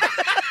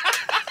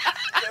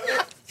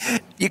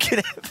 You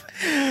can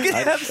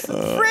have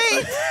some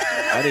freight.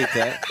 I'd eat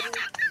that.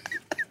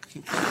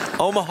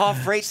 Omaha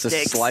Freight Steaks.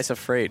 Steaks. A slice of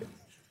freight.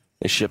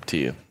 They ship to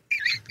you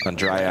on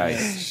dry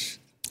ice.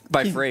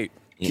 By freight.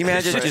 Can you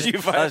imagine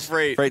just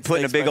freight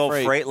putting a big old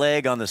freight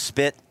leg on the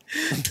spit?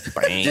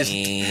 Just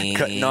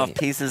cutting off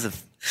pieces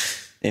of...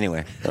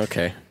 Anyway.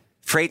 Okay.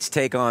 Freight's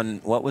take on,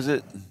 what was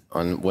it?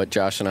 On what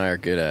Josh and I are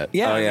good at.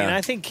 Yeah, I mean,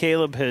 I think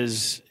Caleb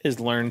has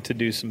learned to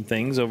do some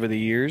things over the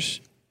years.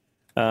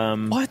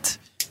 What?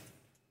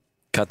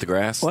 Cut the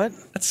grass? What?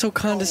 That's so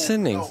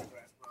condescending.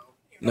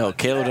 No,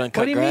 Caleb doesn't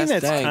cut What do you grass. mean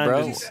that's Dang, bro.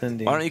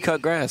 condescending? Why don't you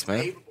cut grass,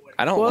 man?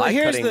 I don't like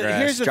cutting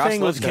grass. Here's the Josh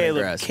thing loves with cutting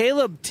Caleb. grass.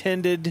 Caleb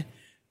tended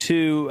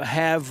to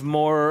have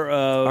more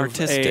of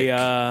Artistic.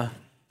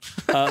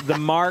 the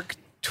Mark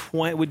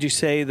Twain. Would you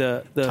say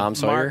the Tom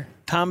Sawyer?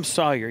 Tom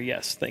Sawyer.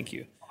 Yes, thank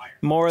you.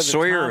 More of the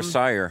Sawyer or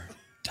Sire?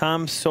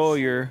 Tom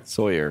Sawyer.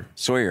 Sawyer.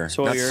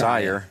 Not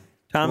Sire.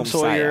 Tom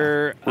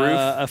Sawyer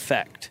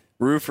effect.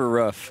 Roof or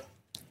rough?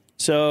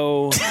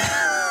 So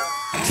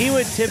he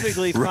would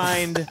typically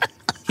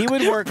he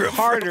would work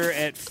harder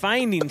at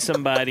finding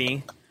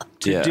somebody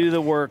to do the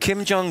work.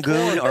 Kim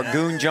Jong-un or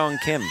Goon Jong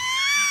Kim?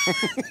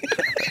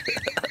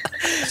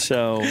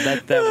 So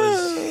that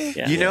was...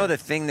 Yeah. You know, the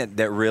thing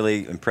that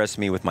really impressed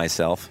me with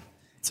myself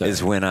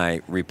is when I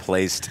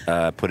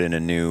put in a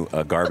new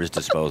garbage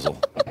disposal.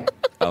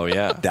 Oh,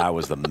 yeah. That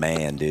was the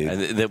man,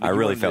 dude. I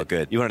really felt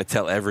good. You want to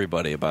tell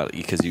everybody about it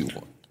because you...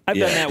 I've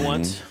done that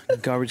once.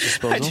 Garbage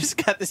disposal. I just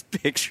got this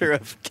picture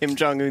of Kim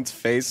Jong-un's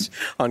face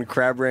on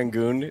Crab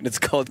Rangoon, and it's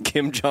called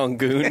Kim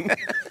Jong-un.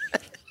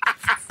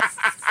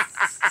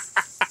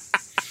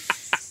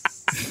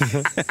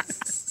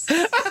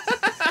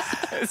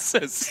 It's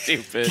so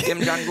stupid.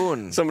 Kim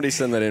Jong-un. Somebody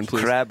send that in,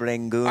 please. Crab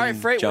Rangoon. All right,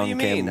 Freight, what do you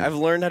mean? Kim. I've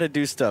learned how to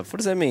do stuff. What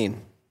does that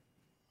mean?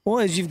 Well,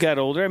 as you've got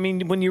older, I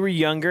mean, when you were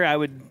younger, I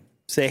would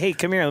say, "Hey,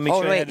 come here. Let me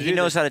show you how to do he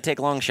knows how to take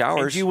long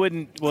showers. And you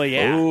wouldn't. Well,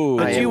 yeah. Ooh,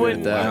 but you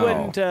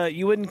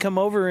wouldn't come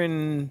over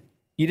and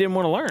you didn't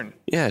want to learn.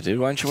 Yeah, dude.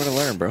 Why don't you want to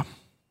learn, bro?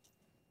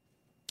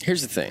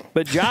 Here's the thing.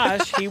 But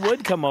Josh, he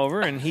would come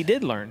over and he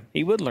did learn.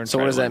 He would learn. So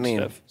what does that mean?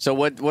 Stuff. So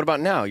what about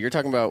now? You're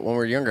talking about when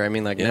we're younger. I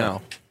mean, like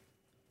now.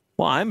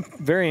 Well, I'm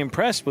very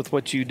impressed with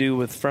what you do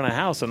with front of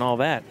house and all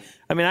that.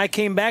 I mean, I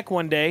came back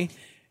one day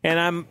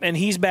and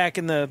he's back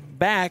in the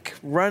back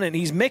running.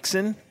 He's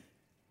mixing,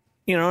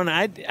 and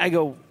I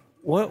go,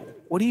 what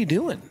are you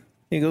doing?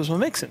 He goes, well,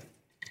 mixing.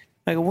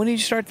 I go, when did you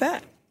start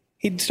that?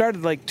 He'd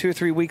started like 2 or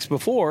 3 weeks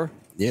before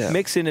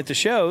mixing at the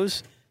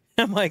shows.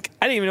 I'm like,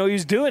 I didn't even know he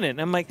was doing it.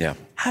 And I'm like,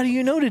 how do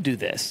you know to do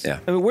this?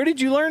 Yeah. I mean, where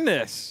did you learn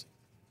this?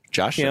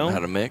 Josh didn't know how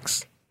to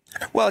mix.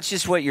 Well, it's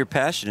just what your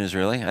passion is,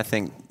 really. I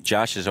think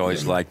Josh has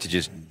always liked to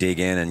just dig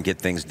in and get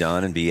things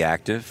done and be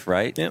active,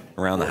 right? Yep.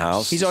 Around the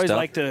house. He's always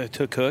liked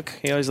to cook.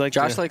 He always liked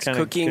Josh likes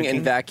cooking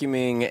and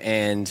vacuuming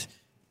and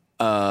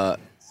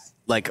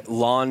like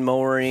lawn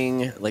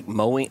mowing, like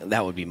mowing.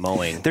 That would be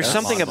mowing. There's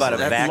something about a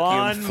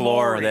vacuum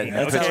floor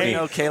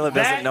that Caleb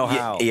doesn't know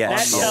how.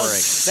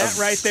 That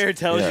right there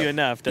tells you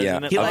enough,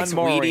 doesn't it? He likes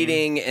weed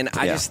eating, and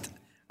I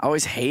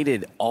always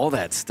hated all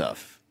that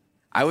stuff.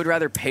 I would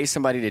rather pay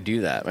somebody to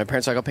do that. My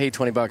parents were like, I'll pay you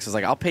 $20. I was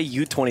like, I'll pay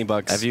you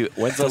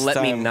 $20 to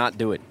let me not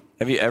do it.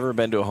 Have you ever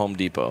been to a Home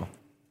Depot?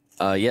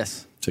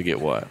 Yes. To get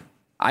what?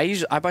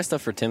 I buy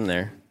stuff for Tim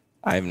there.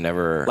 I've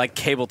never... Like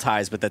cable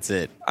ties, but that's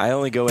it. I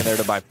only go in there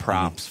to buy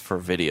props for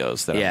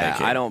videos that I'm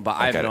making. I don't buy...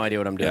 I have no idea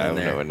what I'm doing in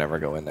there. I would never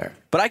go in there.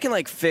 But I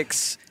can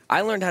fix...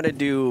 I learned how to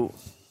do...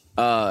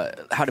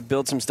 how to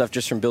build some stuff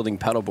just from building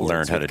pedal boards.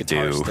 Learned how to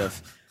do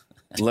stuff.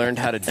 Learned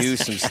how to do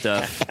some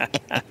stuff.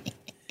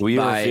 Will you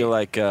ever feel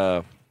like,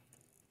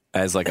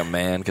 as like a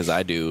man, because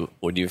I do,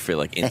 would you feel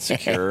like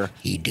insecure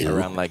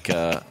around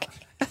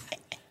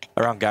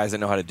around guys that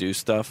know how to do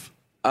stuff?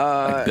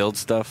 Like build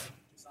stuff?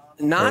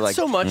 Not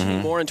so much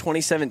anymore in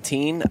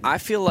 2017. I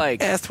feel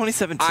like it's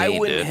 2017. I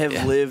wouldn't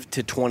have lived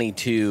to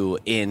 22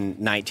 in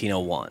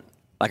 1901.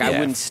 Like I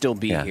wouldn't still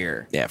be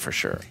here. Yeah, for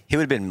sure. He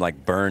would have been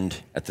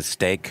burned at the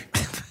stake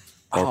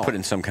or put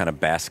in some kind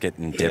of basket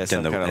and dipped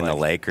in the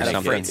lake or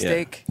something.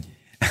 Steak.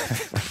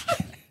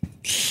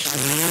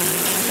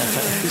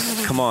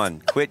 Come on,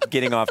 quit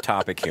getting off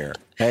topic here.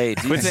 Hey,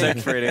 quit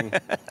separating.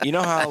 You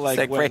know how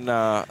when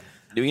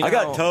I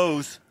got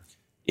toes.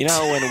 You know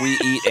how when we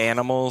eat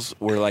animals,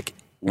 we're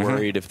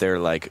worried if they're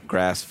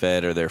grass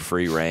fed or they're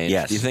free range.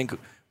 Yes. Do you think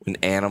when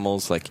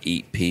animals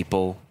eat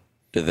people,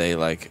 do they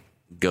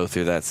go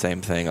through that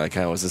same thing? Like,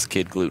 how is this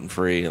kid gluten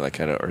free?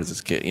 Or is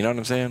this kid? You know what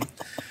I'm saying?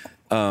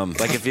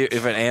 Like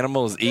if an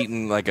animal is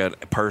eating like a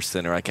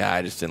person, or like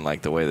I just didn't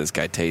like the way this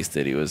guy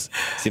tasted.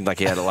 Seemed like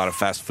he had a lot of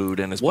fast food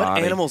in his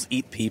body. What animals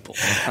eat people?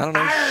 I don't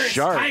know.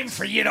 Sharks. Time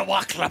for you to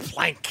walk the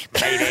plank,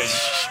 lady.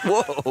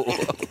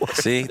 Whoa.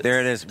 See,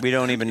 there it is. We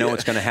don't even know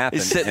what's going to happen,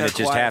 and it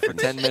just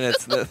happens. 10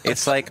 minutes.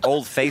 It's like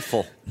Old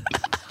Faithful.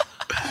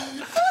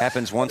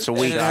 Happens once a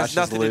week. It has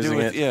nothing to do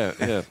with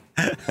yeah.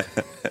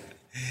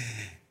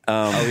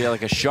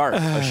 Like a shark.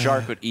 A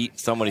shark would eat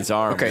somebody's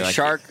arm. Okay, like,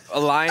 shark. A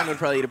lion would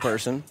probably eat a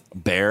person.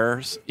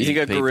 Bears. You think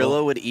a people.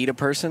 gorilla would eat a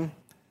person?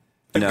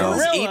 No.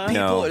 Gorillas eat people,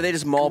 No. or they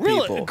just maul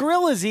people?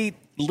 Gorillas eat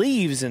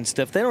leaves and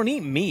stuff. They don't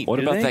eat meat. What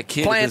do about they? that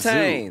kid at the zoo?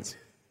 Plantains.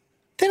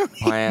 They don't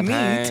eat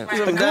Plantains. meat.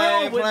 A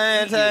gorilla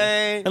wouldn't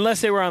eat you.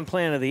 Unless they were on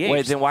Planet of the Apes.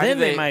 Wait, then why did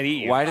they might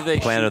eat you. Why did they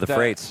Planet of shoot the that-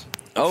 Freights.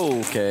 Oh,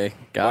 okay.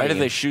 Why did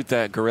they shoot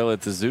that gorilla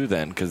at the zoo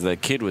then? Because the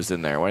kid was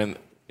in there. Why didn't?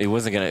 It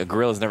wasn't gonna. A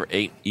gorilla's never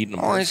eaten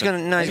a Oh, he's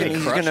person.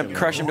 gonna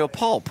crush him to a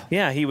pulp.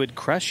 Yeah, he would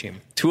crush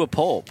him. To a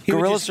pulp. He would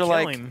Gorillas just are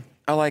kill like him.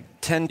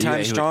 10 Yeah, times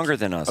he would- stronger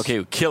than us. Okay, he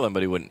would kill him,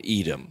 but he wouldn't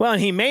eat him. Well,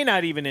 and he may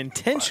not even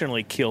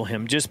intentionally kill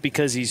him just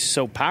because he's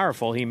so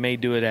powerful. He may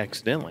do it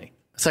accidentally.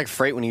 It's like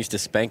Freight when he used to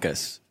spank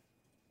us.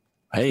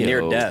 Hey,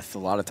 Near death a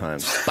lot of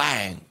times.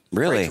 Bang.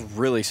 Really? Freight's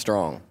really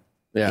strong.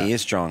 Yeah. He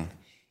is strong.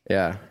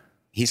 Yeah.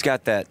 He's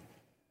got that.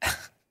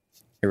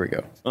 Here we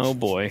go. Oh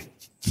boy.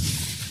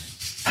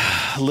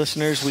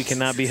 Listeners, we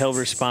cannot be held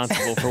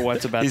responsible for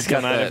what's about to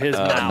come out of his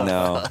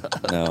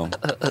mouth. No.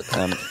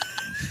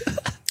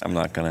 I'm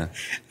not gonna.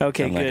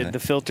 Okay, I'm not good. gonna. The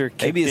filter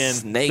kicked Maybe a in.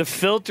 snake. The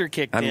filter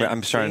kicked in.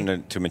 I'm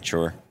starting to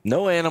mature.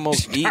 No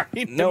animals eat.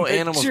 No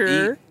animals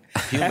Mature. eat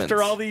humans.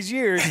 After all these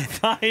years,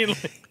 finally.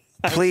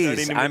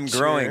 Please, I'm mature.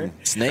 growing.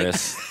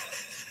 Snakes.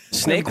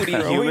 Snake would eat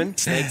Growing?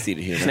 humans. Snakes eat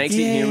humans. Snakes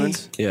eat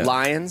humans. Yeah.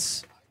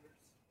 Lions.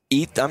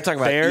 Eat. I'm talking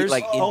about Bears? eat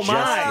like ingest. Oh,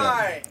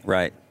 my. them.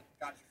 Right.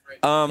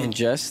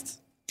 Ingest.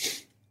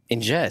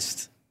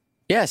 Ingest.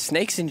 Yeah,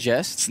 snakes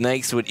ingest.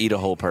 Snakes would eat a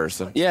whole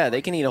person. Yeah,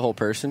 they can eat a whole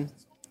person.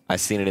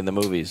 I've seen it in the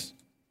movies.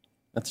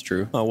 That's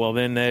true. Oh, well,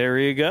 then there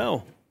you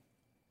go.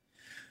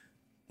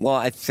 Well,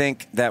 I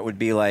think that would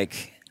be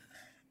like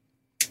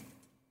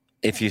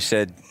if you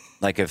said,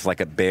 like, if like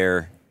a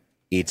bear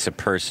eats a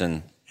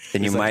person,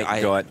 then you It's like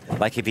might go at,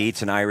 like if he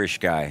eats an Irish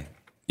guy,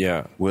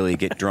 Yeah. will he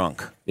get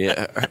drunk?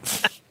 Yeah.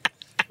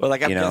 Well,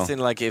 like I'm You know, guessing,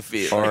 like if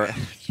it, Or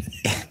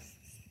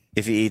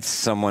if he eats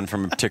someone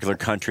from a particular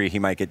country, he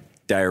might get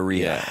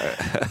diarrhea.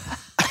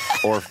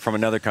 Or from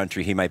another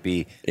country, he might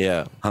be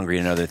hungry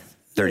another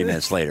 30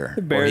 minutes later.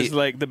 The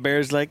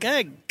bear's like,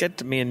 hey,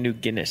 get me a new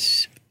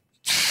Guinness.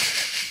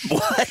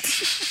 What?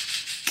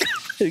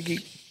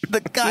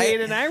 The guy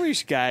ate an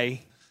Irish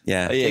guy.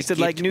 Yeah. Tasted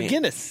like New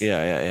Guinness.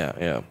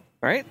 Yeah.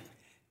 Right?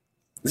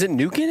 Is it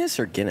New Guinness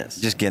or Guinness?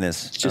 Just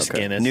Guinness. Just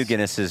Guinness. New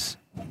Guinness is.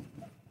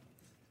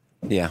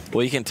 Yeah.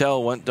 Well, you can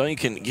tell when.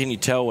 Can you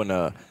tell when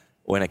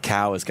a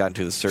cow has gotten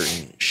to a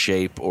certain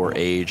shape or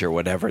age or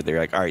whatever? They're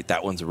like, all right,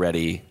 that one's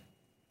ready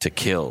to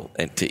kill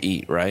and to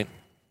eat, right?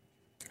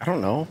 I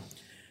don't know.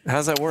 How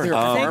does that work?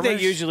 I think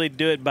they usually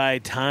do it by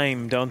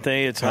time, don't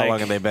they? It's How like, long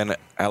have they been?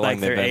 How long like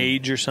have they their been?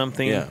 age or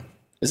something. Yeah.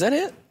 Is that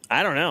it?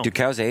 I don't know. Do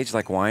cows age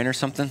like wine or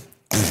something?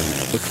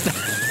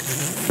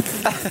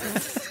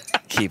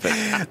 Keep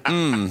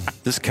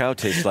it. This cow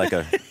tastes like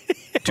a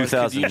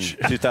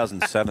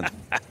 2007.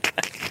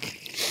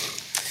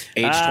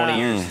 Age 20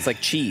 years. It's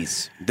like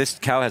cheese. This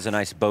cow has a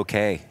nice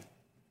bouquet.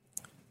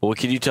 Well,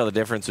 can you tell the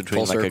difference between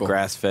Full like circle. a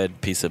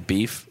grass-fed piece of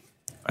beef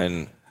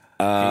and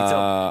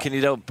can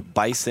you tell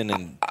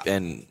bison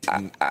and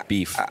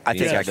beef? I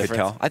think I could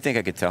tell. I think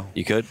I could tell.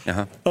 You could?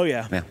 Uh-huh. Oh,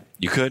 yeah. Yeah.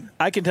 You could?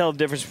 I can tell the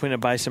difference between a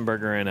bison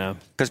burger and a.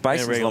 Because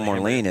bison's a little more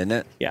lean, isn't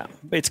it? Yeah.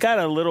 It's got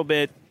a little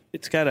bit.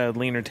 It's got a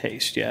leaner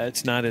taste. Yeah.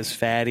 It's not as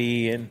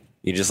fatty and.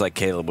 You just like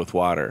Caleb with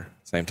water.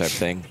 Same type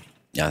thing.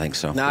 Yeah, I think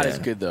so. Not as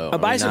good, though. A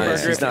bison not burger,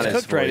 as- if not it's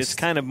as cooked right, moist. it's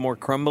kind of more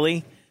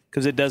crumbly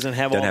because it doesn't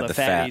have Doesn't all have the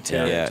the fatty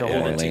fat. to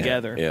hold it lean.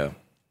 together. Yeah.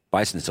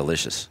 Bison's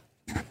delicious.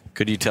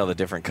 Could you tell the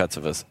different cuts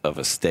of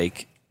a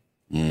steak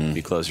if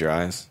you close your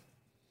eyes?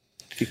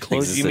 If you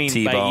close, Is you this a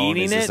mean by T-bone?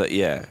 eating Is this it?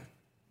 yeah.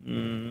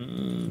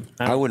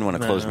 I wouldn't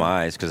want to close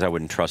my eyes because I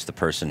wouldn't trust the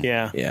person.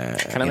 Yeah. Yeah.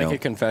 Can I make a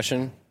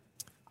confession?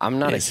 I'm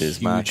not This a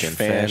is my huge fan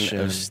confession.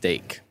 of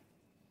steak.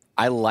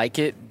 I like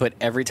it, but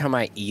every time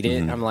I eat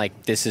it, I'm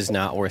like, this is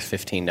not worth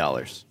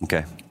 $15.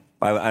 Okay.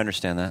 I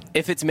understand that.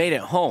 If it's made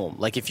at home,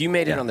 like if you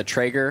made it on the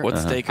Traeger, What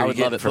steak are I you would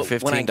love getting it for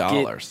but when I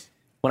 $15?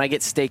 When I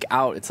get steak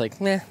out, it's like,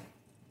 meh.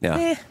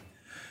 Yeah.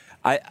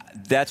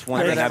 That's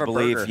one I'd thing rather I have a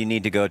believe burger. you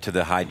need to go to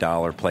the high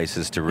dollar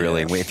places to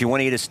really. If you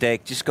want to eat a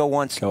steak, just go Go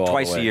all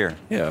twice the a way. year.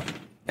 Yeah.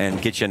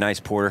 And get you a nice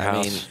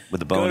porterhouse mean, with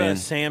the Go bone to in.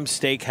 Sam's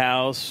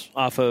Steakhouse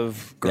off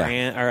of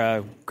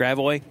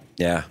Gravois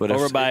Yeah. But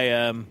over if-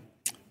 by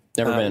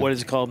Never been. what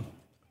is it called?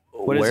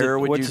 What is Where it?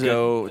 would What's you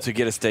go to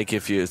get a steak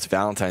if it's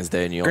Valentine's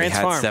Day and you only Grant's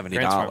had Farm.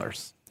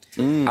 $70?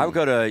 I would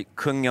go to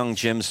Kung Young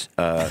Jim's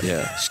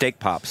steak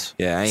pops.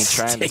 Yeah, I ain't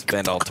trying to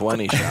spend all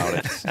 20,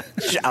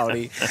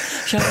 shouted.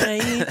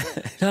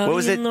 What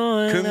was it?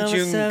 Kung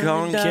Jung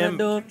Gong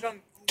Kim?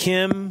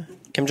 Kim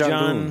Kim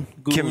Jong-un.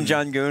 Kim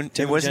Jong-un.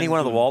 Wasn't he one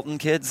of the Walton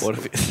kids? What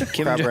if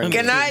Kim Jong-un.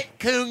 Good night,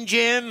 Coon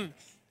Jim.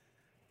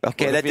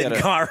 Okay, that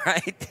didn't go all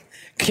right.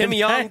 Kim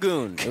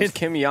Jong-un. It was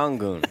Kim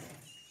Jong-un.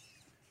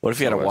 What if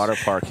you had a water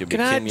park? You'd be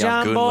Good night, Kim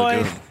John Jong-un Boy.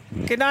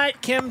 Lagoon. Good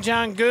night, Kim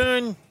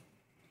Jong-un.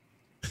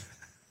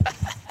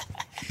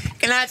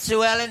 Good night,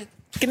 Sue Ellen.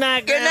 Good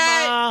night, Good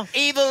Grandma. night,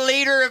 evil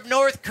leader of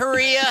North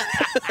Korea.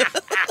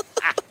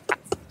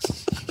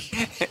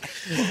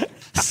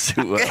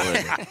 Sue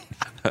Ellen.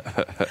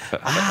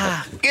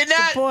 Good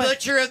night, boy.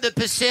 butcher of the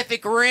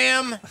Pacific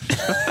Rim.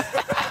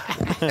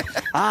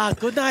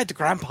 Good night,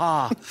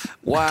 Grandpa.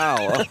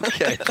 Wow.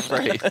 Okay,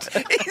 great.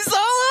 He's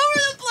all over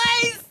the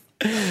place.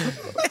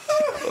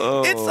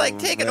 It's like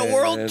taking a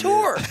world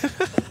tour.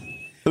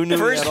 Who knew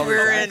First, he had all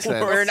we're these in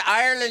accents?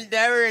 Ireland,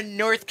 now we're in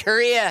North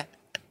Korea.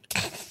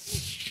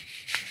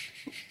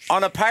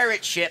 On a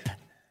pirate ship.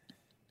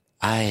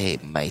 Aye,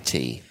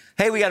 matey.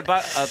 Hey, we got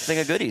a thing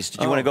of goodies.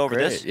 Did you want to go over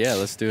great. this? Yeah,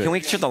 let's do it. Can we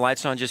turn the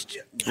lights on just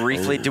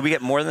briefly? Did we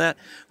get more than that?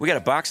 We got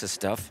a box of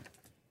stuff.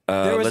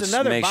 There was let's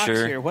another make box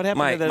sure. here. What happened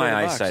my to that my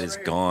other box? eyesight is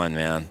gone,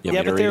 man.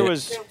 Yeah, but there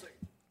was.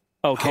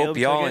 Oh, Hope Caleb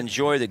y'all took it?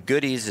 enjoy the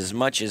goodies as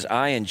much as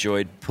I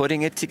enjoyed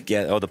putting it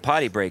together. Oh, the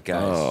potty break,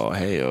 guys. Oh,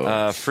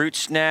 hey, fruit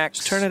snacks,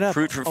 Just turn it up.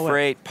 fruit for Oh, wait.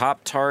 freight,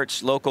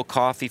 Pop-Tarts, local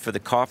coffee for the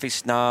coffee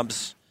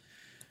snobs,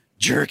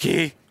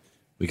 jerky,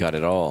 we got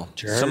it all.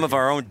 some of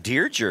our own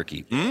deer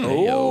jerky.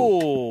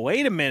 Oh,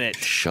 wait a minute.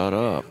 Shut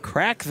up.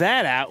 Crack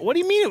that out. What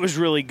do you mean it was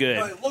really good?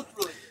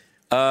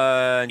 You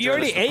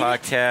already ate it?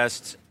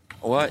 podcast.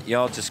 What?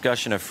 Y'all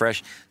discussion of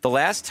fresh. The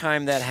last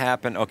time that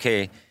happened,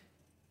 okay,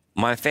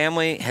 my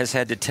family has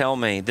had to tell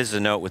me, this is a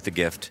note with the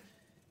gift,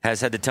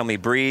 has had to tell me,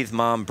 breathe,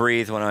 Mom,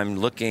 breathe, when I'm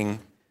listening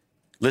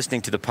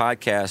to the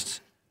podcasts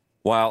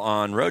while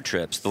on road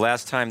trips. The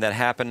last time that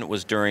happened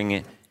was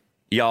during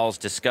y'all's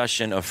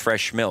discussion of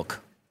fresh milk.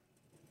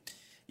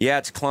 Yeah,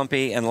 it's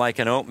clumpy and like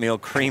an oatmeal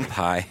cream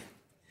pie.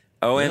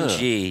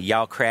 OMG,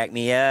 y'all crack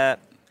me up.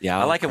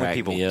 Y'all I like it when crack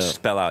people me up.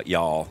 spell out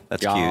y'all.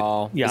 That's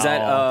Y'all. Y'all. Is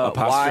that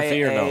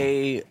Apostrophe or no?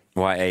 Y-A? cute.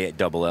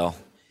 Y-A-double-L.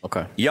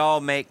 Okay.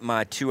 Y'all make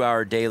my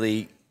 2-hour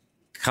daily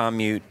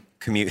commute,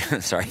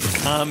 sorry,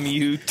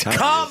 Commute.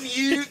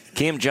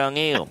 Kim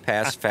Jong-il.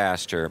 pass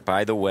faster.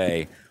 By the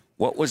way,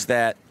 what was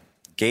that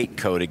gate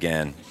code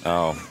again?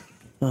 Oh,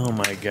 Oh,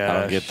 my God. I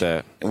don't get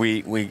that.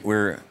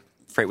 we're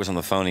Freight was on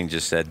the phone and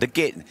just said the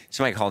gate.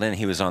 Somebody called in.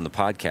 He was on the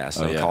podcast.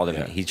 And called him.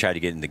 Yeah. He tried to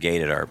get in the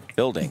gate at our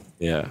building.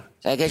 Yeah.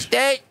 So I guess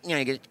 8,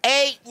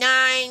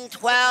 9,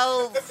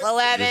 12,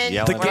 11.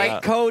 yell The it gate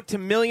out. code to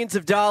millions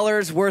of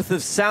dollars worth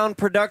of sound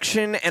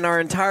production and our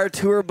entire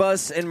tour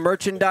bus and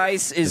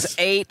merchandise is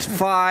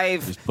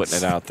 85. Putting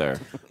it out there.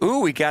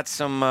 Ooh, we got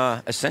some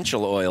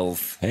essential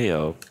oils. Hey,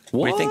 yo.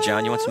 What do you think,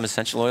 John? You want some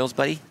essential oils,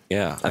 buddy?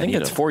 Yeah. I think need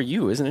that's them. for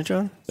you, isn't it,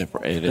 John? It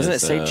Doesn't is, it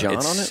say John on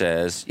it? It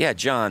says, yeah,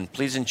 John,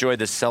 please enjoy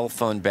the cell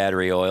phone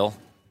battery oil.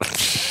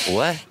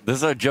 What?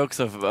 Those are jokes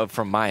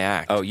from my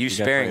act. Oh, use You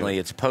got sparingly. to-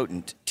 It's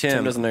potent.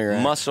 Tim, doesn't know your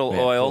act. muscle Yeah,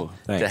 oil cool.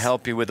 Thanks. to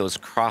help you with those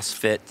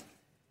CrossFit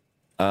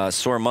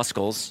sore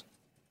muscles.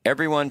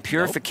 Everyone,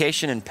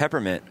 purification and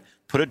peppermint.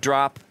 Put a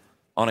drop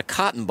on a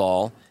cotton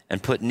ball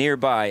and put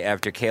nearby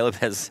after Caleb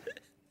has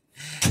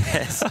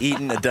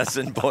eaten a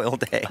dozen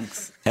boiled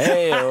eggs.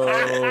 Hey,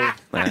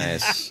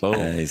 Nice. Boom.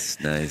 Nice.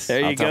 There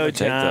you I'll go, take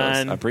those.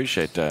 John. I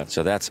appreciate that.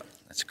 So that's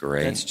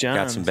great. That's John's.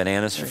 Got some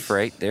bananas for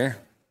freight there.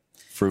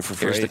 Fruit for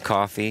Here's free. the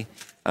coffee.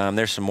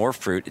 There's some more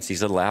fruit. It's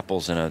these little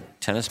apples in a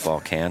tennis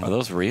ball can. Are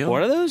those real?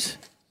 What are those?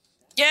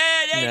 Yeah,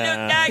 they Nah.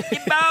 look like the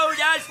balls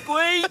I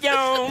squeezed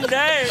on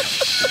there.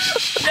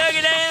 Look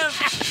at them.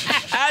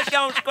 I was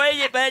going to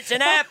squeeze it, but it's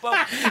an apple.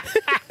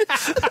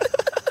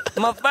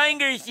 My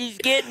fingers is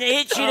getting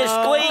itchy to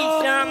squeeze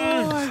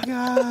something. Oh, my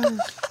God.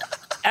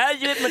 I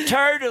was with my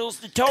turtles,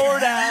 the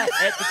Tordai,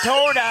 at the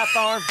Tordai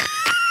farm.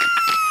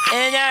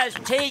 And I was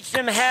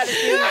teaching them how to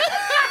do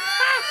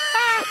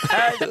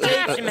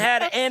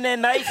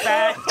MMA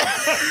fight.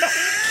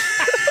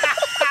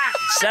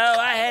 So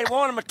I had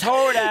one of my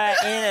Tordai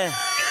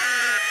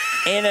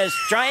in a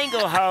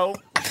stranglehold.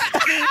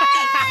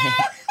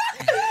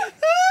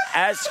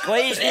 I was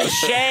squeezing the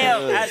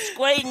shell. I was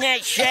squeezing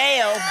that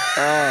shell.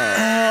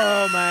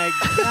 Oh, my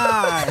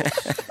God.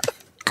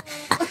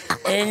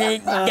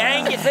 And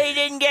dang if he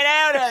didn't get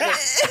out of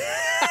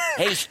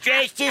it. He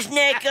stretched his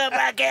neck up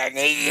like that and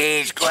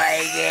he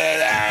squeezed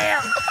it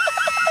out.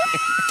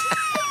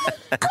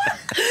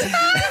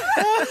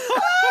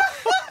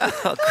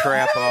 Oh,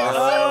 crap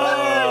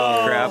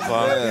off. Crap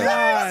off.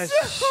 Gosh.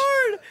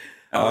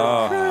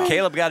 Oh,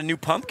 Caleb got a new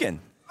pumpkin.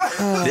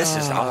 This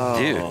is,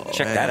 dude,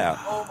 check that out.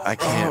 I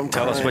can't.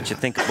 Tell us what you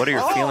think. What are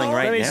you feeling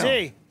right Let me now?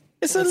 see.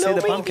 It's Let's a see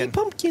little the pumpkin.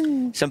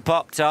 pumpkin. Some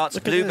Pop-Tarts,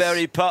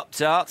 blueberry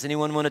Pop-Tarts.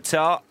 Anyone want to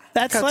talk?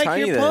 That's Look how like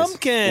tiny your that is.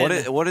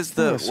 pumpkin. What is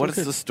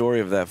the story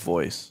of that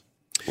voice?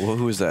 Well,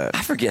 who is that?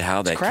 I forget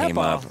how that Crap came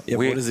off. up. Yeah,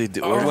 what does he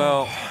do?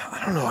 Well,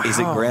 I don't know. Is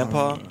it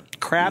Grandpa?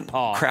 Crap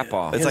off. crap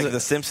off. It's like The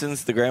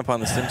Simpsons, the Grandpa on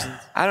The Simpsons.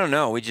 I don't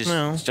know. We just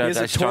No. He started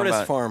has a talking tortoise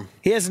about- farm.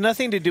 He has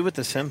nothing to do with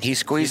the Simpsons. He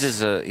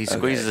squeezes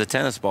a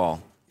tennis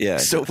ball. Yeah.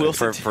 So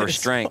Wilson for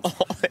strength.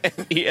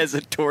 and he has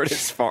a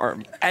tortoise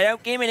farm. I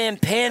don't give me them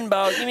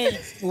pinballs. Give me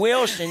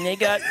Wilson. They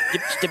got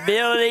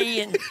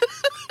stability and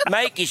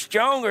make you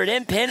stronger.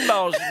 Them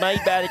pinballs made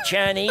by the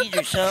Chinese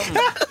or something.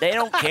 They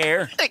don't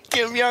care.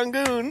 Kim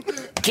Jong-un.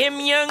 Kim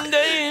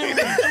Jong-un.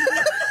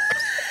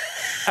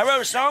 I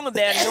wrote a song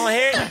about it. You want to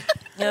hear it?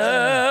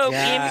 Oh,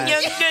 Kim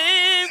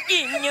Jong-un,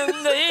 Kim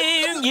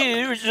Jong-un,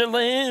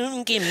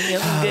 Jerusalem, Kim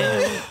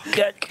Jong-un,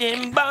 got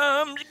them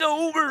bombs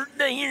over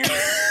there.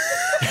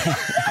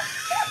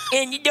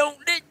 And you don't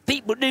let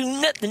people do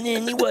nothing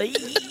anyway.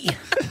 Kim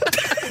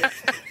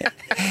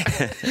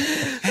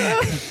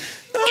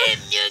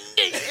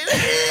Jong-un.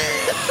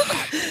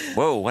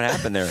 Whoa, what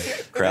happened there,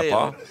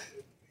 Grandpa?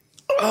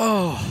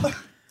 Oh.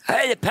 I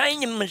had a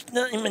pain in my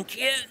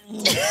chest.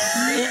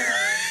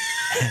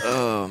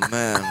 Oh,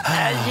 man.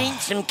 I was eating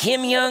some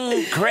Kim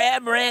Jong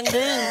crab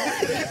rangoon.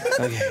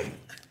 Okay.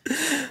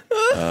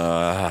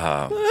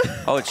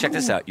 Check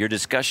this out. Your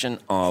discussion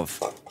of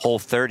Whole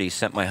 30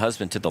 sent my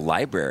husband to the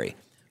library.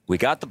 We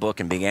got the book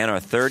and began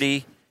our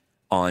 30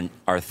 on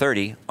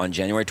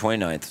January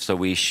 29th. So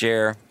we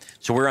share.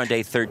 So we're on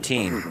day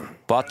 13.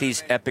 Bought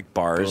these epic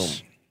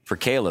bars for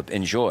Caleb.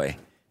 Enjoy.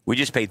 We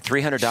just paid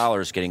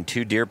 $300 getting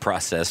 2 deer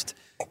processed.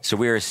 So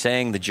we are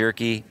saying the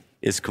jerky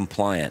is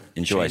compliant.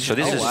 Enjoy. So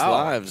this is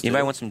lives. You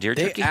might want some deer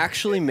jerky. They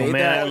actually made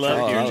that. I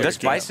love deer jerky. That's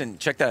bison.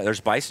 Check that out.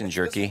 There's bison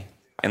jerky.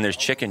 And there's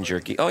chicken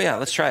jerky. Oh, yeah,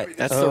 let's try it.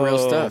 That's the real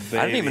stuff.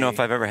 I don't even know if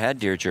I've ever had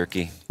deer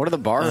jerky. What are the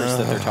bars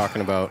that they're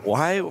talking about?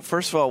 Why?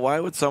 First of all, why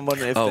would someone,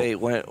 if they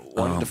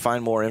wanted to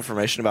find more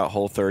information about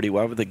Whole 30,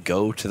 why would they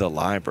go to the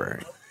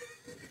library?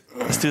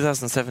 It's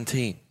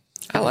 2017.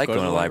 I like going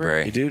to the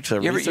library. You do?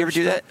 You ever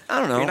do that? I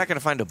don't know. You're not going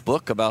to find a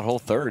book about Whole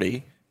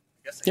 30.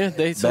 Yeah,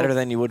 they better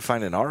than you would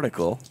find an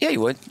article. Yeah,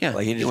 you would. Yeah,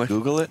 like you just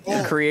Google it.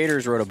 The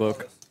creators wrote a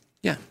book.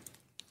 Yeah.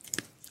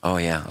 Oh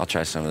yeah, I'll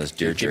try some of this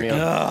deer jerky.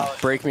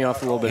 Break me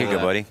off a little bit. Here you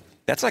go, buddy.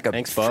 That's like a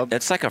thanks, Bob.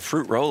 That's like a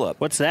fruit roll up.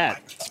 What's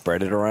that?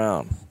 Spread it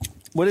around.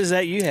 What is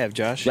that you have,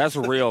 Josh? That's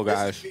real,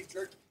 guys.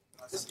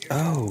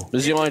 Oh, this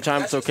is the only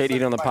time it's okay to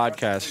eat on the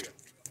podcast.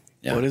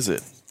 Yeah. What is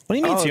it? What do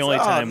you mean it's the only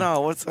time?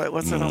 No, what's that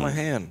on my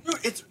hand?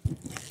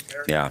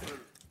 Yeah.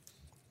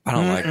 I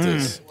don't like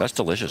this. That's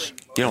delicious.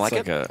 You don't like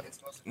it?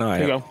 No, I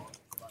Here you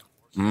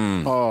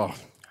don't. go. Oh, have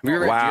you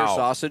ever had deer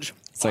sausage?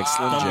 It's like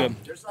Slim Jim.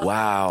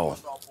 Wow.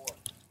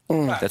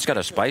 That's got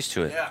a spice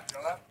to it.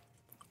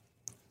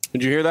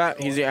 Did you hear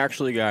that? He's the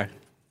actually guy.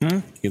 You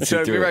can see Have you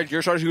through ever it. had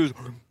deer sausage? He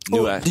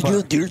goes, Did you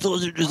have deer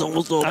sausages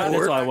almost all That's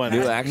all I want.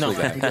 New actually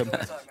guy.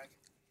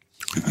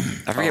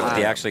 I forget what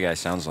the actually guy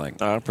sounds like.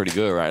 Pretty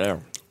good right there.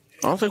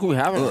 I don't think we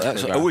have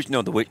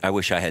it. I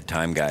wish I had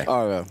time, guy.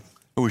 Oh, yeah.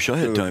 I wish I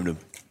had time to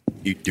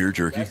eat deer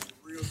jerky.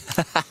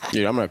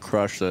 Dude, I'm going to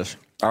crush this.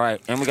 All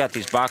right, and we got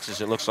these boxes.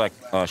 It looks like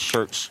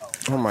shirts.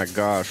 Oh, my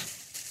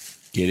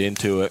gosh. Get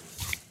into it.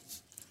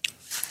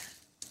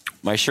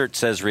 My shirt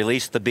says,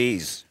 "Release the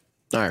bees."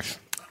 Nice.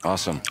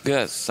 Awesome. Look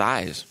at that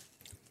size.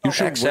 You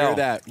should XL. wear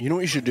that. You know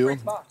what you should do?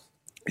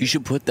 You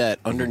should put that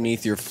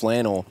underneath your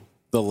flannel,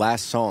 the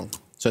last song.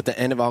 So at the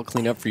end of I'll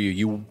Clean Up For You,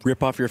 you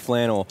rip off your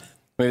flannel.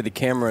 Maybe the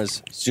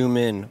cameras zoom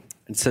in.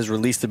 It says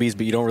 "Release the Bees,"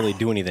 but you don't really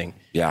do anything.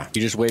 Yeah.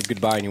 You just wave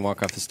goodbye and you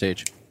walk off the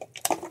stage.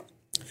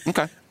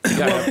 Okay.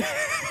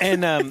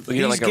 And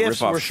these like a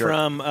gifts rip-off were shirt.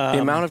 from The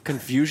amount of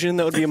confusion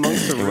that would be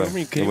amongst the room.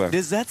 You kidding?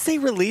 Does that say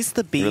 "Release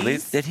the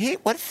Bees"? Did he?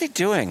 What is he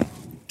doing?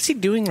 What's he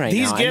doing right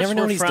these now? I gifts never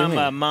know were what he's from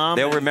doing. mom.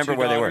 They'll and remember 2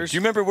 where they were. daughters. Do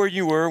you remember where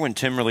you were when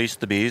Tim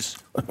released the bees?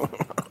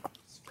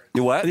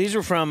 You what? These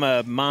were from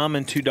a mom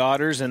and 2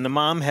 daughters, and the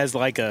mom has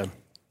like a.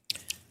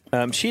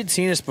 She had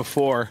seen us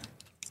before.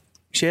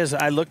 She has.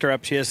 I looked her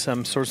up. She has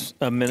some sort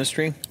of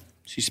ministry.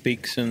 She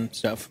speaks and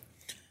stuff.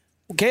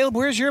 Caleb,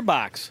 where's your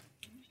box?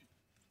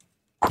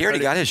 He already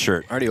got his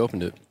shirt. I already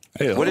opened it.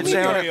 What did it We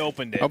say on already it?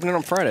 opened it. I opened it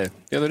on Friday,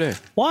 the other day.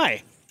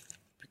 Why?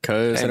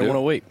 Because I Hey, didn't want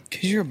to wait.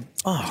 Because you're.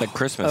 Oh. It's like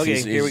Christmas. Okay,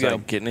 he's here we go.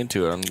 like getting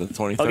into it on the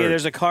 23rd. Okay,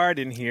 there's a card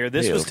in here.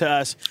 This was to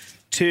us,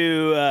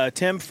 to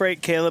Tim,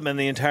 Freight, Caleb, and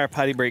the entire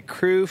Potty Break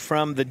crew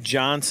from the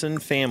Johnson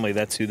family.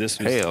 That's who this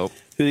was. Hey-o.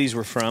 Who these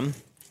were from.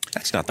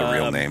 That's not the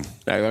real name.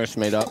 That's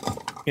made up.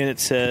 And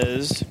it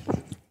says,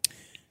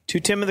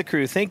 "To Tim and the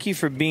crew, thank you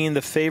for being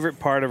the favorite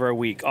part of our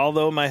week.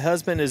 Although my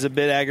husband is a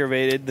bit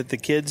aggravated that the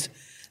kids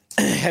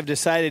have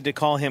decided to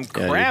call him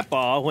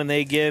Crapaw when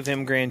they give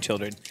him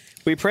grandchildren.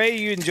 We pray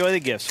you enjoy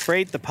the gifts.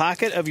 Freight, the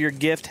pocket of your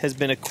gift has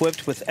been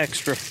equipped with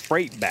extra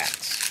freight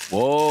bats.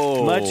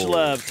 Whoa. Much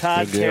love,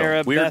 Todd, Good deal.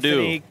 Kara, We're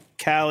Bethany, due.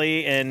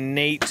 Callie, and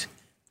Nate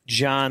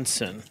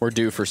Johnson. We're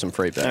due for some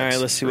freight bags. All right,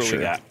 let's see what we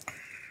got.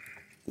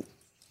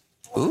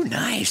 Ooh,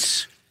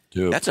 nice.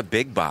 Dude. That's a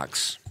big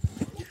box.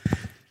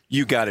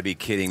 You got to be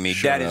kidding me.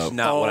 Shut That is up.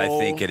 not what I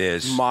think it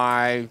is.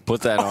 My.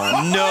 Put that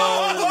on.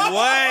 No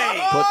way.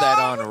 Put that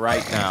on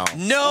right now.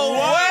 No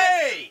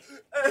way.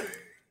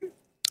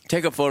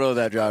 Take a photo of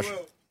that, Josh.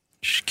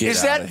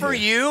 Is that for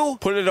you?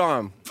 Put it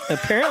on.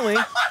 Apparently.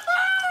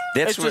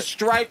 That's It's a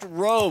striped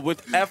robe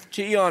with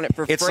FT on it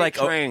for It's freight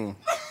like train.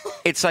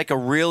 It's like a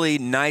really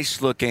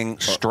nice looking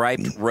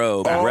striped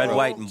robe, red,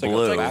 white, and It's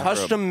blue. like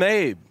custom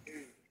made.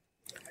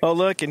 Oh,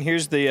 look, and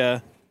here's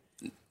the.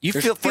 You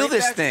feel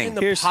this thing. In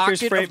the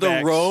pocket of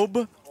the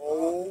robe.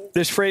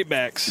 There's freight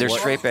backs. There's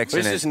freight backs in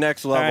it. This is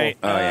next level. Right,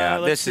 Oh yeah,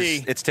 let's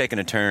see. It's taking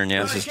a turn.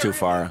 Yeah, This is too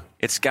far.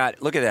 It's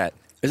got. Look at that.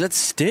 Is that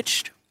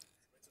stitched?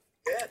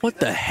 What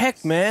the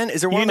heck, man?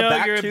 Is there one You on the know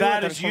back you're too?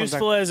 about as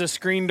useful as a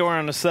screen door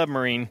on a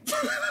submarine. All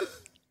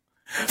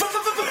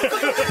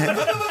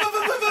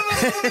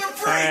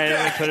right,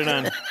 let me put it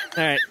on. All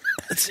right,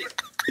 let's see.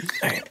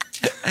 All right.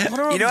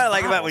 You know what I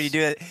like about when you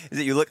do it is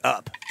that you look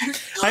up.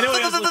 I know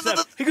he looks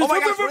up. He goes, Oh my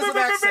gosh, what does the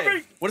back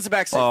say? What does the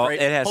back say? Oh,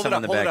 Freight? it has Hold some on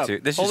up, the hold back up. too.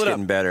 This Hold is it up.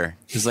 getting better.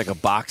 He's like a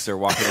boxer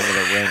walking into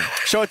the ring.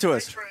 Show it to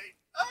us.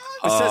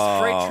 It says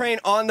freight train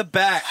on the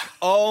back.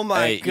 Oh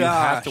my Hey, god! you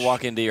have to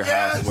walk into your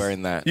house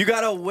wearing that. You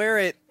gotta wear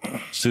it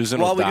Susan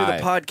while will we die.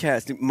 do the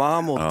podcast.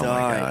 Mom will Oh my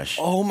die. gosh.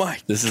 Oh my!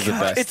 This is the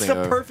best It's thing the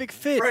ever. perfect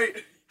fit.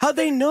 How'd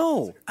they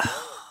know?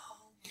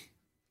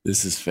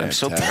 This is I'm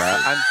fantastic. so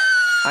proud.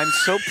 I'm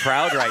so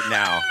proud right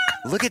now.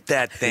 Look at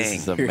that This thing.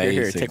 is amazing.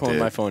 Here, take one with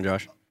dude. my phone,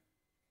 Josh.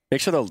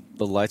 Make sure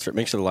the lights are.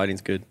 Make sure the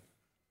lighting's good.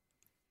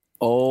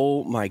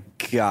 Oh my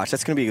gosh,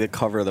 that's gonna be the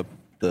cover of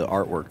the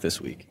artwork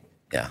this week.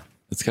 Yeah.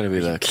 It's gonna be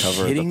the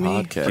cover of the kidding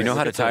me? podcast. Do you know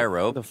how to tie a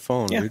rope? The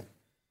phone, Yeah. dude.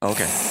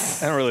 Okay.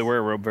 I don't really wear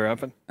a robe very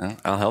often.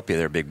 I'll help you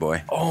there, big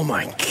boy. Oh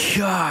my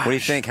gosh! What do you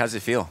think? How's it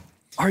feel?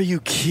 Are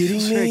you kidding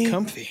It's me? very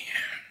comfy.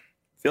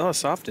 Feel how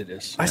soft it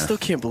is. I still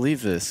can't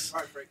believe this.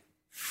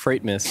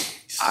 Freight miss.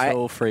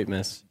 Freight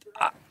miss.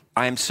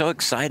 I am so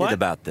excited What?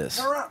 about this.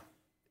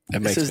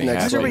 It makes is me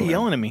next Why's happy. everybody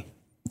yelling at me?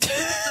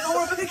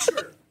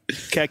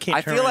 Okay, I can't.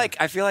 I turn feel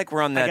around. like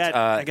we're on that.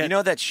 I got- you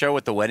know that show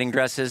with the wedding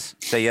dresses?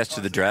 Say yes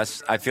to the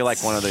dress. I feel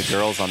like one of the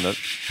girls on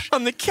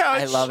the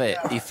couch. I love it.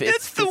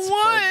 It's the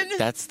one.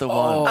 That's the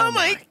one. Oh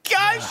my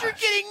gosh, you're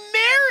getting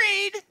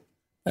married.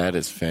 That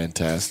is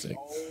fantastic.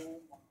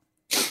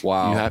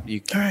 Wow.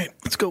 You All right,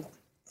 let's go.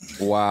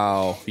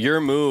 Wow.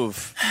 Your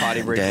move,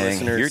 Potty Break Dang,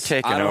 listeners. you're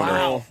taking I don't over.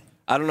 know.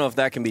 I don't know if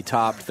that can be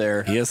topped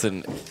there. He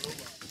hasn't.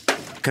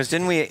 Because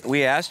didn't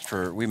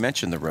we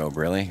mentioned the robe,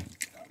 really?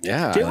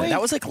 Yeah. Did we?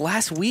 That was like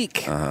last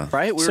week, Uh-huh.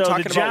 right? We so were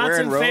talking the about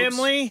wearing Johnson robes.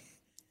 family,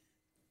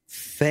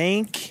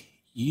 thank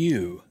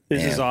you.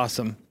 This is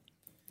awesome.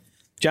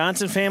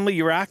 Johnson family,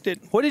 you rocked it.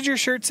 What did your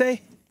shirt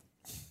say,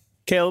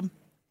 Caleb?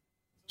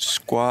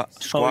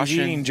 Squashing. Oh, he's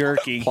eating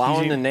jerky.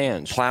 Plowing He's the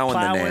nans.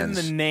 Plowing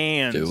the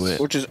nans. Do it.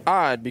 Which is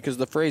odd because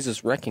the phrase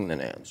is wrecking the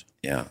nans.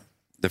 Yeah.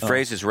 The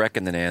phrase is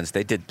wrecking the nans.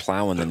 They did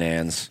plowing the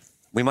nans.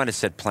 We might have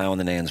said plowing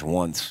the nans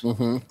once.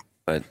 Mm-hmm.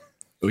 But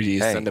Would you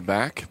Hey. send it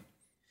back?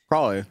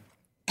 Probably.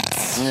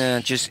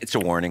 it's a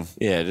warning.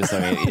 Yeah, just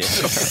I mean, yeah.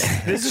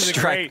 This is a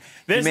great.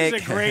 This is a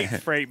great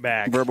freight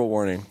bag. Verbal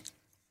warning.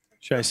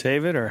 Should I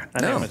save it or?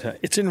 No.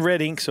 It's in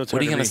red ink, so it's.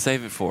 What are hard you to going to read.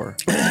 save it for?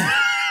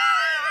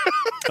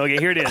 Okay,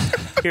 here it is.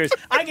 Here's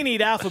I can eat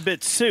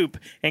alphabet soup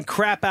and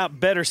crap out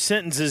better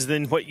sentences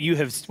than what you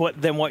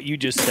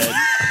just said.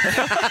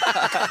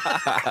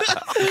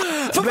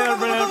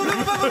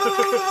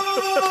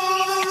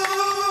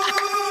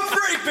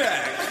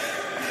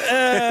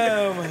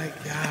 Oh my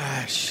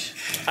gosh!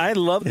 I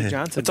love the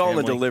Johnson. It's all in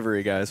the family.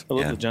 delivery, guys. I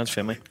love the Johnson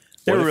family.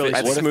 They're What if really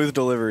it's- sweet. Smooth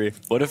delivery.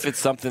 What if it's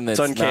something that's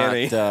It's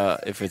uncanny.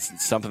 not? If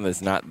it's something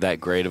that's not that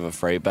great of a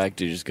freight back,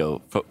 do you just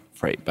go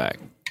freight back?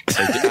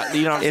 Like,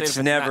 you know what I'm saying? It's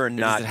If never does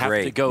not it have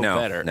great. To go no,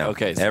 better. No.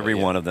 Okay. So, Every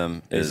yeah. one of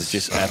them is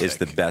just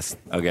the best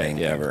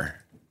thing ever.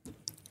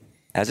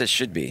 As it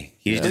should be.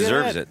 He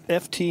deserves it.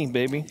 FT,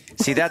 baby.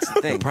 See, that's the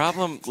thing.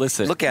 Problem.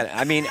 Listen. Look at it.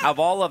 I mean, of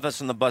all of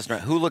us on the bus,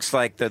 who looks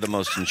like they're the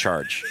most in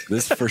charge?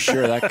 This for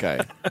sure. That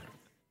guy.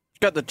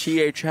 Got the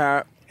TH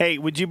hat. Hey,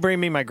 would you bring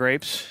me my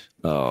grapes?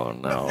 Oh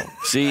no!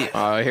 See,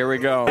 here we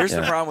go. Here's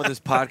the problem with this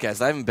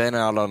podcast. I haven't been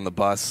out on the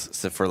bus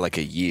for like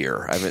a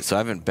year. I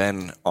haven't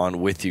been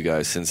on with you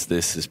guys since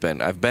this has been.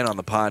 I've been on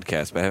the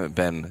podcast, but I haven't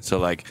been. So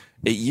like,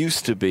 it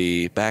used to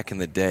be back in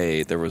the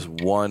day. There was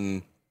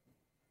one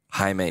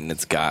high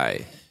maintenance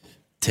guy,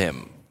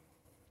 Tim.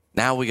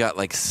 Now we got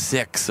like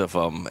 6 of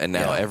them, and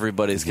now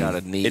everybody's got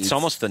a need. It's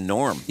almost the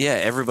norm. Yeah,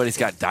 everybody's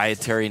got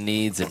dietary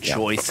needs and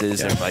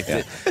choices, and like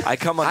I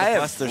come on the I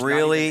bus. have There's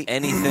really- not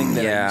even anything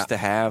that I used to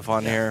have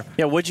on here.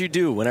 Yeah, what'd you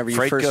do whenever you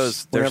Freight first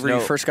goes, there's whenever you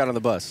no- first got on the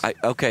bus?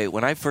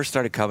 When I first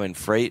started coming,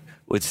 Freight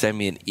would send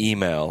me an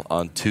email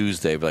on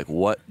Tuesday, be like,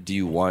 what do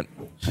you want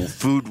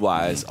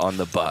food-wise on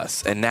the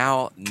bus? And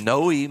now,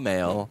 no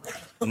email,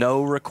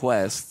 no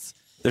requests.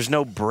 There's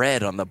no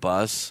bread on the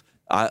bus.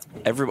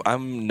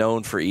 I'm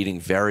known for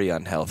eating very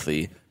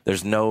unhealthy.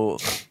 There's no...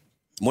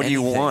 What do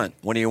you want?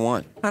 What do you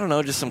want? I don't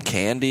know, just some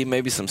candy,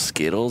 maybe some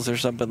Skittles or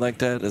something like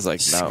that. It's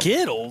like, no.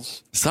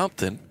 Skittles?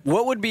 Something.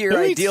 What would be your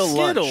Who eats ideal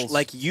lunch? Skittles?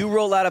 Like you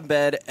roll out of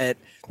bed at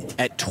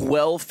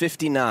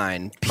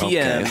 12:59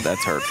 p.m. Okay,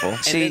 that's hurtful.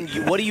 And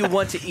then what do you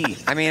want to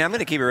eat? I mean, I'm going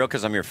to keep it real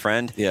because I'm your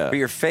friend. Yeah. But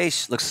your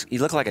face you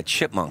look like a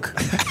chipmunk.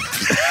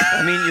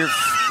 I mean,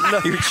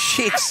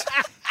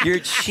 your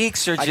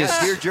cheeks are I just.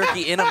 got deer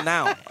jerky in them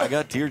now. I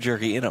got deer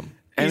jerky in them.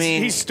 I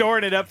mean, he's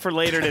storing it up for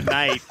later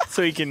tonight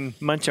so he can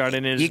munch on it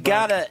in his. you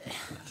gotta.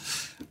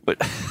 But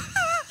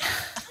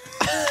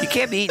you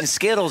can't be eating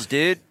Skittles,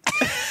 dude.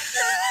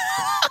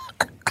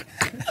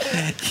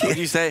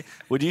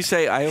 Would you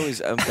say I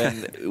always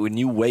when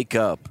you wake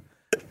up,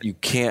 you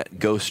can't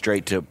go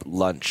straight to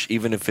lunch,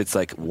 even if it's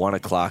like 1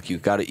 o'clock. You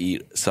got to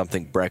eat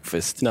something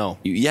breakfast. No,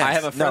 yes, I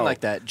have a friend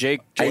like that.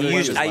 Jake. I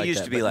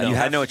used to be like.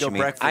 I know what you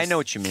mean. Breakfast. I know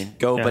what you mean.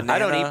 Go banana. I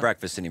don't eat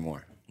breakfast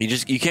anymore.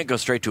 You can't go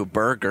straight to a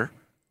burger.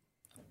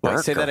 Wait,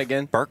 say that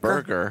again.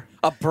 Burger.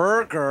 A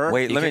burger.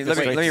 Wait, let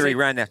me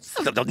rewind that.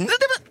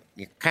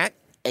 You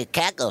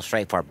can't go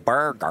straight for a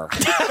burger.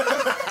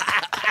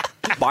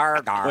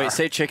 Burger. Wait,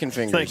 say chicken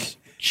fingers.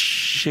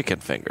 Chicken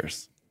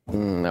fingers.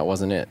 That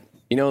wasn't it.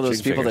 You know those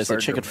Chicken people that say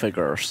fingers. chicken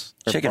fingers.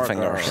 Chicken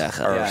fingers.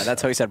 Yeah,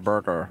 that's how he said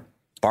burger.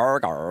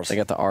 Burgers. They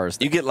got the R's.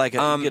 You get like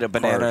you get a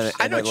banana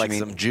I know and what like you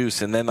mean. some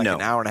juice, and then like an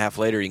hour and a half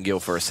later you can go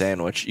for a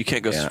sandwich. You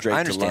can't go straight I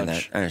understand to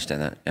lunch. that. I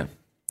understand that. Yeah.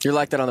 You're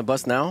like that on the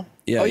bus now?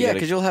 Yeah, Oh you yeah, gotta-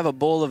 because you'll have a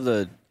bowl of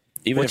the.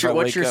 Even what's if I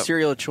your wake up-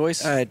 cereal of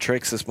choice? I had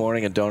Trix this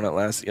morning and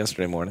donut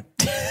yesterday morning.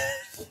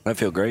 I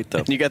feel great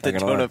though. You got the Not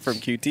gonna lie. donut from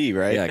QT,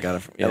 right? Yeah, I got it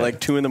from, At like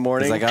 2 in the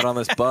morning. 'Cause I got on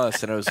this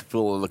bus and it was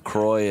full of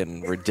LaCroix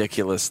and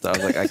ridiculous stuff.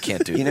 I was like, I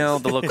can't do this. You know,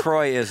 the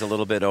LaCroix is a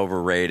little bit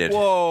overrated.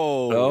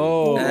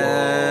 Whoa!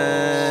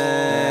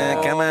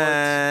 Come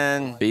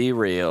on. Be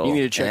real. You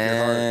need to check your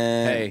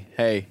heart.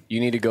 Hey, you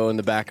need to go in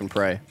the back and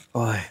pray.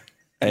 Boy,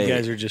 Hey. you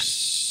guys are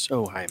just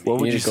so high. What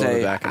would need you to go in the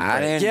say? back and I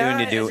pray. didn't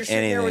need to do as you're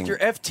sitting there with anything.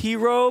 your FT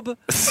robe.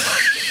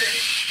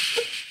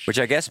 Which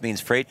I guess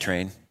means freight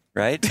train,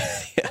 right?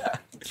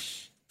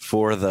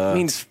 For the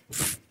means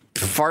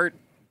fart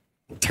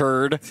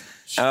turd.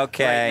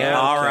 Okay.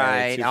 All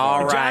right.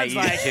 All right.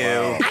 You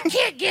two. I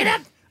can't get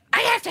up. I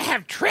have to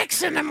have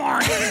Tricks in the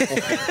morning. Is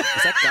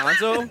that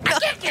Gonzo? I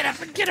can't get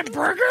up and get a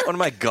burger. What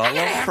am I,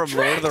 Gollum from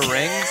Lord of the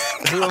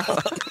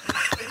Rings?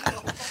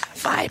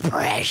 My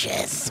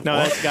precious. No,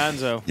 that's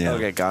Gonzo. Yeah.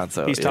 Okay,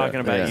 Gonzo. He's talking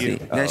about you.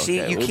 Now,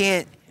 see, you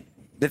can't.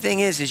 The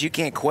thing is you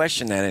can't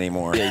question that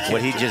anymore.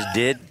 What he just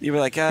did. You were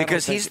like,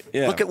 because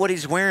look at what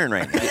he's wearing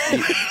right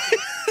now.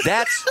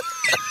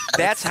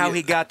 That's how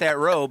he got that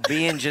robe,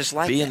 being just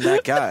like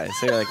that guy.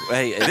 So you're like,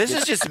 hey, this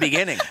is just the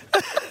beginning.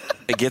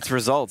 It gets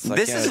results.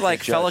 This is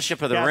like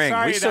Fellowship of the Ring.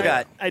 Sorry, We still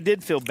got I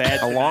did feel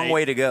bad. a long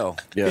way to go.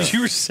 Because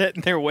you were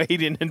sitting there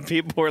waiting, and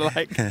people were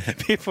like,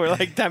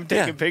 I'm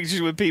taking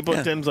pictures with people.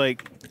 And Tim's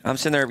like, I'm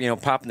sitting there,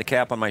 popping the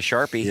cap on my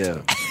Sharpie.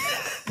 Yeah.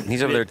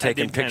 He's over there I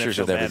taking did kinda pictures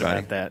feel with bad everybody.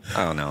 about that.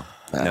 Oh no,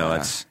 no,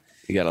 it's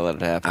you got to let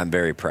it happen. I'm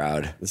very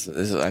proud. This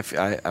is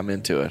I'm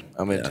into it.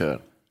 I'm into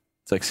it.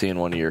 It's like seeing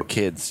one of your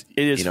kids,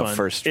 It is fun.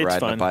 first It's riding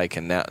fun. a bike,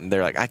 and now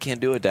they're like, "I can't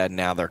do it, Dad."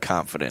 Now they're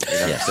confident. You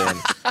know what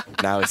I'm saying?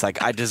 Now it's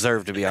like, I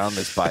deserve to be on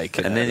this bike,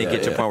 And then you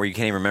get to a point where you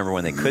can't even remember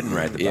when they couldn't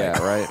ride the bike.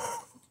 Yeah,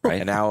 right.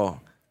 And now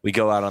we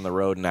go out on the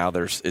road. And now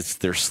there's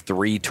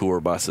 3 tour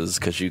buses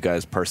because you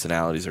guys'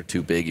 personalities are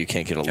too big. You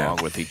can't get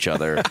along with each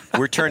other.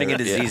 We're turning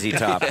into ZZ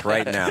Top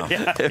right now.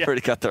 They've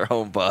already got their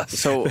own bus.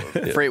 So,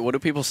 Freight, what do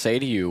people say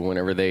to you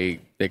whenever they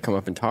come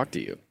up and talk to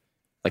you?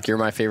 Like, you're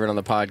my favorite on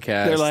the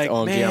podcast. they're like,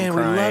 OMG, man, I'm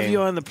we crying. love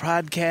you on the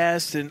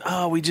podcast,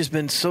 and we just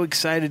been so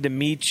excited to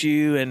meet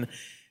you. And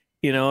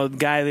the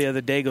guy the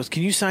other day goes,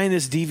 "Can you sign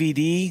this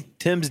DVD,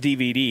 Tim's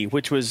DVD?"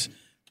 Which was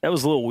a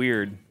little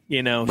weird,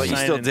 But you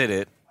still did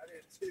it.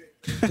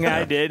 Yeah,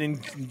 I did,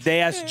 and they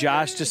asked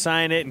Josh to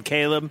sign it and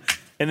Caleb,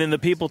 and then the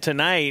people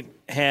tonight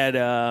had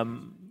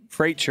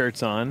Freight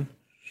shirts on.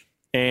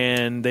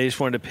 And they just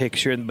wanted a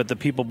picture. But the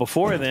people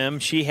before them,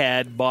 she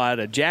had bought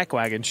a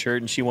Jackwagon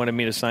shirt, and she wanted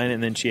me to sign it,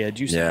 and then she had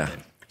you sign it.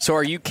 So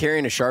are you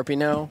carrying a Sharpie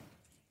now?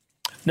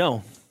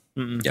 No.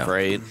 Yeah.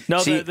 Great.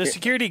 No, the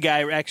security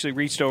guy actually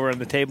reached over on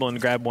the table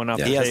and grabbed one off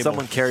the He table. has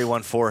someone carry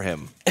one for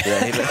him.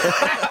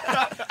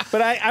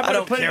 But I'm I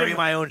don't put carry it in,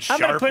 my own I'm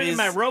going to put it in Sharpies.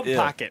 my robe Yeah.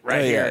 pocket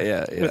right Oh, here.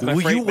 yeah. with my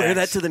Will you freight wear that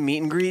bags. to the meet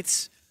and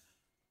greets?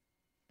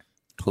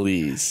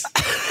 Please.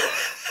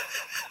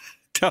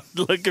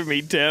 Don't look at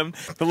me, Tim.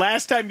 The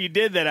last time you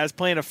did that, I was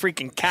playing a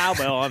freaking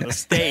cowbell on the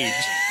stage.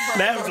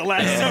 That was the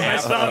last time I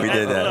saw We that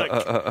did that.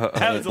 look.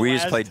 That was the We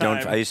used to last play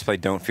time. I used to play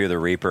Don't Fear the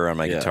Reaper on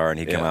my guitar, and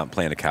he'd come out and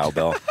playing a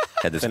cowbell.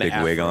 Had this And an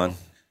big wig afro. on.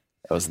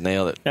 That was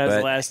nailed it. That was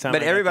the last time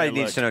But I got everybody that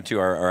needs look. to know too.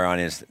 Our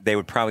audience, they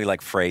would probably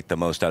like Freight the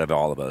most out of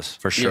all of us,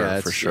 For sure. Yeah,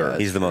 for it's- sure. yeah,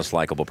 He's the most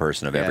likable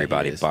person of Yeah, he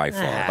everybody is. by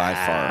far. By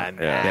far.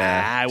 Nah,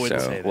 I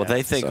wouldn't So- say that. Well,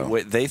 they think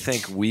So- they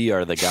think we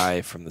are the guy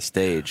from the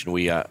stage, and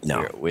we No.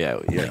 you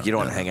don't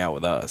want to hang out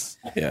with us.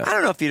 Yeah. I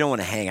don't know if you don't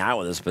want to hang out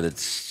with us,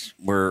 but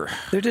we're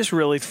They're just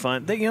really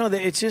fun.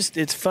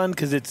 It's fun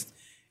because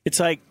it's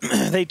like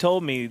they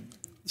told me.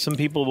 Some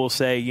people will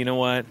say, you know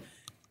what,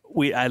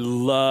 I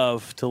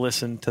love to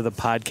listen to the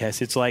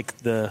podcast. It's like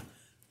the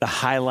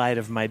highlight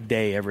of my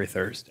day every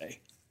Thursday.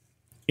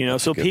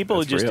 So people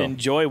that's just real.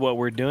 enjoy what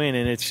we're doing,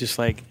 and it's just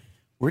like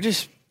we're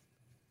just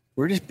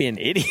being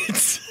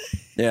idiots.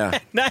 yeah.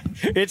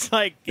 It's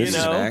like This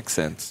is an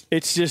accent.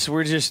 it's just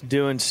we're just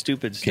doing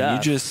stupid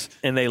stuff.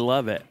 And they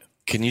love it.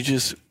 Can you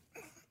just,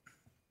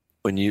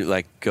 when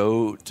you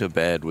go to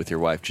bed with your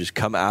wife, just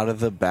come out of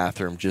the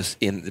bathroom,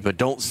 but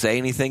don't say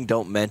anything.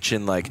 Don't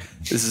mention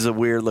this is a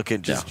weird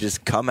looking.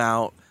 Just come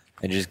out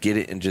and just get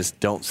it, and just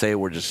don't say a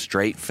word. Just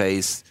straight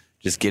face.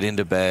 Just get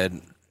into bed.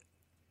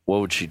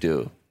 What would she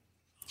do?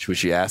 Should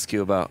she ask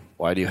you about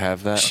why do you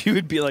have that? She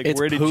would be like, It's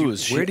 "Where did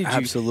poos. you? Where She did you?"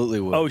 absolutely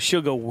would. Oh,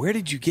 she'll go. Where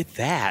did you get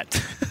that?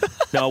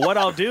 No, what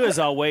I'll do is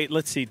I'll wait.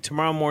 Let's see.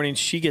 Tomorrow morning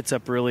she gets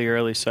up really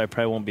early, so I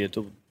probably won't be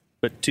until.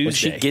 But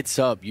Tuesday, When she gets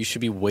up, you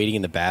should be waiting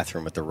in the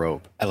bathroom with the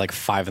rope at like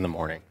 5 in the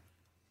morning.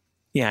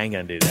 Yeah, I ain't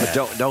gonna do that.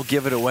 But don't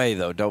give it away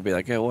though. Don't be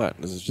like, hey, what?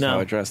 This is just how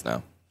I dress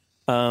now.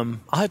 I'll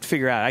have to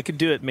figure out. I could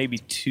do it maybe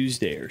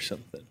Tuesday or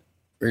something.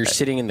 Or you're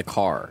sitting in the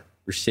car.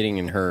 You're sitting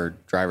in her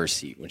driver's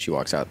seat when she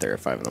walks out there at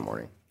 5 in the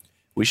morning.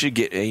 We should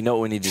get. You know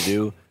what we need to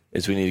do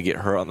is we need to get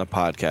her on the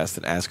podcast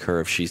and ask her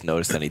if she's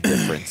noticed any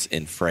difference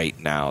in Freight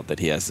now that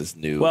he has this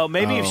new. Well,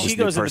 maybe if she this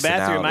goes new in the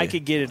bathroom, I personality.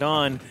 could get it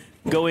on.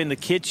 Go in the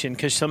kitchen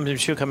because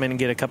sometimes she'll come in and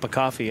get a cup of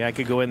coffee. I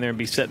could go in there and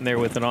be sitting there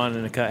with it on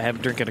and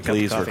drinking a cup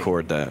Please of coffee.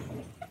 record that.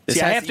 See,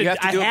 I have to you have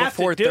to do it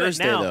before do it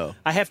Thursday, now. though.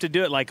 I have to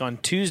do it like on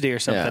Tuesday or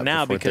something Yeah,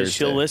 now before because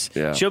she'll Thursday.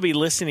 listen. Yeah. She'll be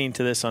listening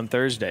to this on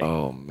Thursday.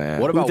 Oh man.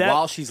 What about that-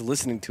 while she's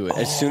listening to it?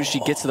 As soon as she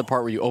gets to the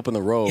part where you open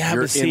the robe, Yeah,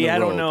 you're but see, in the I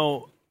don't robe.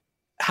 know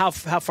how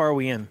far are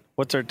we in.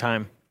 What's our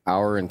time?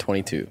 Hour and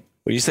 22.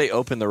 When you say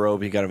open the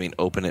robe, you got to mean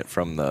open it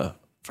from the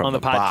On the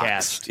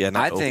box. podcast. Yeah,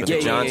 not I think open the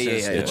it.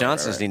 Johnsons, the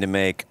Johnsons need to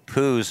make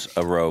Pooh's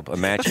a robe, a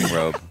matching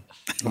robe,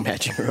 A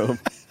matching robe.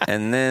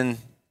 and then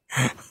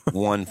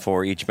one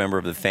for each member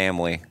of the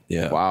family.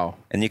 Yeah. Wow.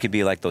 And you could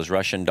be like those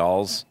Russian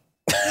dolls.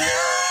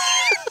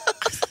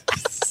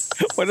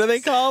 What are they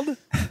called?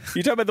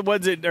 You talking about the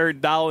ones that are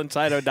doll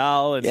inside a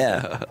doll? And,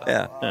 Yeah.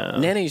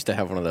 Nana used to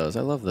have one of those.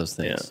 I love those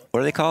things. Yeah. What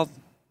are they called?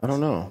 I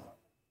don't know.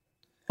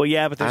 Well,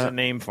 yeah, but there's a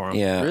name for them.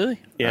 Yeah. Really?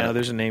 Yeah,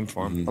 there's a name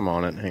for them. I'm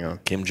on it. Hang on.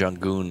 Kim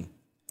Jong-un.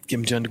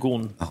 Kim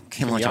Jong-un. Oh,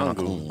 Kim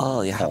Jong-un.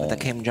 Oh, you have the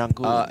Kim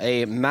Jong-un.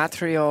 A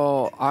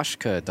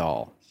Matryoshka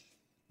doll.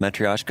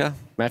 Matryoshka?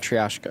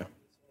 Matryoshka.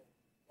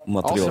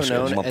 Also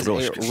known as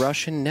a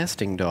Russian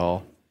nesting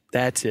doll.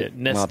 That's it.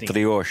 Nesting.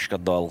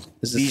 Matryoshka doll.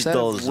 Is it These set-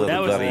 dolls are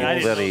That was very, I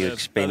didn't know very the other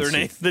expensive.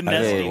 name. The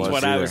nesting's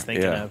what I was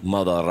thinking of.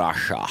 Mother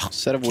Russia.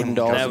 Set of wooden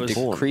dolls That with was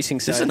cool.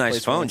 decreasing size. This is a nice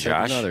placed phone, one inside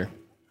Josh. another.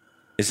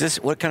 Is this,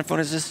 what kind of phone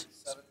is this?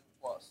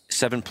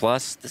 7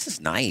 Plus. This is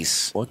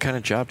nice. What kind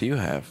of job do you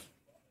have?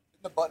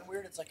 The button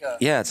weird. It's like a.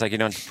 Yeah, it's like you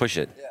don't have to push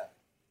it. Yeah.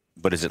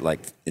 But is it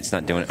like, it's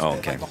not doing it? Oh,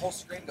 okay. Like the whole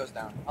screen goes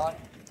down. I like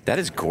it. That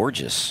is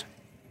gorgeous.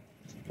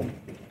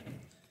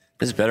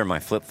 This is better than my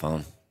flip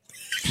phone.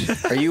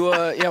 Are you?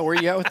 Yeah. Where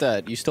are you at with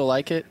that? You still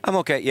like it? I'm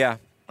okay. Yeah,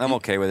 I'm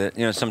okay with it.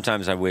 You know,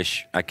 sometimes I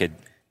wish I could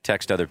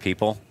text other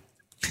people.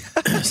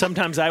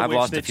 Sometimes I I've wish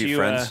lost that a few you.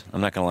 friends.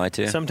 I'm not going to lie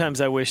to you.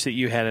 Sometimes I wish that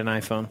you had an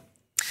iPhone.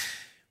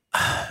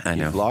 I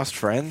know. You've lost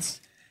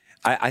friends?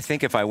 I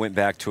think if I went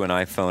back to an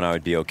iPhone, I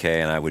would be okay,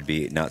 and I would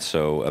be not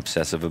so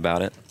obsessive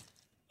about it.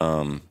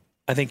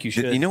 I think you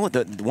should. You know what?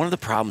 One of the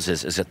problems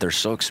is that they're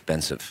so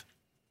expensive.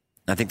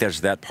 I think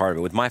there's that part of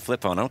it. With my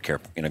flip phone, I don't care.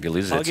 You know, if you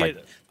lose it, I'll it's get-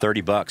 like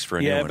 $30 for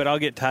a new Yeah, one. but I'll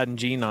get Todd and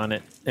Gene on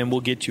it, and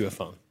we'll get you a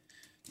phone.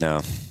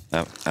 No,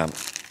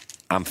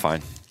 I'm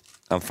fine.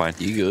 I'm fine.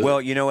 You good? Well,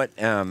 you know what?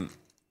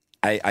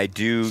 I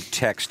do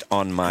text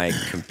on my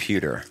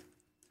computer.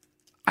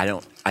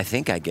 I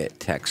think I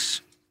get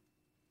texts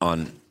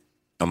on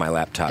my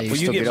laptop. Well,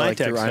 you get my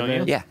text, don't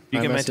you? Yeah.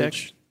 You get my iMessage?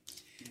 text?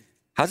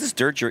 How's this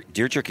deer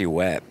jerky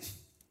wet?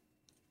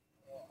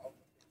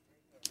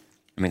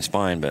 I mean, it's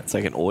fine, but It's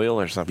like an oil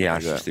or something yeah, like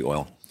it's that. just the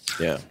oil.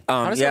 Yeah.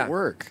 How does yeah. that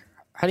work?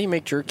 How do you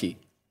make jerky?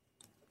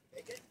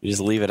 You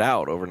just leave it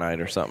out overnight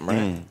or something,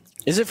 right?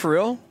 Is it for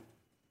real?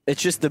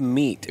 It's just the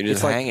meat. You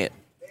just hang it.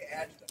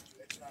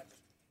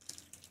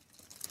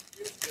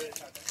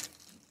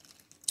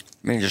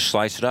 I mean, you just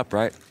slice it up,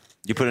 right?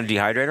 You put it in a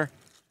dehydrator?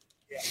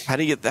 How'd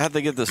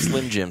they get the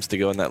Slim Jims to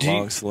go in that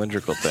long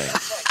cylindrical thing?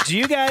 Do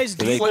you guys,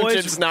 They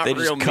boys, not they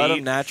real just cut meat.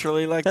 them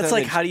naturally like That's that?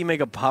 like They how do you make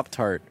a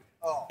Pop-Tart?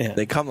 Yeah.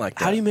 They come like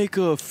that. How do you make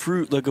a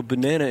fruit like a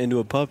banana into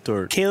a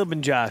Pop-Tart? Caleb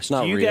and Josh,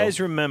 Not do you real. guys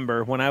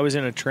remember when I was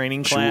in a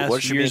training class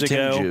what should years me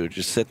and Tim ago? do?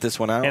 Just sit this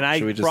one out? And I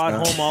Should we just brought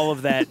not? home all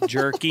of that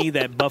jerky,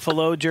 that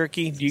buffalo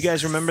jerky. Do you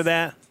guys remember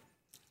that?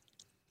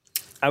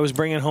 I was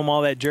bringing home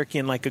all that jerky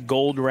in like a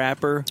gold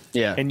wrapper.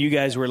 Yeah. And you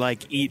guys were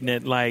like eating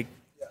it like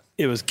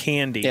it was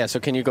candy. Yeah, so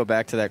can you go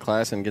back to that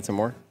class and get some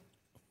more?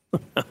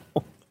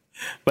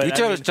 But you I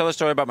tell mean, a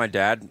story about my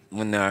dad?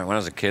 When I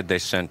was a kid, they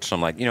sent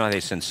some, like, you know how they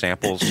send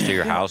samples to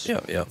your house?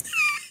 Yeah.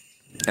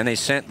 And they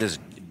sent this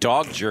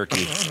dog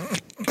jerky.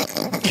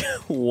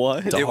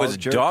 What? It was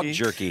dog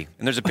jerky.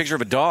 And there's a picture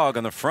of a dog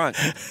on the front.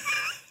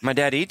 My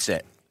dad eats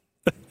it.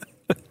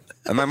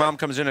 And my mom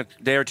comes in a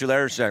day or two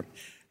later and says,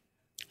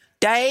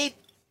 Dave,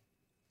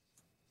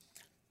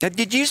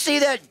 did you see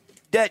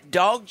that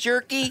dog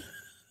jerky?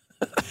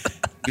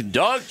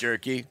 Dog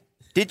jerky?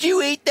 Did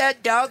you eat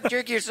that dog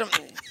jerky or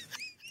something?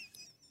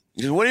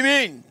 He says, what do you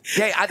mean?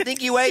 Hey, I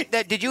think you ate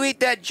that. Did you eat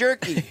that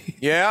jerky?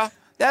 Yeah.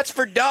 That's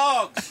for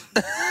dogs.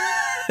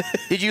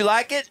 Did you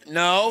like it?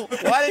 No.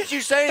 Why didn't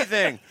you say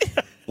anything?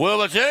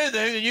 Well, if it's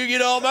anything, then you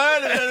get all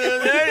mad at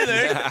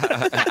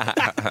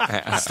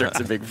anything. Starts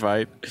a big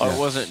fight. Oh, it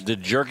wasn't the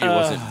jerky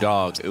wasn't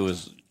dog. It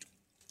was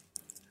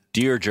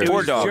deer jerky. it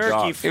was dogs.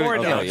 jerky for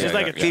Okay, dogs. yeah, It's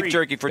like a beef treat.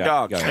 jerky for Yeah,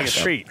 dogs. yeah, Like a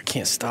treat. I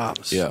can't stop.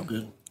 It's Yeah. so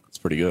good. It's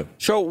pretty good.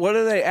 So what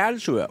do they add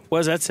to it? What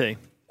does that say?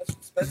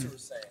 Spencer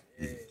was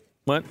saying.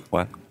 What?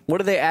 What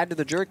do they add to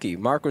the jerky?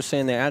 Mark was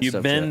saying they add You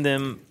stuff bend to it.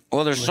 them.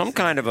 Well, there's some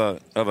kind of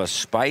a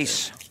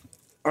spice.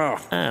 Oh,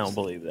 I don't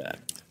believe that.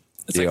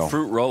 It's like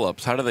fruit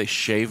roll-ups. How do they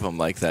shave them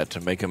like that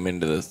to make them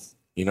into this?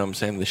 You know what I'm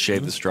saying? They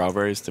shave the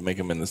strawberries to make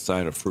them in the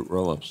side of fruit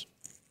roll-ups.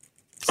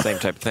 Same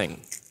type of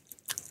thing.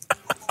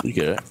 You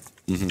get it?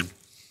 Mm-hmm.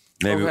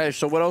 Maybe. Okay,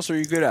 so what else are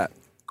you good at?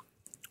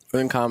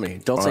 In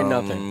comedy. Don't say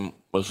nothing.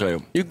 Let's say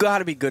You got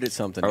to be good at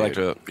something. I like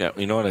to. Yeah,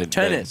 you know what I did?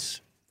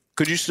 Tennis.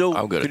 Could you still?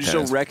 I'm good could at you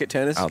tennis. still wreck at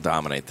tennis? I'll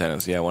dominate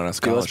tennis. Yeah, when I Dude,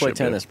 scholarship. let's play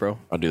tennis, bro.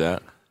 I'll do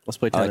that. Let's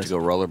play I like tennis. to go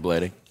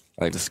rollerblading.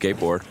 I like to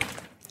skateboard.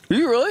 Do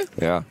you really?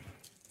 Yeah.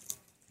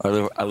 I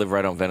live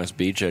right on Venice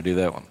Beach. I do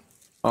that one.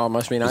 Oh, it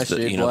must be nice.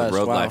 The, you know, the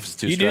road life is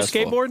too You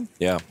stressful. do skateboard?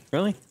 Yeah.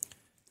 Really?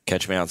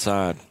 Catch me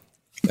outside.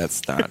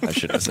 That's not. I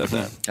shouldn't have said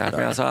that. Catch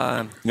me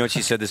outside. You know what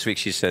she said this week?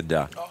 She said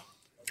that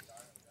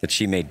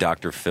she made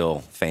Dr. Phil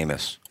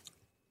famous.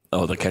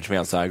 Oh, the Catch Me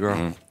Outside girl?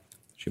 Mm-hmm.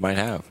 She might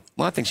have.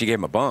 Well, I think she gave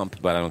him a bump,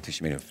 but I don't think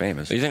she made him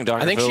famous. Do you think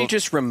Dr. I think Phil? she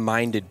just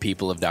reminded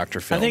people of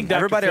Dr. Phil. I think Dr.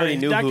 Everybody Phil, already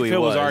knew Dr. who he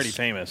Phil was. was already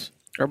famous.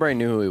 Everybody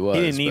knew who he was.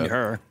 He didn't need but-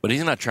 her. But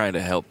he's not trying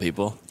to help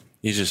people.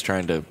 He's just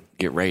trying to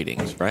get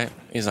ratings, right?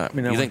 He's not.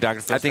 You think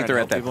Dr. Phil? I think they're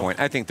at that point.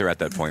 I think they're at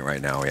that point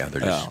right now. Yeah,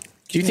 they're just.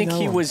 Do you think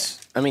he was?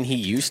 I mean, he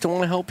used to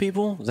want to help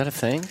people. Is that a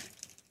thing?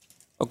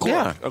 Of course.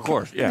 Yeah. Of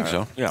course. Yeah. I think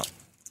so. Yeah.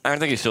 I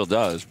think he still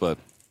does, but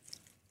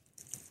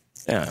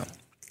yeah.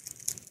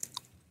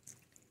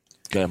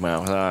 Get him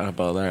outside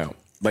about that.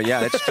 But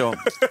yeah, it's still.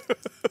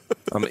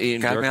 I'm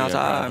eating Got me jerky.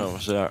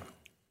 outside.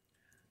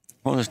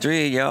 On the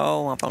street,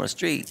 yo. I'm on the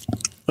street.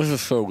 This is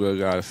so good,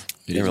 guys.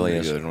 It really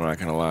is. Good. I'm not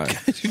gonna lie.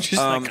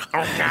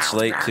 It's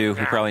late too.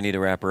 We probably need to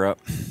wrap her up.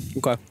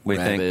 Okay. We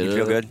Wrap think it you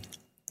feel up. good.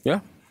 Yeah.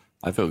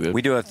 I feel good.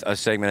 We do a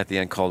segment at the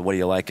end called "What Are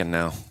You Liking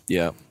Now?"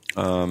 Yeah.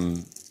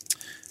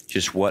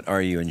 Just what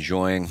are you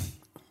enjoying?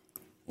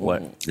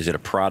 What is it? A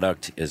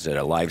product? Is it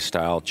a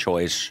lifestyle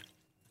choice?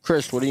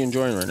 Chris, what are you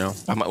enjoying right now?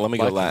 Let me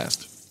go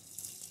last.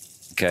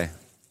 Okay.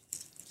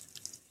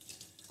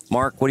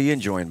 Mark, what are you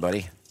enjoying,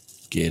 buddy?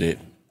 Get it.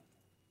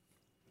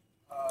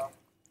 Right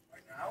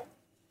now?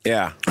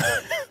 Yeah.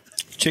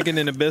 Chicken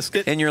and a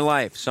biscuit? In your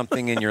life,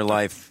 something in your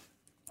life.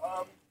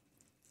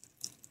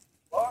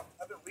 Well,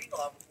 I've been reading a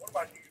lot. What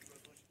about you?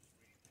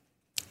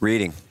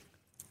 Reading.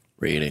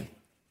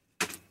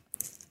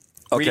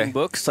 Okay. Reading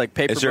books, like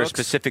paper Is there a books?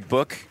 specific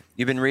book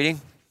you've been reading?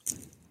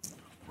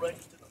 Right,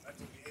 just in the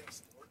mental games,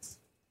 sports.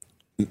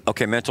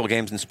 Okay, mental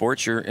games and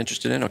sports you're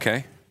interested in?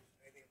 Okay.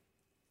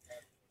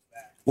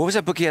 What was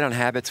that book you had on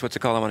habits? What's it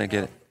called? I want to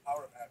get it.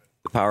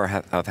 The Power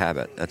of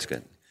Habit. That's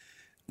good.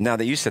 Now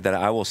that you said that,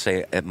 I will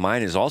say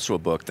mine is also a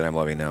book that I'm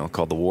loving now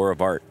called The War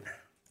of Art.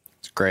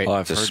 It's great. Oh,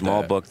 It's a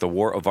small book, The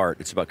War of Art.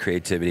 It's about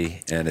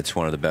creativity, and it's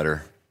one of the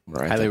better.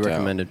 Highly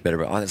recommended.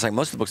 Better. It's like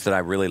most of the books that I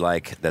really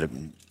like that have,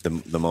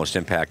 the most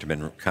impact have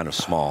been kind of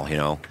small,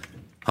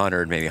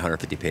 100, maybe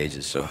 150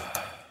 pages. So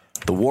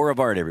The War of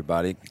Art,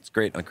 everybody. It's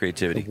great on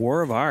creativity. The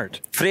War of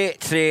Art.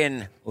 Freight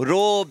train,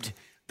 robed,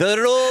 the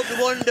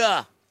robed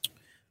wonder.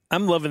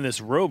 I'm loving this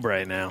robe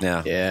right now.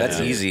 Yeah. That's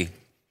easy.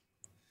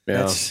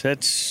 Yeah.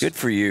 That's Good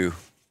for you.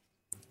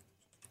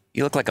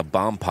 You look like a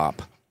bomb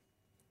pop.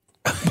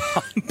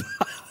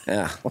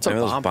 Yeah. What's a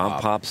Remember those bomb bomb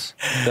pop? pops?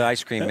 The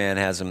ice cream man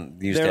has them.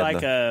 Used They're to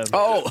like have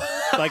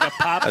like a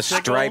popsicle. a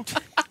striped,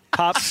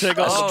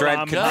 popsicle. a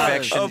striped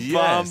confection, A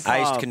bomb pop.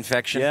 iced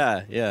confection.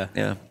 Yeah.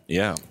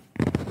 Yeah.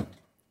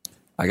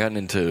 I gotten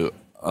into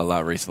a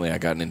lot recently. I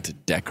gotten into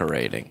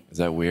decorating. Is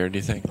that weird? Do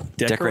you think?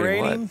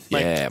 Decorating?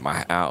 Like- Yeah,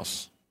 my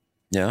house.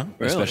 Yeah.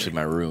 Especially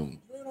my room.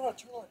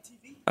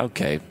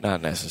 Okay,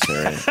 not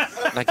necessary.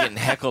 I'm not getting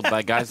heckled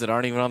by guys that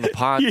aren't even on the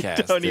podcast.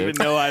 You don't dude. even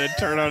know how to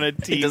turn on a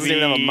TV. He doesn't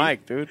even have a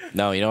mic, dude.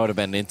 No, you know what I've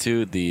been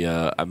into?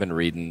 I've been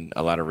reading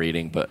a lot of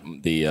reading, but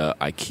the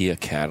IKEA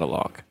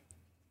catalog.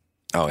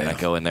 Oh, And yeah. I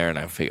go in there and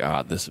I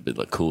figure, this would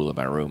look cool in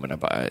my room, and I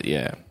buy it.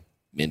 Yeah,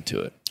 I'm into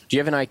it. Do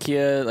you have an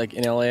IKEA like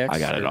in LAX? I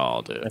got it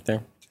all, dude. Right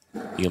there.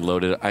 You can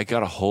load it. I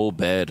got a whole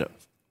bed,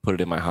 put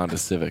it in my Honda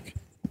Civic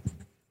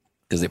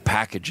because they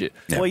package it.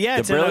 Well, yeah,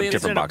 it's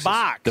in a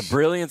box. The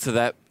brilliance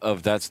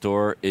of that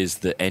store is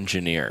the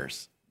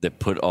engineers that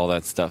put all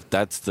that stuff.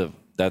 That's the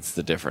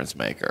difference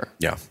maker.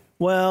 Yeah.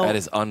 Well, that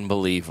is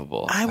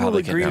unbelievable. I how will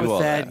they can agree do all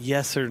with that,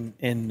 yes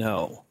and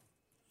no,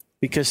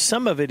 because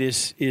some of it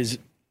is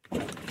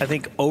I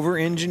think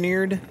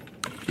over-engineered.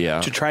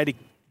 Yeah. To try to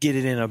get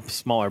it in a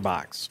smaller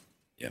box.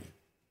 Yeah.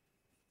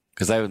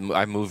 Because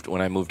I moved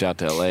when I moved out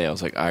to LA. I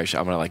was like, I'm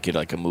gonna get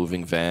a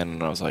moving van,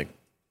 and I was like,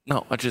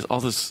 no,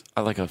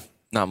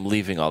 I'm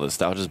leaving all this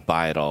stuff. I'll just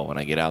buy it all when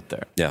I get out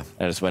there. Yeah.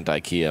 I just went to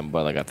IKEA and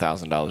bought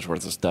 $1,000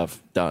 worth of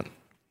stuff. Done.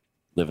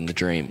 Living the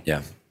dream.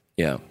 Yeah.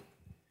 Yeah.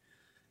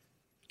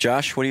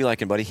 Josh, what are you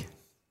liking, buddy?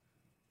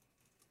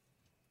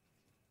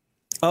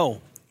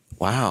 Oh.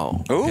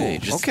 Wow. Oh, okay.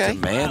 Just okay.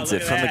 demands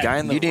it from the guy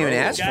in the You didn't even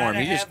robe. ask for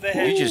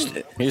him.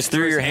 You just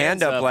threw your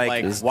hand up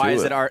like why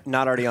is it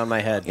not already on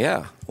my head?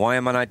 Yeah. Why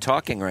am I not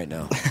talking right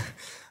now?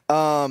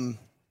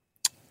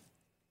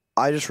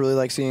 I just really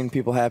like seeing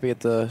people happy at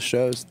the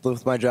shows.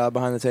 With my job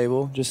behind the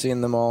table, just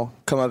seeing them all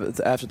come up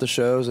after the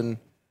shows and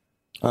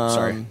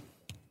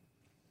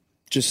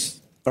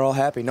just they're all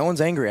happy. No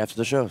one's angry after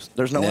the shows.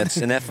 There's no one.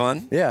 Isn't that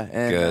fun? Yeah,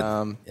 and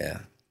Good. Yeah.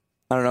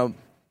 I don't know.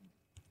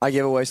 I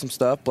give away some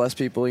stuff, bless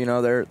people. You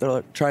know, they're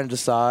like trying to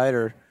decide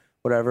or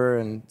whatever.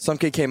 And some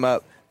kid came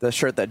up, the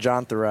shirt that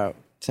John threw out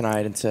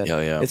tonight, and said,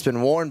 it's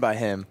been worn by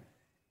him.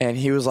 And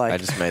he was like, I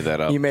just made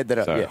that up. You made that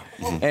up, Sorry.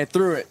 yeah. And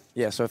threw it.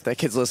 Yeah, so if that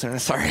kid's listening,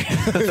 sorry.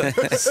 I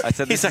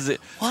said, this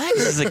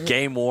is a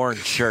game-worn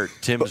shirt.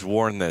 Tim's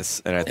worn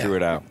this, and I threw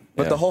it out.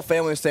 But the whole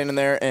family was standing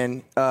there,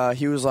 and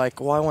he was like,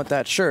 well, I want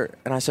that shirt.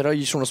 And I said, oh,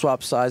 you just want to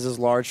swap sizes,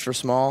 large for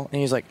small? And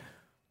he's like,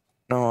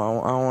 no,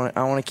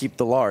 I want to keep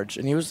the large.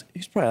 And he was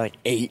probably like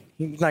 8.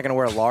 He's not going to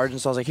wear a large. And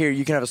so I was like, here,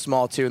 you can have a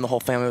small too. And the whole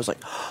family was like,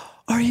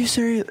 are you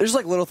serious? There's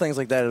like little things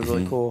like that. It was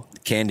really cool.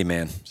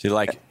 Candyman. So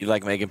you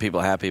like making people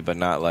happy, but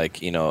not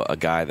like, you know, a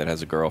guy that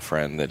has a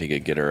girlfriend that he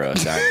could get her a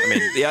dime. I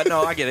mean, yeah,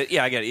 no, I get it.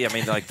 Yeah, I get it. Yeah, I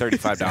mean, like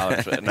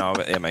 $35. But no,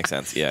 it makes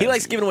sense. Yeah. He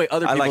likes giving away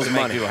other people's money. I like to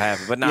make people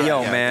happy, but not.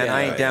 Yo, man,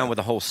 I ain't down with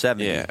the whole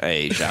 70. Yeah,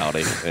 hey,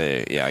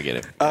 shouty. Yeah, I get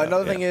it.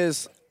 Another thing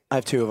is, I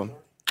have 2 of them.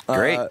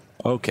 Great.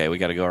 Okay, we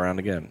got to go around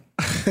again.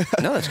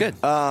 No, that's good.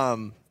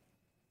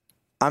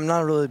 I'm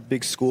not a really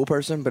big school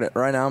person, but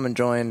right now I'm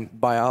enjoying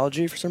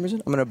biology for some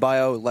reason. I'm in a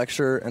bio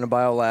lecture and a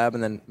bio lab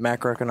and then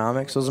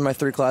macroeconomics. Those are my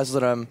 3 classes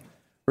that I'm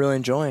really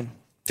enjoying.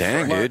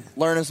 Dang, dude.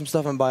 Learning some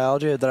stuff in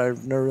biology that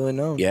I've never really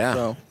known. Yeah.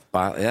 So,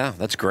 yeah,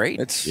 that's great.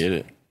 Get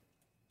it.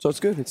 So it's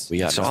good. It's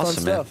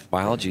awesome, man. Stuff.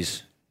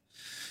 Biology's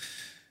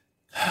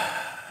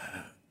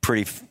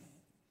pretty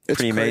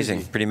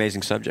amazing. Pretty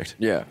amazing subject.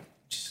 Yeah.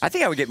 I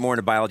think I would get more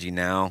into biology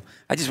now.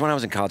 When I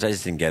was in college, I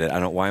just didn't get it. I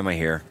don't. Why am I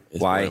here?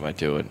 Why am I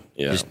doing?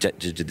 Yeah, just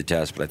did the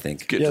test, but I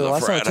think the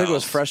last time I took it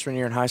was freshman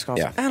year in high school. I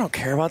was like, I don't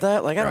care about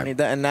that. Like, I don't need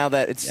that. And now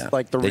that it's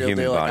like the real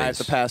deal, like, I have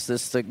to pass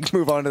this to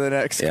move on to the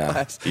next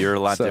class. You're a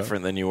lot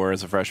different than you were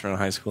as a freshman in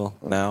high school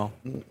now.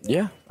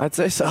 Yeah, I'd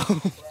say so.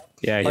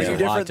 Yeah, you're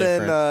different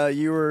than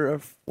you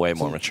were. Way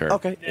more mature.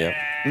 Okay. Yep.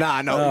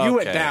 Nah, no, you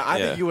went down. I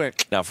think you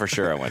went. No, for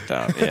sure I went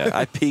down. Yeah,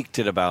 I peaked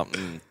at about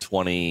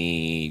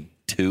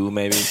 22,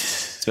 maybe.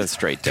 It's been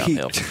straight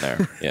downhill from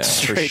there. Yeah,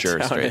 for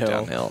sure, straight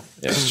downhill.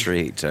 Yeah.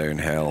 Straight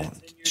downhill.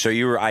 So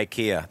you were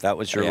IKEA. That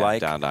was your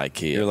like? Down to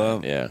IKEA. Your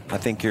low? Yeah. I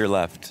think you're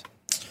left.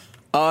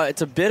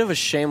 It's a bit of a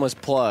shameless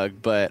plug,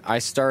 but I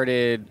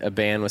started a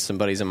band with some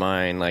buddies of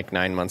mine like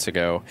 9 months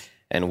ago,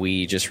 and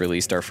we just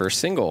released our first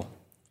single.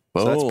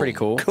 So that's pretty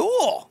cool.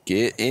 Cool.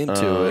 Get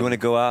into it. You want to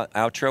go out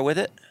outro with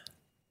it?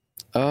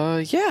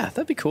 Yeah,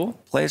 that'd be cool.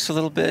 Play us a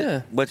little bit.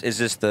 Yeah. What is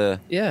this?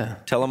 The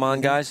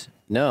Telemon guys?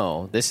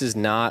 No, this is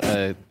not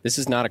a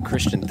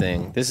Christian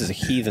thing. This is a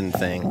heathen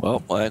thing.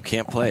 Well, I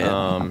can't play it.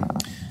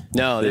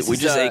 No, we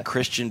just ate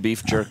Christian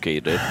beef jerky,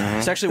 dude.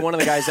 It's actually one of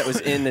the guys that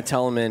was in the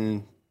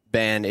Telemann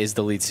band is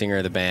the lead singer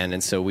of the band,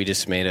 and so we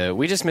just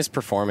miss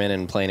performing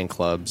and playing in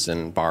clubs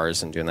and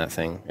bars and doing that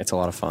thing. It's a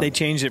lot of fun. They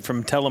changed it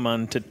from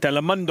Telemann to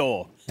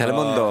Telemundo.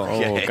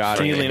 Telemundo. Oh, God.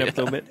 Can you lean up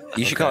a little bit?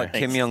 You should call it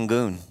Kim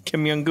Jong-un.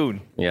 Kim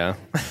Jong-un. Yeah.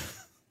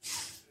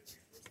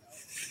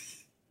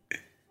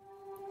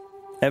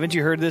 Haven't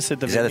you heard this at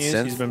the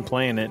venues? He's been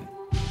playing it.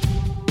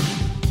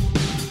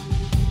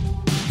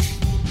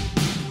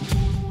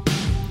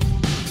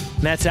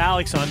 And that's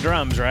Alex on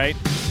drums, right?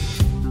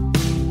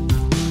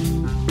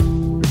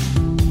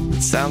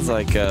 It sounds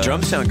like...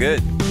 drums sound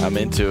good. I'm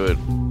into it.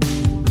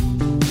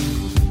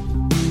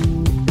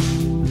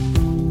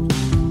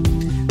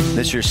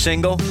 This your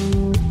single?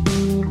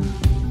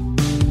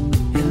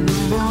 In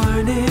the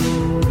morning,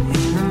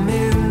 in the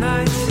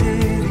midnight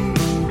city.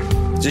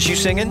 Is this you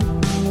singing?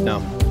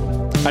 No.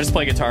 I just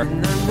play guitar.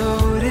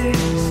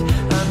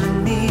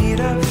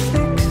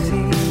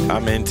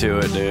 I'm into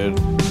it, dude.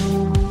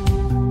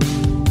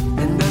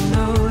 And I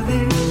know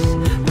this,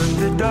 but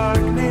the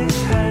darkness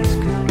has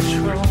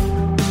control.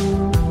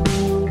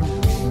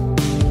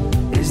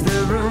 Is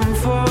there room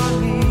for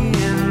me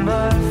in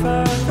my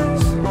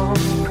Father's home?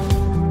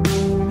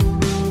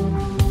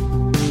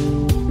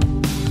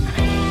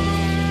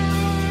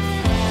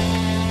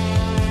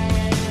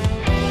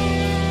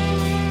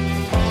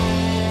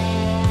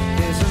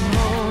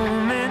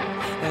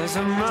 As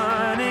I'm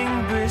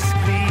running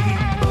briskly,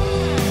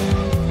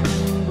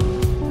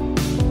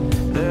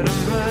 that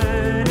I'm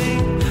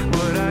learning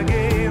what I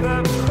gave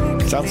up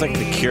quickly. Sounds like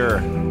The Cure.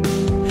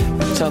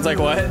 Sounds like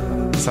what?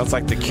 Sounds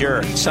like The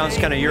Cure. Sounds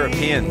kind of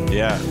European.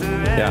 Yeah.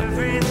 Yeah.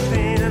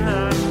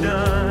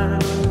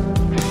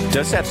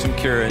 Does have some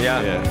Cure,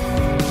 yeah.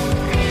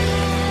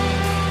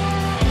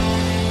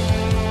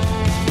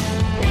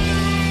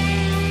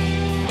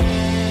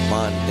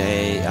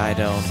 Monday, I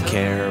don't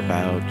care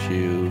about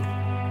you.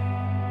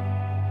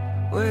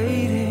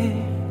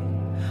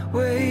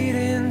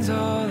 Waiting's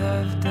all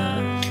I've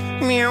done.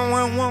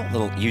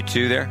 Little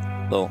U2 there.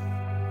 Little.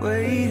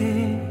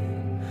 Waiting.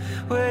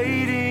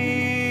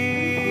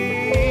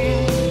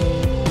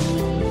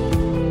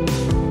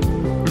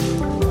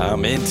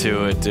 I'm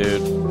into it,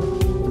 dude.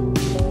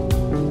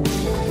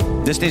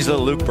 This needs a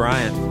little Luke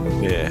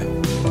Bryan. Yeah.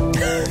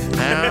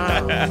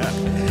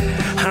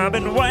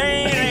 I've been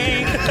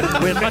waiting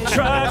with my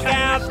truck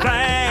out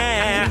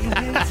back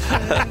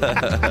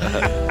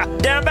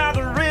down by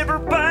the river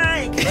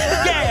bank.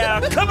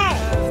 Yeah, come on.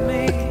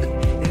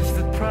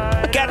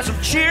 I got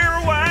some cheer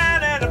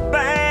wine and a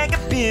bag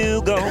of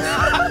bugles.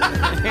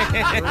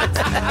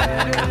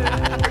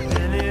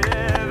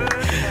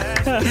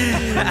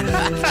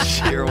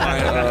 Cheer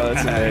wine. Oh,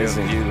 that's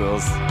amazing.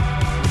 Bugles.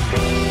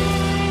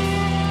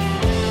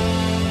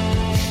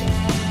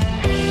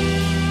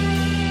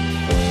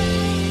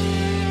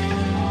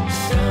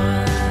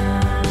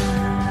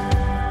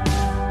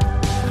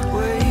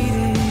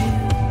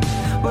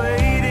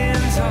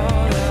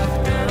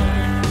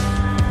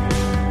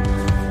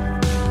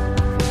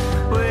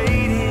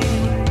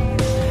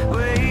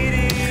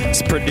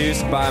 It's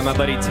produced by my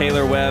buddy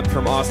Taylor Webb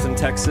from Austin,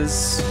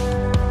 Texas.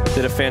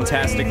 Did a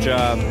fantastic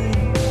job.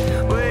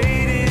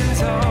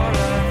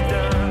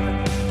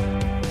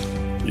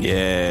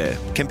 Yeah.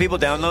 Can people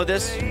download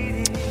this?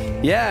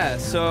 Yeah,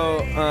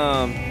 so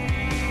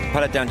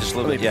pot it down just a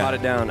little bit. Pot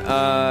it down.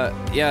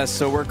 Yeah,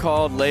 so we're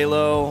called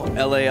Lalo,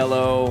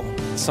 L-A-L-O.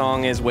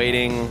 Song is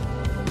Waiting.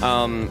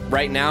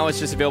 Right now it's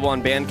just available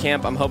on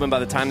Bandcamp. I'm hoping by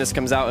the time this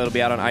comes out, it'll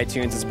be out on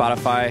iTunes and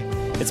Spotify.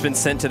 It's been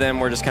sent to them.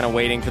 We're just kind of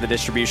waiting for the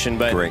distribution,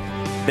 but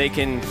they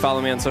can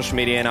follow me on social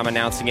media, and I'm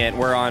announcing it.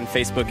 We're on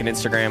Facebook and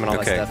Instagram and all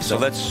that stuff. So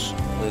let's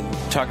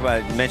talk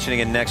about mentioning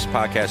it next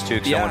podcast, too,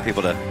 because I want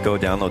people to go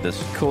download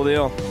this. Cool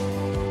deal.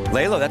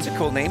 Laylo, that's a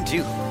cool name,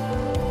 too.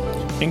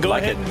 And go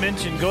ahead and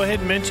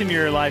mention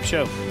your live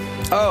show.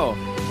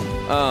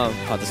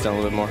 Pop this down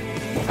a little bit more.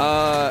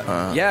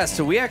 Yeah,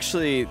 so we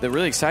actually, the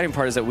really exciting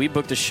part is that we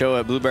booked a show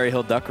at Blueberry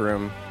Hill Duck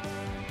Room.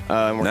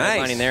 And we're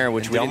headlining there,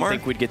 which we didn't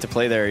think we'd get to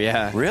play there.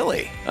 Yeah.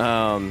 Really?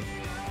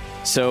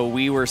 So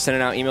we were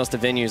sending out emails to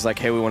venues like,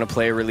 hey, we want to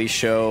play a release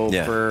show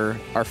for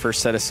our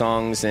first set of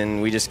songs,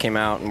 and we just came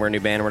out and we're a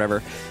new band or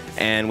whatever.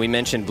 And we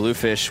mentioned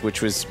Bluefish,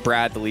 which was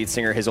Brad, the lead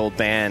singer, his old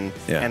band,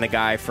 and the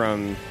guy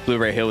from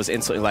Blueberry Hill was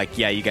instantly like,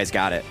 yeah, you guys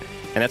got it.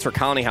 And that's where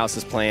Colony House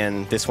is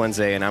playing this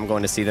Wednesday, and I'm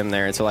going to see them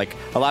there. And so, like,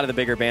 a lot of the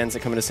bigger bands that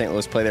come into St.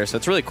 Louis play there. So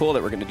it's really cool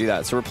that we're going to do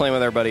that. So we're playing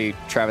with our buddy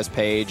Travis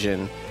Page,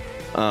 and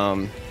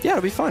yeah,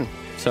 it'll be fun.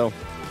 So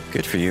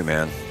good for you,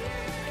 man.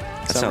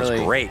 That sounds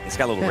really great. It's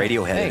got a little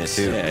Radiohead in it,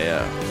 too.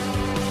 Yeah.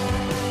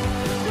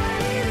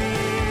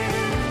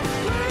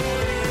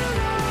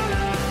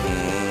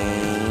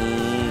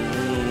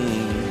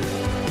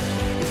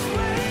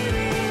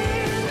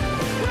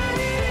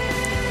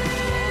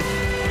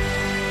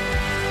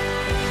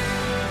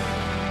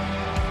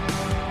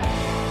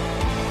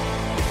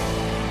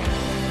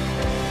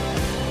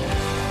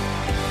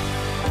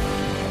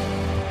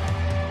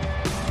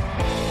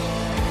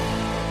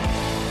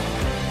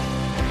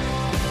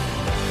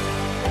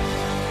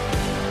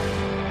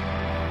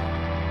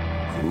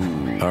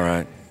 All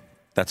right.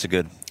 That's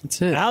it. That's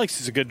it.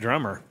 Alex is a good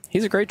drummer.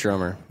 He's a great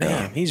drummer.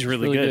 Yeah, he's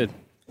really good.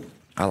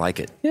 I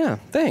like it. Yeah,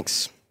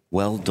 thanks.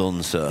 Well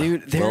done, sir.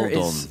 Dude, well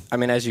done. I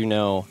mean, as you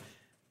know,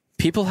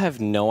 people have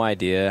no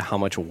idea how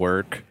much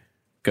work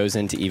goes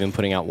into even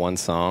putting out one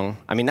song.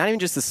 I mean, not even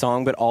just the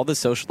song, but all the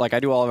social, like I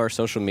do all of our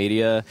social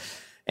media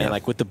and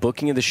like with the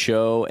booking of the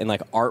show and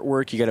like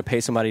artwork, you got to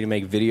pay somebody to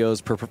make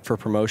videos for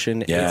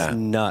promotion. Yeah. It's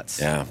nuts.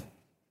 Yeah.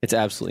 It's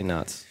absolutely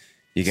nuts.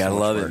 You got to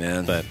love it,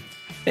 man. But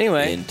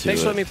anyway,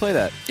 thanks for letting me play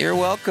that. You're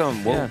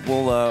welcome.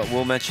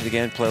 We'll mention it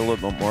again, play a little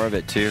bit more of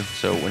it too.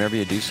 So whenever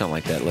you do something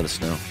like that, let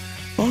us know.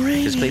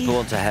 Because people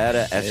want to have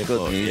it. That's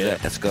good music.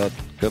 That's good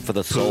for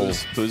the soul.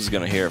 Who's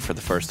going to hear it for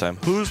the first time?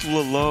 Who's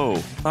Lalo?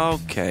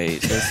 Okay,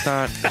 that's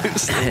not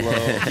who's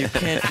Lalo. You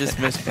can't just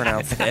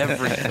mispronounce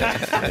everything.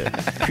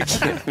 You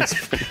can't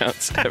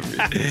mispronounce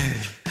everything.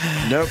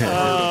 Nope.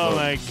 Oh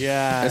my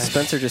god.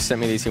 Spencer just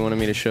sent me these. He wanted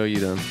me to show you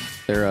them.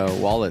 They're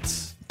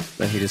wallets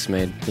that he just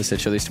made. He said,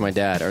 show these to my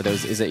dad. Are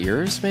those? Is that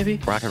yours, maybe?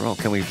 Rock and roll.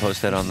 Can we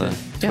post that on the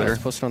Twitter? Yeah,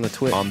 let's post it on the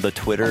Twit. On the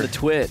Twitter? On the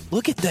Twit.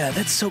 Look at that.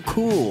 That's so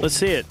cool. Let's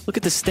see it. Look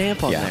at the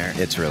stamp on there.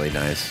 It's really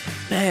nice.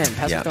 Man,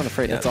 pass it down the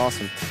freight. That's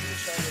awesome.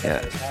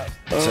 Yeah.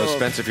 So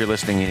Spencer, if you're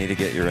listening, you need to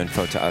get your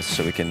info to us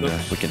so we can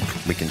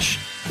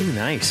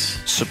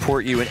nice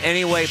support you in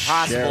any way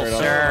possible,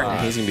 sir.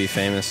 He's gonna be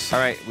famous. All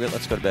right,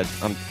 let's go to bed.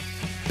 I'm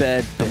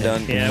done.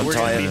 Yeah, we're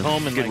gonna be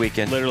home in good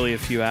weekend. Literally a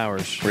few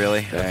hours.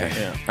 Really? Okay.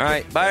 Yeah. All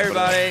right. Bye,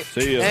 everybody.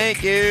 See you.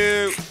 Thank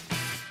you.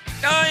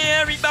 Bye,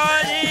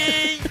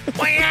 everybody.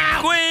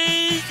 Wow.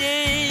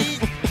 Crazy.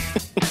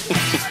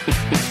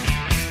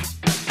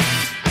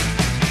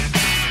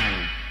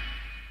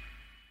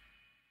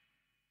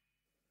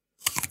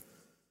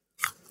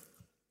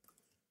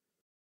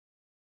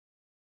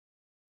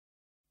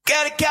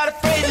 Got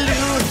afraid to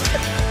lose,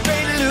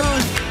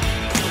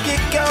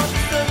 Kick off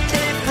the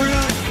tape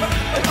fruit.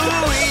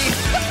 Ooh-wee,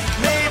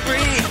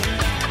 Mabry,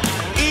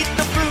 eat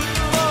the fruit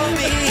for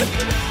me.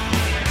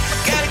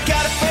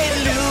 Got afraid to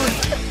lose.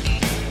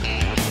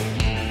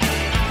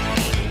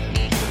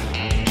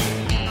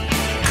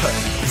 Cut,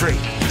 free,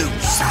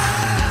 loose.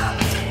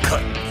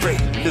 Cut,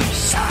 free,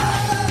 loose.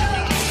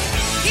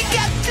 You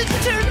got to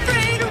turn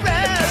right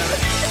around.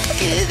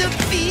 Get the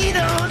feet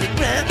on the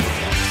ground.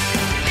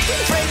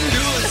 Free,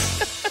 loose.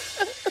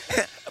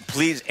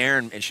 Please,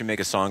 Aaron should make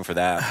a song for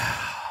that.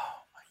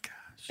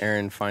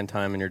 Aaron, find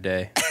time in your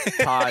day.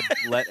 Todd,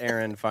 let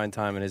Aaron find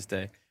time in his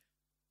day.